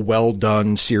just a well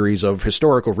done series of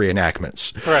historical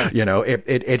reenactments. Right.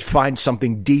 It finds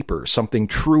something deeper, something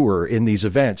truer in these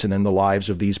events and in the lives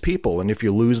of these people. And if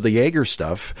you lose the Jaeger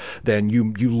stuff, then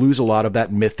you lose a lot of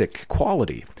that mythic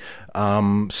quality.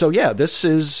 This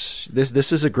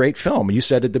is a great film. You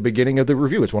said at the beginning of the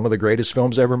review, it's one of the greatest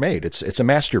films ever made. It's a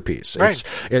masterpiece. Right.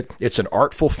 It's an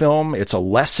artful film. It's a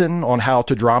lesson on how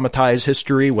to dramatize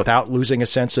history without losing a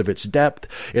sense of its depth.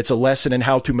 It's a lesson in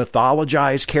how to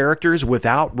mythologize characters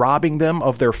without robbing them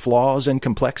of their flaws and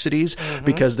complexities. Mm-hmm.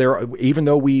 Because even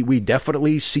though we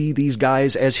definitely see these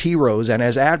guys as heroes and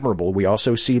as admirable, we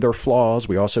also see their flaws.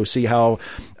 We also see how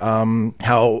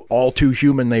all too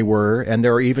human they were, and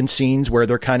there are even scenes where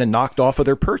they're kind of knocked off of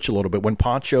their perch a little bit when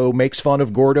Pancho makes fun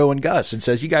of Gordo and Gus and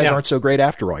says, "You guys aren't so great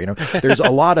after all." There's a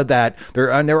lot of that.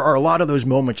 There are a lot of those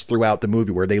moments throughout the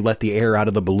movie where they let the air out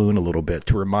of the balloon a little bit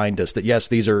to remind us that yes,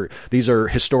 these are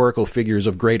historical figures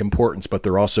of great importance, but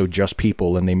they're also just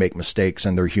people, and they make mistakes,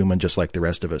 and they're human just like the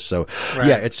rest of us. So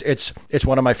yeah, it's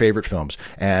one of my favorite films,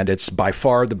 and it's by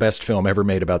far the best film ever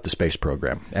made about the space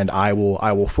program. And I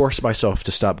will force myself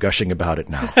to stop gushing about it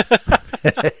now.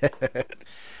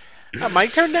 My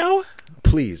turn now?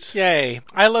 Please. Yay.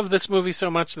 I love this movie so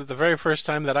much that the very first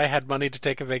time that I had money to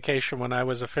take a vacation when I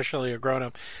was officially a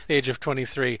grown-up, the age of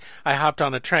 23, I hopped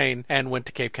on a train and went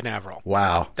to Cape Canaveral.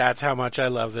 Wow. That's how much I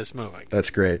love this movie.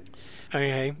 That's great.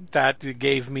 Okay. That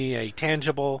gave me a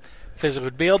tangible physical.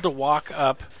 To be able to walk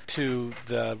up to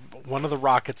one of the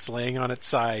rockets laying on its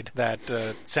side that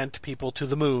sent people to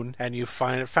the moon, and you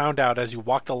found out as you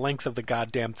walk the length of the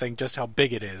goddamn thing just how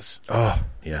big it is. Oh,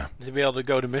 yeah. To be able to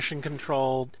go to mission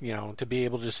control, to be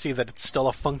able to see that it's still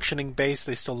a functioning base.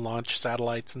 They still launch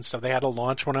satellites and stuff. They had a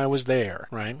launch when I was there,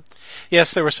 right?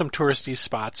 Yes, there were some touristy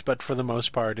spots, but for the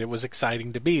most part, it was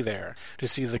exciting to be there, to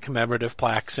see the commemorative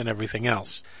plaques and everything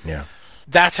else. Yeah.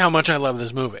 That's how much I love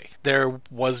this movie. There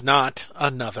was not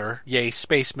another Yay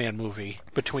Spaceman movie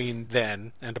between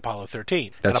then and Apollo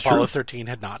 13. That's and Apollo true. 13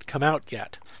 had not come out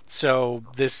yet. So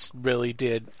this really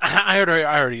did... I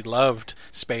already loved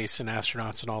space and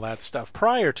astronauts and all that stuff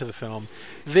prior to the film.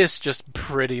 This just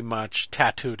pretty much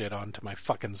tattooed it onto my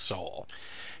fucking soul.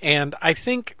 And I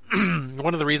think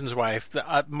one of the reasons why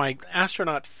my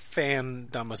astronaut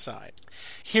fandom aside,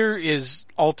 here is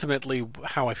ultimately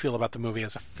how I feel about the movie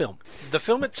as a film. The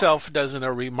film itself does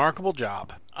a remarkable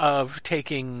job of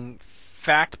taking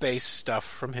fact-based stuff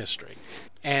from history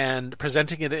and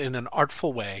presenting it in an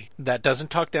artful way that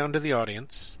doesn't talk down to the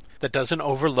audience, that doesn't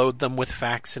overload them with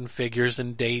facts and figures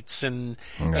and dates just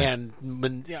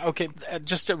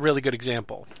a really good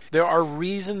example. There are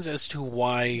reasons as to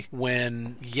why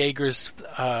when Yeager's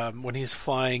when he's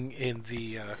flying in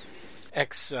the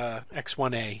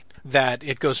X-1A that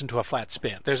it goes into a flat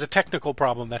spin. There's a technical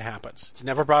problem that happens. It's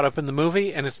never brought up in the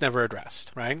movie, and it's never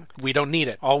addressed, right? We don't need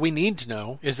it. All we need to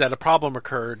know is that a problem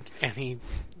occurred, and he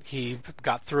he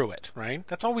got through it, right?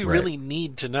 That's all we really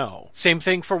need to know. Same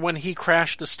thing for when he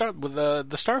crashed with the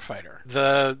Starfighter.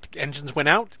 The engines went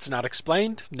out. It's not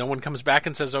explained. No one comes back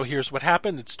and says, oh, here's what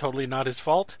happened. It's totally not his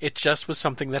fault. It just was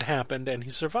something that happened, and he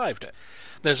survived it.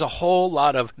 There's a whole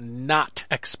lot of not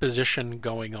exposition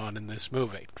going on in this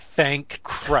movie. Thank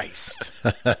Christ.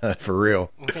 For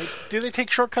real. Okay. Do they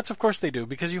take shortcuts? Of course they do,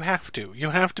 because you have to.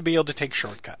 You have to be able to take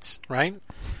shortcuts, right?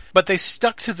 But they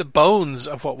stuck to the bones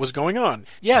of what was going on.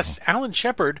 Yes, Alan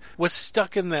Shepard was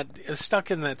stuck in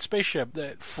that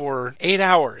spaceship for 8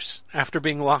 hours after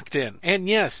being locked in. And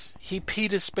yes, he peed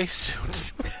his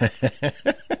spacesuit.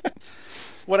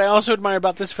 What I also admire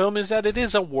about this film is that it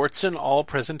is a warts and all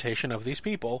presentation of these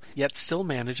people, yet still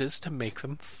manages to make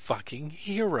them fucking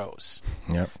heroes.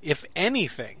 Yep. If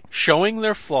anything, showing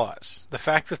their flaws, the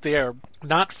fact that they are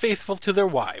not faithful to their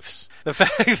wives, the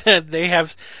fact that they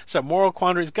have some moral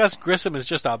quandaries. Gus Grissom is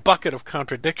just a bucket of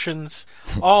contradictions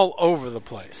all over the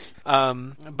place.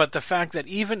 But the fact that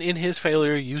even in his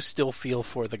failure, you still feel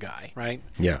for the guy, right?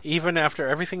 Yeah. Even after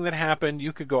everything that happened,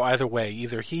 you could go either way.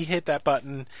 Either he hit that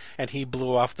button and he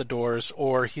blew off the doors,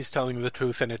 or he's telling the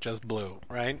truth and it just blew,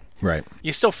 right? Right.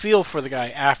 You still feel for the guy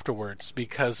afterwards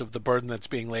because of the burden that's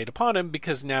being laid upon him,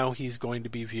 because now he's going to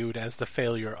be viewed as the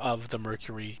failure of the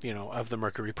Mercury, of the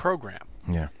Mercury program.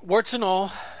 Yeah. Warts and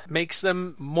all makes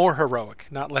them more heroic,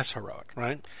 not less heroic,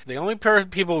 right? The only pair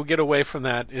of people who get away from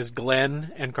that is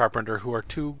Glenn and Carpenter, who are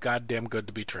too goddamn good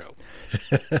to be true.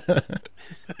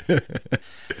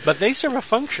 But they serve a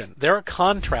function. They're a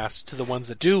contrast to the ones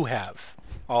that do have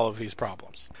all of these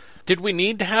problems. Did we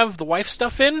need to have the wife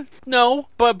stuff in? No,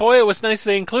 but boy, it was nice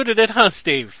they included it, huh,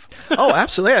 Steve? Oh,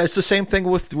 absolutely. Yeah, it's the same thing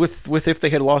with if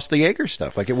they had lost the Jaeger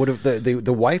stuff. Like, it would have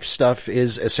the wife stuff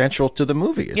is essential to the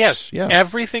movie. Yes,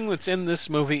 everything that's in this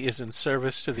movie is in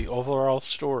service to the overall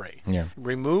story. Yeah.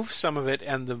 Remove some of it,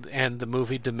 and the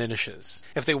movie diminishes.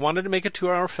 If they wanted to make a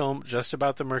 2-hour film just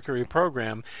about the Mercury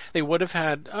program, they would have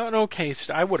had an okay.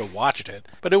 I would have watched it,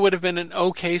 but it would have been an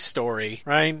okay story,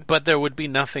 right? But there would be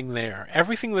nothing there.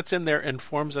 Everything that's in there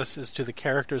informs us as to the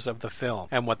characters of the film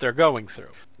and what they're going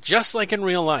through. Just like in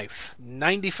real life,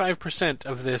 95%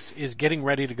 of this is getting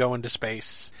ready to go into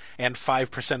space, and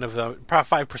 5%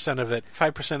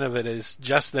 of it is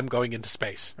just them going into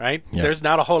space, right? Yeah. There's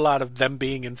not a whole lot of them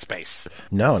being in space.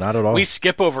 No, not at all. We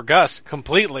skip over Gus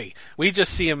completely. We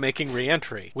just see him making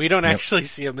re-entry. We don't actually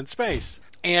see him in space.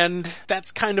 And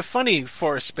that's kind of funny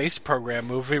for a space program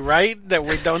movie, right? That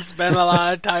we don't spend a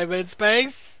lot of time in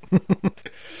space.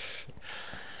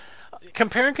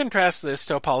 Compare and contrast this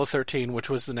to Apollo 13, which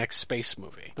was the next space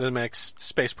movie, the next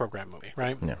space program movie,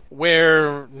 right? Yeah.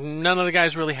 Where none of the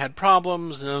guys really had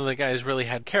problems, none of the guys really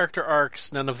had character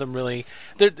arcs, none of them really...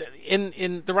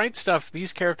 In The Right Stuff,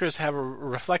 these characters have a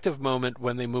reflective moment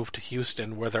when they move to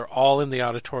Houston, where they're all in the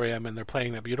auditorium and they're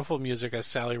playing that beautiful music as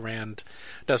Sally Rand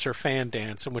does her fan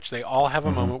dance, in which they all have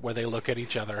a moment where they look at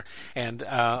each other and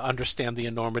understand the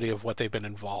enormity of what they've been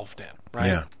involved in, right?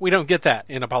 Yeah. We don't get that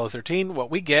in Apollo 13.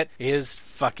 What we get is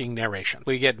fucking narration.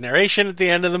 We get narration at the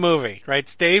end of the movie, right,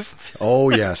 Steve?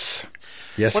 Oh, yes.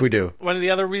 Yes, we do. One of the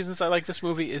other reasons I like this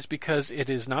movie is because it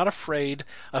is not afraid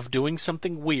of doing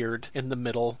something weird in the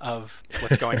middle of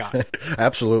what's going on.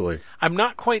 Absolutely. I'm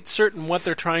not quite certain what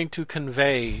they're trying to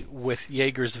convey with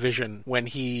Jaeger's vision when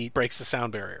he breaks the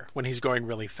sound barrier, when he's going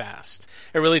really fast.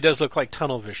 It really does look like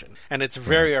tunnel vision, and it's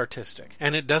very artistic,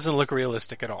 and it doesn't look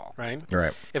realistic at all, right?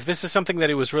 Right. If this is something that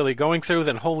he was really going through,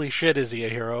 then holy shit, is he a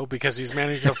hero, because he's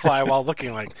managed to fly while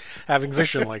having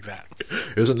vision like that.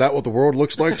 Isn't that what the world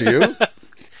looks like to you?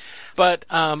 But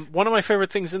one of my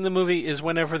favorite things in the movie is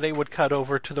whenever they would cut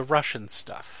over to the Russian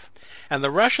stuff. And the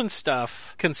Russian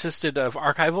stuff consisted of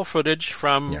archival footage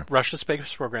from Russia's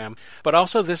space program, but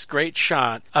also this great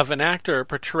shot of an actor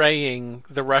portraying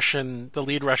the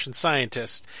lead Russian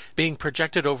scientist being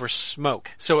projected over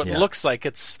smoke. So it looks like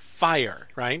it's fire,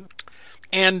 right?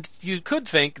 And you could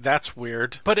think that's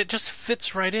weird, but it just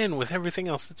fits right in with everything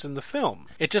else that's in the film.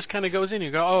 It just kind of goes in.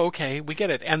 You go, oh, okay, we get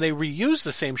it. And they reuse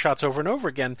the same shots over and over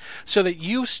again so that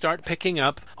you start picking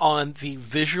up on the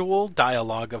visual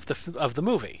dialogue of the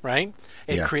movie, right?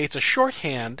 It creates a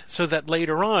shorthand so that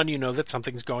later on you know that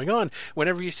something's going on.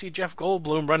 Whenever you see Jeff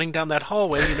Goldblum running down that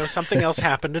hallway, you know something else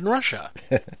happened in Russia.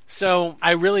 So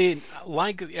I really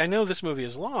I know this movie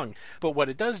is long, but what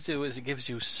it does do is it gives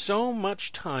you so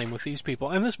much time with these people.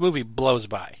 And this movie blows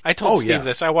by. I told Steve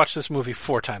this. I watched this movie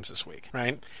 4 times this week,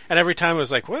 right? And every time I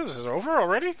was like, what, this is over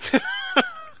already?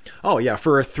 Oh, yeah.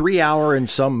 For a 3-hour and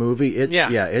some movie,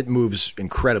 it moves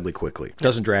incredibly quickly. It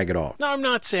doesn't drag at all. No, I'm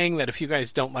not saying that if you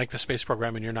guys don't like the space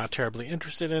program and you're not terribly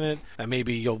interested in it, that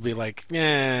maybe you'll be like,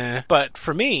 eh. But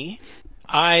for me,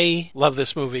 I love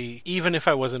this movie, even if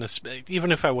I wasn't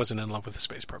in love with the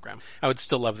space program. I would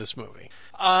still love this movie.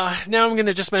 Now I'm going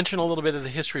to just mention a little bit of the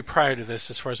history prior to this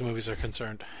as far as movies are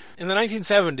concerned. In the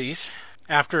 1970s,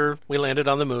 after we landed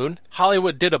on the moon,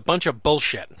 Hollywood did a bunch of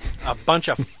bullshit. A bunch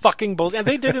of fucking bullshit. And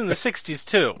they did it in the 60s,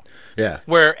 too. Yeah.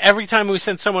 Where every time we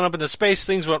sent someone up into space,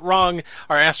 things went wrong.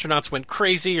 Our astronauts went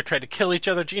crazy or tried to kill each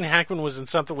other. Gene Hackman was in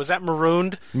something. Was that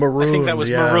Marooned? Marooned, I think that was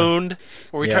yeah. Marooned.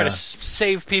 Where we try to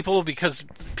save people because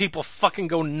people fucking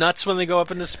go nuts when they go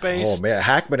up into space. Oh, man.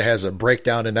 Hackman has a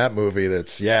breakdown in that movie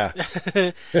that's, yeah.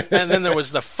 And then there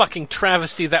was the fucking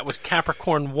travesty that was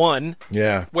Capricorn 1.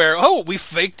 Yeah. Where, we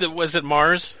faked it. Was it Mars?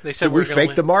 They said we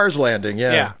faked the Mars landing,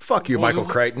 yeah. Fuck you, Michael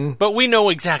Crichton. But we know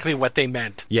exactly what they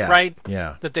meant, right?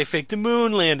 Yeah. That they faked the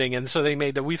moon landing, and so they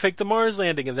made the we faked the Mars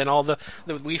landing, and then all the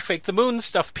we faked the moon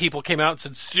stuff. People came out and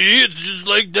said, "See, it's just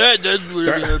like that.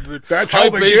 That's how I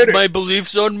based my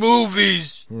beliefs on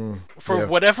movies." For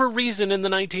whatever reason, in the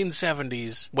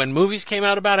 1970s, when movies came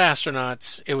out about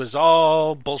astronauts, it was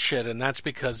all bullshit, and that's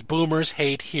because boomers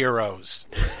hate heroes.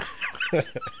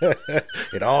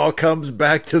 It all comes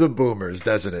back to the boomers,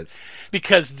 doesn't it?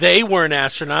 Because they weren't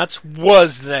astronauts,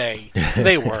 was they?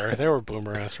 They were. They were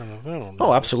boomer astronauts. I don't know.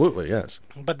 Oh, absolutely, yes.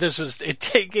 But this was,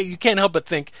 you can't help but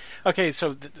think, okay,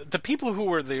 so the people who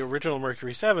were the original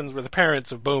Mercury 7s were the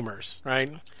parents of boomers,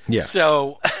 right? Yeah.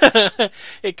 So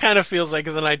it kind of feels like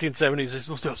in the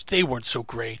 1970s, they weren't so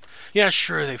great. Yeah,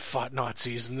 sure, they fought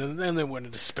Nazis, and then they went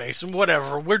into space, and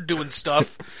whatever. We're doing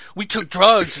stuff. We took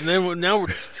drugs, and then now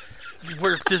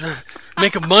we're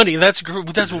making money. That's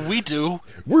what we do.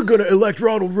 We're going to elect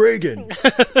Ronald Reagan.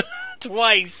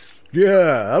 Twice.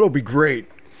 Yeah, that'll be great.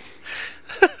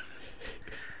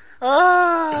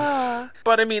 But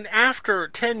I mean, after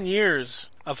 10 years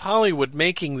of Hollywood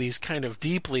making these kind of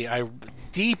deeply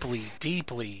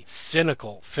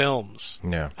cynical films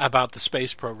about the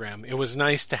space program, it was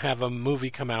nice to have a movie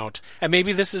come out. And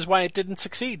maybe this is why it didn't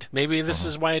succeed. Maybe this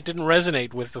is why it didn't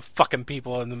resonate with the fucking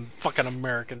people and the fucking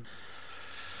American.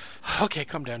 Okay,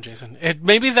 calm down, Jason.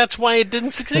 Maybe that's why it didn't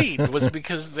succeed, was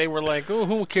because they were like, oh,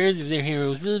 who cares if they're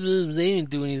heroes? They didn't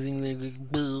do anything.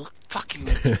 Fuck you.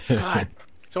 God.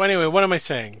 So anyway, what am I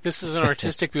saying? This is an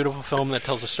artistic, beautiful film that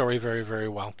tells a story very, very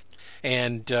well.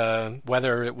 And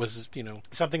whether it was,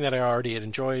 something that I already had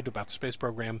enjoyed about the space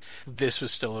program, this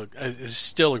was still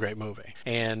a great movie.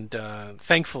 And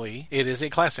thankfully, it is a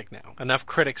classic now. Enough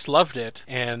critics loved it,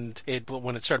 and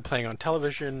when it started playing on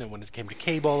television and when it came to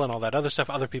cable and all that other stuff,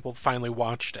 other people finally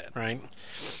watched it, right?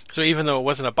 So even though it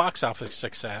wasn't a box office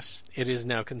success, it is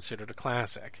now considered a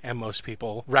classic, and most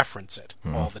people reference it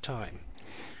all the time.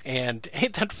 And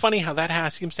ain't that funny how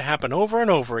that seems to happen over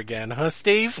and over again, huh,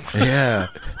 Steve? Yeah.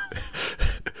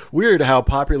 Weird how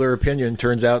popular opinion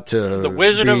turns out to The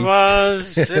Wizard of Oz,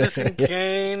 Citizen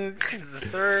Kane, The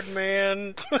Third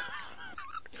Man.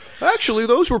 Actually,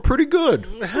 those were pretty good.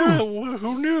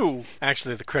 Who knew?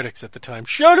 Actually, the critics at the time.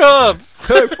 Shut up!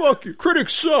 Hey, fuck you.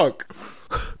 Critics suck.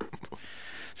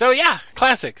 So, yeah,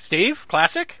 classic. Steve,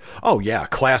 classic? Oh, yeah,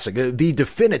 classic. The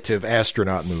definitive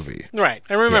astronaut movie. Right.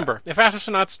 And remember, if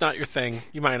astronauts not your thing,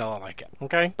 you might not like it,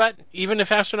 okay? But even if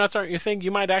astronauts aren't your thing,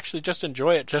 you might actually just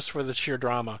enjoy it just for the sheer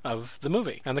drama of the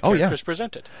movie and the characters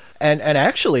presented. And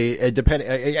actually,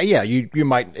 you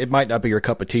might, it might not be your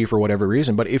cup of tea for whatever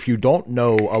reason, but if you don't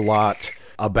know a lot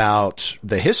about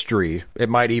the history, it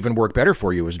might even work better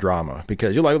for you as drama,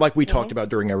 because like we talked about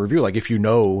during our review, like if you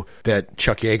know that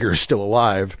Chuck Yeager is still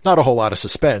alive, not a whole lot of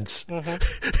suspense. When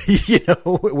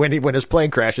his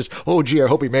plane crashes, oh gee, I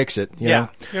hope he makes it. You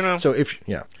know? So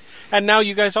and now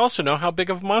you guys also know how big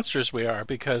of monsters we are,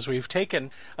 because we've taken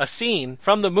a scene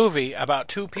from the movie about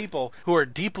two people who are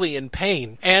deeply in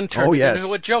pain and turned it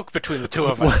into a joke between the two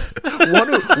of us.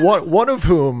 one of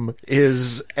whom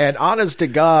is an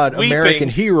honest-to-God weeping.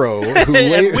 American hero who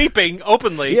and weeping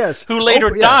openly. Yes, who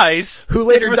later dies. Who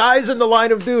later dies in the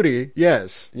line of duty.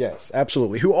 Yes,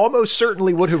 absolutely. Who almost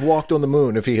certainly would have walked on the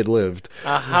moon if he had lived.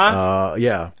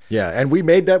 Yeah. And we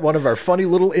made that one of our funny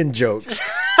little in-jokes.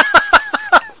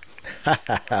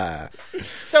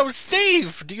 So,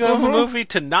 Steve, do you have a movie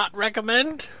to not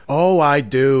recommend? Oh, I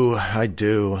do.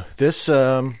 This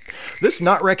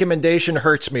not recommendation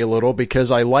hurts me a little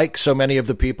because I like so many of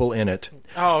the people in it.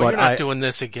 Oh, you're not doing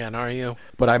this again, are you?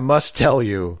 But I must tell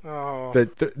you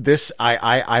that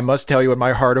I must tell you in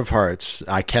my heart of hearts,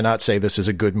 I cannot say this is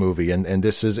a good movie, and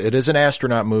it is an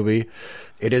astronaut movie.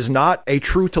 It is not a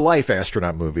true-to-life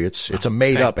astronaut movie. It's a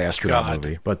made-up astronaut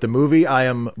movie. But the movie I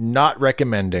am not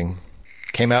recommending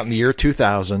came out in the year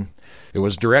 2000, It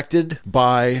was directed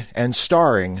by and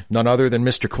starring none other than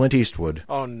Mr. Clint Eastwood.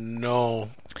 Oh, no.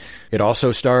 It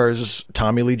also stars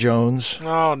Tommy Lee Jones.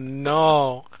 Oh,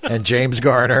 no. And James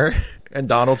Garner and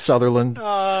Donald Sutherland.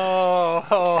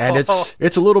 Oh. And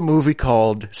it's a little movie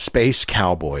called Space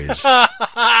Cowboys.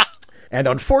 And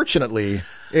unfortunately,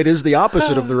 it is the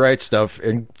opposite of The Right Stuff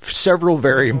in several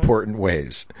very important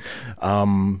ways.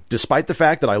 Despite the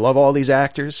fact that I love all these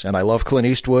actors and I love Clint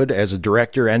Eastwood as a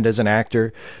director and as an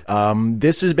actor,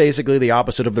 this is basically the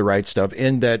opposite of The Right Stuff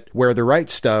in that where The Right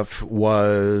Stuff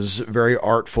was very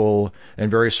artful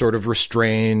and very sort of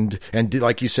restrained and,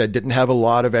 like you said, didn't have a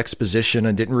lot of exposition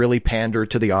and didn't really pander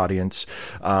to the audience,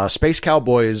 Space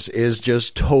Cowboys is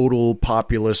just total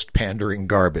populist pandering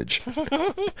garbage.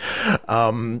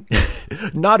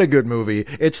 Not a good movie.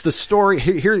 It's the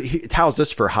story. How's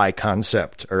this for high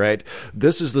concept? All right.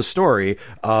 This is the story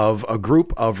of a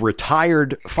group of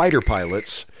retired fighter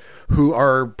pilots who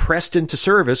are pressed into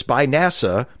service by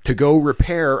NASA to go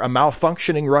repair a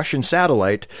malfunctioning Russian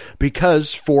satellite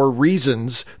because, for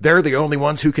reasons, they're the only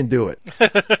ones who can do it.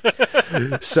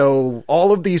 So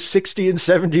all of these 60 and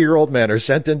 70-year-old men are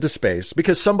sent into space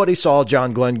because somebody saw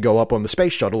John Glenn go up on the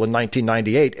space shuttle in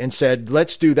 1998 and said,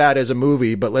 let's do that as a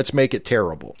movie, but let's make it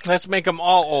terrible. Let's make them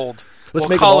all old. We'll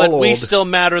call it We Still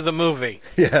Matter the Movie.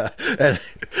 Yeah.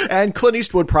 And Clint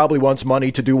Eastwood probably wants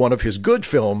money to do one of his good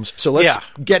films, so let's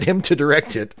get him to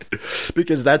direct it.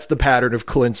 Because that's the pattern of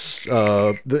Clint's...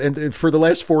 and for the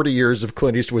last 40 years of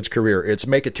Clint Eastwood's career, it's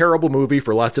make a terrible movie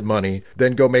for lots of money,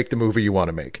 then go make the movie you want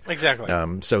to make. Exactly.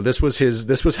 So this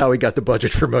was how he got the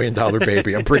budget for $1 Million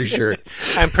Baby, I'm pretty sure.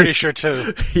 I'm pretty sure,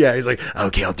 too. Yeah, he's like,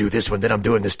 okay, I'll do this one, then I'm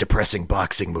doing this depressing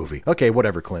boxing movie. Okay,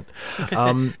 whatever, Clint.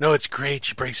 No, it's great.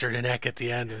 She breaks her neck at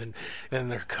the end, and then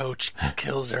their coach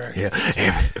kills her. Yeah.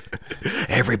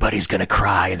 Everybody's going to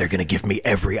cry, and they're going to give me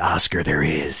every Oscar there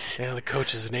is. Yeah, the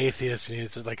coach is an atheist, and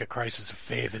he's like a crisis of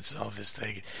faith. It's all this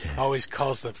thing. Always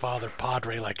calls the father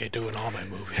Padre like I do in all my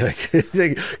movies.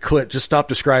 Clint, just stop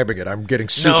describing it. I'm getting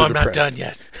super depressed. No, I'm not done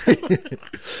yet.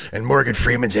 And Morgan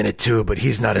Freeman's in it, too, but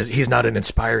he's not an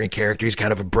inspiring character. He's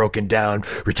kind of a broken down,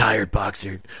 retired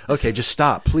boxer. Okay, just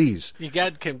stop, please.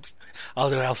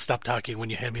 I'll stop talking when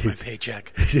you hand me my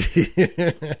paycheck.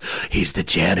 He's the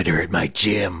janitor at my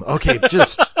gym. Okay,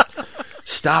 just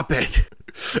stop it.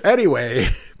 Anyway,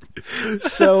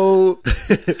 so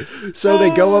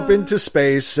they go up into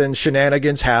space and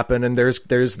shenanigans happen, and there's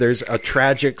a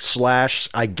tragic /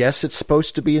 I guess it's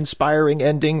supposed to be inspiring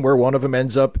ending where one of them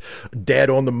ends up dead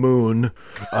on the moon.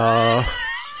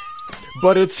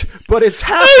 But it's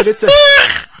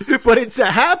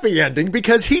a happy ending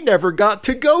because he never got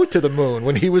to go to the moon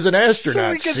when he was an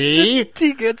astronaut.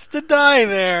 He gets to die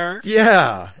there.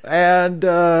 Yeah, and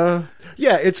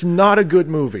it's not a good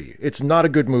movie. It's not a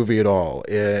good movie at all.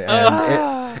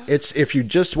 It's if you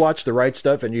just watch The Right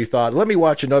Stuff and you thought, let me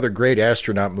watch another great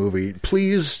astronaut movie,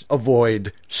 please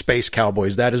avoid Space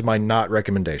Cowboys. That is my not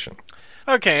recommendation.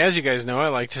 Okay, as you guys know, I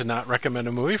like to not recommend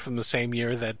a movie from the same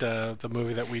year that the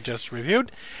movie that we just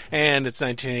reviewed, and it's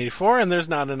 1984, and there's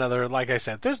not another, like I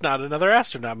said, there's not another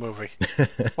astronaut movie.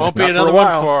 Won't be another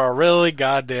one for a really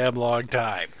goddamn long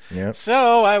time. Yep.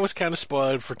 So I was kind of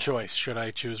spoiled for choice. Should I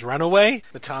choose Runaway,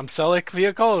 the Tom Selleck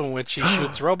vehicle in which he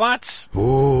shoots robots?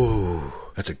 Ooh.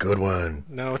 That's a good one.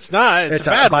 No, it's not. It's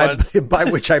a bad one. By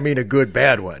which I mean a good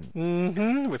bad one.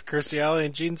 Mm-hmm. With Kirstie Alley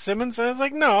and Gene Simmons. I was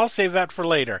like, no, I'll save that for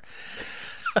later.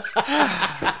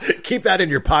 Keep that in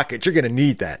your pocket. You're going to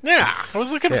need that. Yeah. I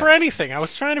was looking for anything. I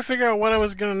was trying to figure out what I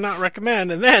was going to not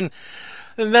recommend. And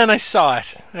then I saw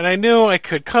it. And I knew I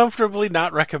could comfortably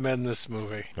not recommend this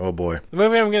movie. Oh, boy. The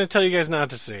movie I'm going to tell you guys not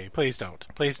to see. Please don't.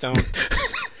 Please don't.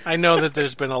 I know that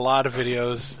there's been a lot of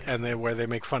videos where they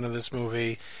make fun of this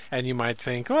movie, and you might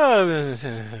think, well,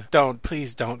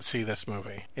 please don't see this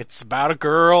movie. It's about a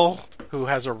girl who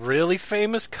has a really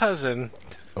famous cousin.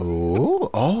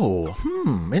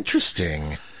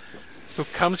 Interesting. Who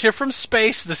comes here from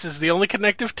space. This is the only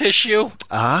connective tissue.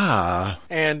 Ah.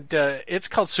 And it's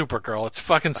called Supergirl. It's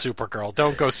fucking Supergirl.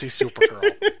 Don't go see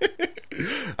Supergirl.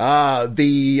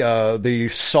 The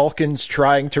Salkins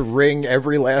trying to wring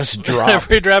every last drop.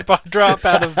 Every drop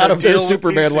out of their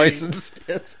Superman license.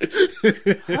 Yes.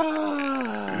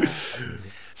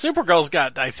 Supergirl's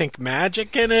got, I think,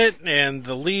 magic in it, and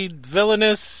the lead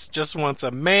villainess just wants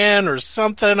a man or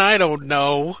something. I don't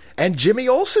know. And Jimmy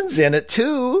Olsen's in it,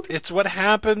 too. It's what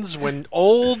happens when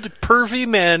old, pervy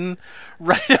men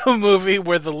write a movie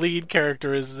where the lead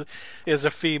character is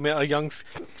a young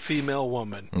female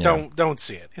woman. Yeah. Don't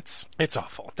see it. It's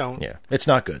awful. Don't. Yeah, it's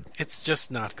not good. It's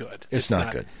just not good. It's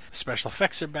not good. The special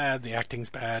effects are bad. The acting's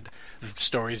bad. The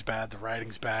story's bad. The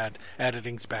writing's bad.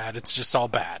 Editing's bad. It's just all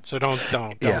bad. So don't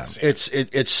see it.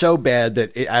 It's so bad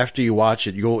that after you watch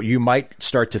it, you might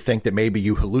start to think that maybe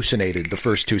you hallucinated the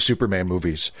first two Superman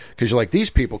movies because you're like, these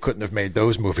people couldn't have made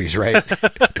those movies, right?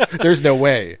 There's no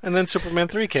way. And then Superman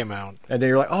 3 came out. And then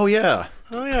you're like, oh yeah,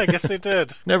 I guess they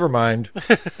did. Never mind.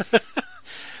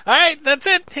 All right, that's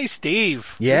it. Hey,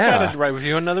 Steve. Yeah. We got to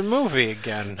review another movie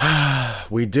again.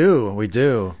 We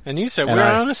do. And you said we're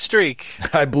on a streak.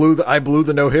 I blew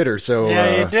the no-hitter, so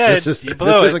yeah, you did. This this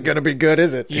isn't going to be good,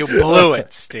 is it? You blew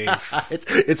it, Steve.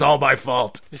 It's all my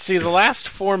fault. You see, the last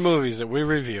 4 movies that we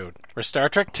reviewed were Star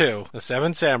Trek II, The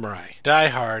Seven Samurai, Die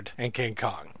Hard, and King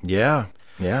Kong. Yeah.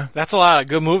 That's a lot of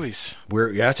good movies.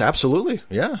 It's absolutely,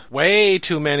 yeah. Way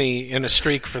too many in a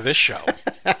streak for this show.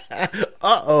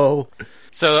 Uh-oh.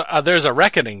 So there's a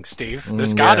reckoning, Steve.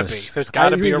 There's got to be. There's got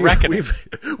to be a reckoning.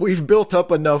 We've built up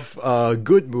enough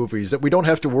good movies that we don't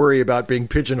have to worry about being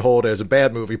pigeonholed as a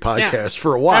bad movie podcast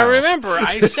for a while. Now remember,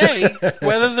 I say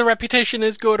whether the reputation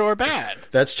is good or bad.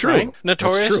 That's true. Right?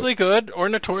 Notoriously good or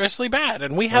notoriously bad.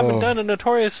 And we haven't done a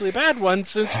notoriously bad one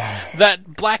since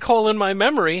that black hole in my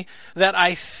memory that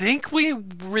I think we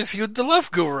reviewed The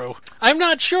Love Guru. I'm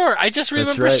not sure. I just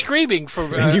remember screaming for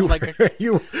a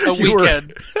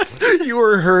weekend. You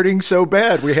were hurting so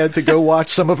bad we had to go watch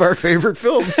some of our favorite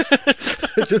films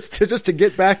just to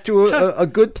get back to a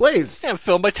good place. Yeah,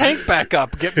 fill my tank back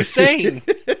up, get me sane,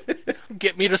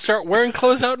 get me to start wearing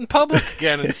clothes out in public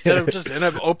again instead of just in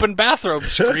an open bathrobe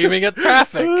screaming at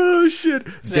traffic. Oh shit!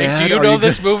 Saying, Dad, do you know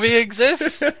this movie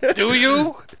exists? Do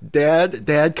you?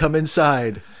 Dad, come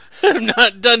inside. I'm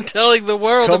not done telling the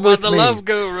world about the Love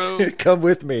Guru. Come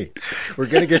with me. We're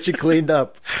gonna get you cleaned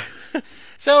up.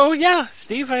 So, yeah,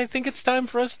 Steve, I think it's time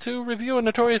for us to review a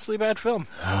notoriously bad film.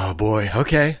 Oh, boy.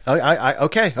 Okay.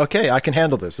 Okay. I can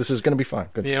handle this. This is going to be fine.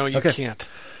 Good. You can't.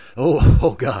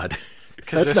 Oh, God.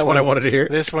 That's not what I wanted to hear.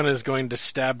 This one is going to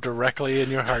stab directly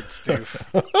in your heart, Steve.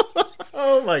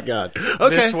 Oh, my God.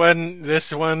 Okay.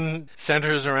 This one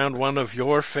centers around one of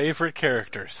your favorite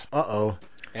characters. Uh-oh.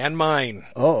 And mine.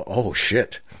 Oh,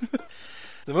 shit.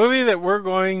 The movie that we're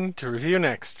going to review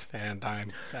next, and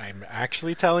I'm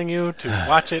actually telling you to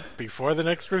watch it before the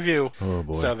next review,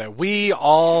 so that we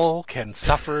all can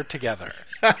suffer together.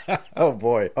 Oh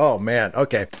boy! Oh man!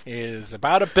 Okay. Is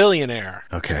about a billionaire.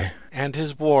 Okay. And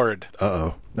his ward.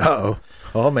 Uh-oh.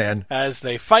 Oh man! As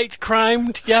they fight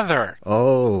crime together.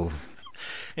 Oh.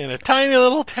 In a tiny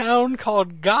little town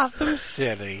called Gotham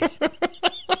City.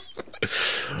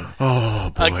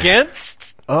 Oh boy! Against.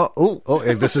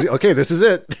 This is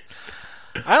it.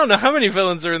 I don't know how many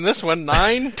villains are in this one.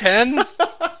 9, 10?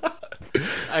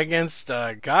 Against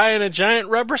a guy in a giant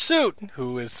rubber suit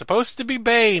who is supposed to be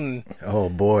Bane. Oh,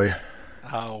 boy.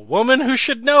 A woman who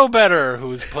should know better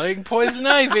who's playing Poison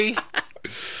Ivy.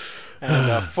 And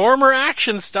a former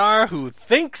action star who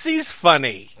thinks he's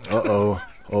funny. Uh-oh.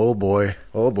 Oh, boy.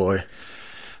 Oh, boy.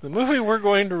 The movie we're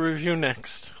going to review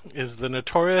next is the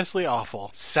notoriously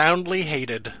awful, soundly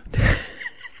hated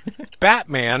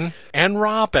Batman and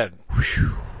Robin.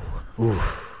 Ooh.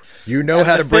 You know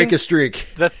how to break a streak.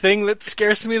 The thing that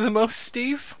scares me the most,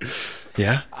 Steve?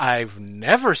 Yeah? I've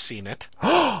never seen it.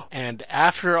 And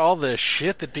after all the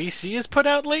shit that DC has put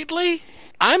out lately,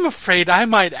 I'm afraid I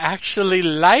might actually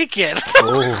like it.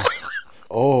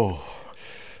 Oh.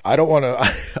 I don't want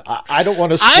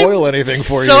to spoil anything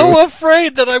for you. I'm so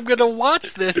afraid that I'm going to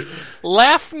watch this,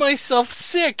 laugh myself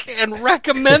sick, and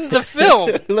recommend the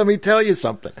film. Let me tell you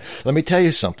something.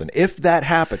 If that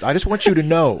happens, I just want you to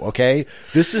know, okay?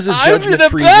 This is a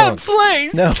judgment-free zone. I'm in a bad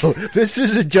place. No, this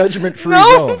is a judgment-free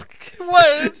zone.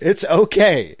 What? It's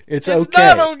okay. It's okay. It's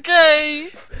not okay.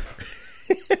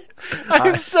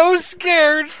 I'm so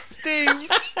scared, Steve.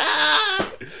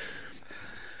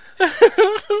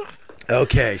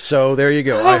 Okay, so there you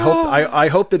go. I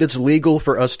hope that it's legal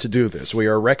for us to do this. We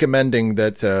are recommending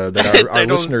that our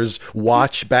listeners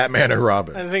watch Batman and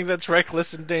Robin. I think that's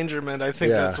reckless endangerment. I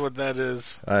think that's what that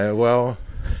is.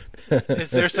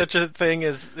 Is there such a thing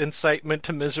as incitement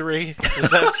to misery?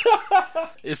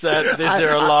 Is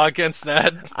there a law against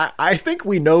that? I think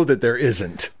we know that there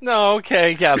isn't. No,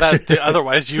 okay, yeah.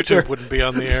 Otherwise, YouTube wouldn't be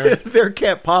on the air. There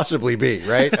can't possibly be,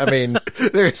 right? I mean,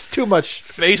 there's too much.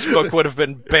 Facebook would have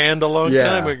been banned a long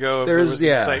time ago if there was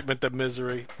incitement to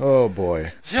misery. Oh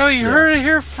boy! So you heard it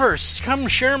here first. Come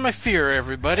share my fear,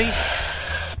 everybody.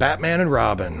 Batman and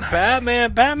Robin.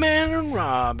 Batman and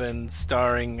Robin,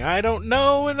 starring I don't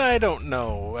know and I don't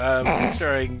know.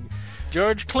 Starring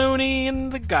George Clooney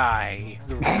and the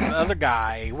other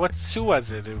guy. Who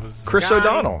was it? It was Chris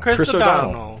O'Donnell. Chris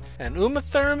O'Donnell. And Uma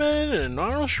Thurman and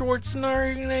Arnold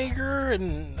Schwarzenegger,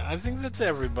 and I think that's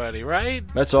everybody, right?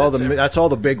 That's all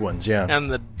the big ones, yeah. And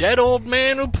the dead old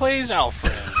man who plays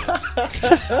Alfred.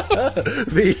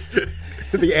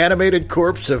 The animated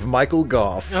corpse of Michael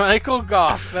Gough. Michael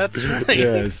Gough, that's right.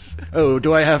 Yes. Oh,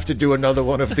 do I have to do another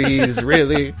one of these,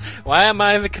 really? Why am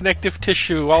I the connective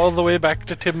tissue all the way back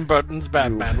to Tim Burton's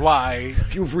Batman? Why?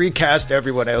 You've recast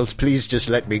everyone else. Please just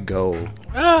let me go.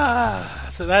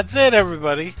 So that's it,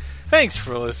 everybody. Thanks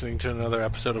for listening to another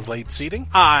episode of Late Seating.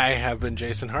 I have been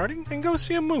Jason Harding, and go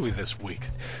see a movie this week.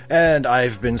 And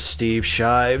I've been Steve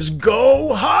Shives.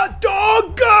 Go, hot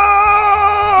dog,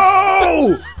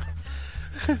 go!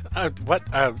 What,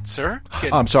 sir?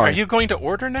 I'm sorry. Are you going to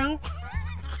order now?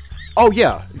 Oh,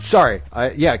 yeah. Sorry.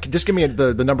 Just give me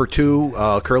the number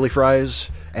 2 curly fries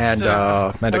and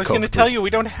I was going to tell you we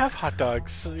don't have hot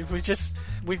dogs. We just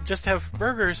have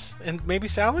burgers and maybe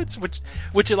salads.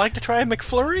 Would you like to try a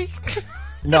McFlurry?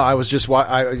 No, I was just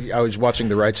I was watching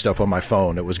The Right Stuff on my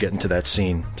phone. It was getting to that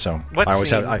scene, so what I always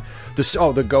scene?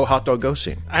 The go hot dog go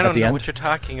scene. I don't know end. What you're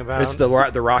talking about. It's the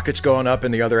rocket's going up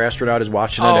and the other astronaut is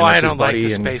watching it. Oh, and I it's don't his like buddy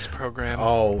the and, space program.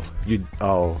 I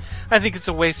think it's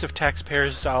a waste of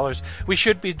taxpayers' dollars. We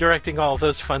should be directing all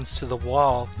those funds to the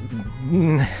wall.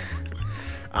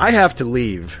 I have to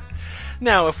leave.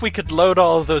 Now, if we could load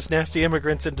all of those nasty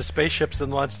immigrants into spaceships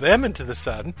and launch them into the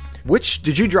sun.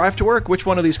 Did you drive to work? Which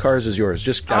one of these cars is yours?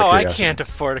 Just out of curiosity. I can't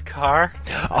afford a car.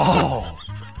 Oh,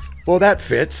 well, that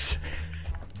fits.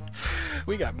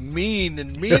 We got mean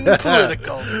and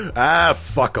political.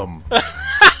 Fuck them.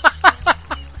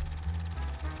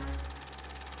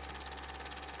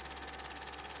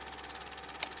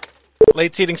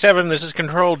 Late Seating 7, this is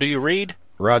Control. Do you read?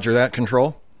 Roger that,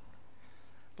 Control.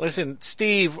 Listen,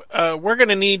 Steve, we're going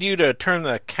to need you to turn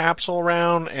the capsule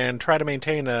around and try to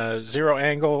maintain a 0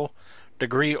 angle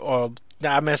degree. I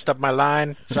messed up my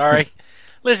line. Sorry.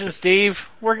 Listen,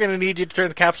 Steve, we're going to need you to turn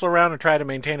the capsule around and try to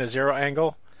maintain a 0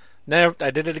 angle. No,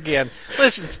 I did it again.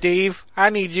 Listen, Steve,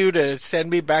 I need you to send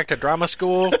me back to drama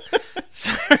school.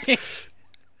 Sorry.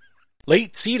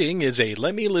 Late Seating is a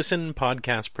Let Me Listen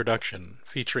podcast production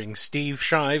featuring Steve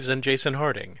Shives and Jason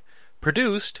Harding.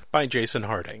 Produced by Jason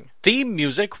Harding. Theme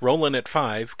music, Rollin' at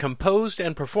 5, composed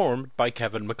and performed by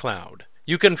Kevin MacLeod.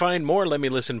 You can find more Let Me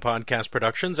Listen podcast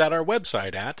productions at our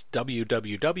website at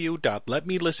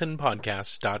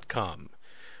www.letmelistenpodcasts.com.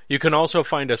 You can also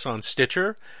find us on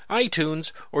Stitcher,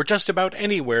 iTunes, or just about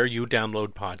anywhere you download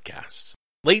podcasts.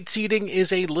 Late Seating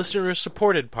is a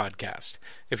listener-supported podcast.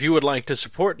 If you would like to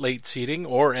support Late Seating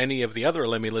or any of the other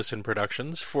Let Me Listen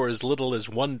productions for as little as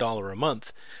 $1 a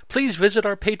month, please visit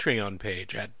our Patreon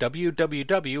page at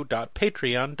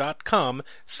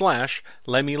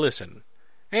www.patreon.com/LetMeListen.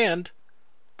 And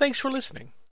thanks for listening.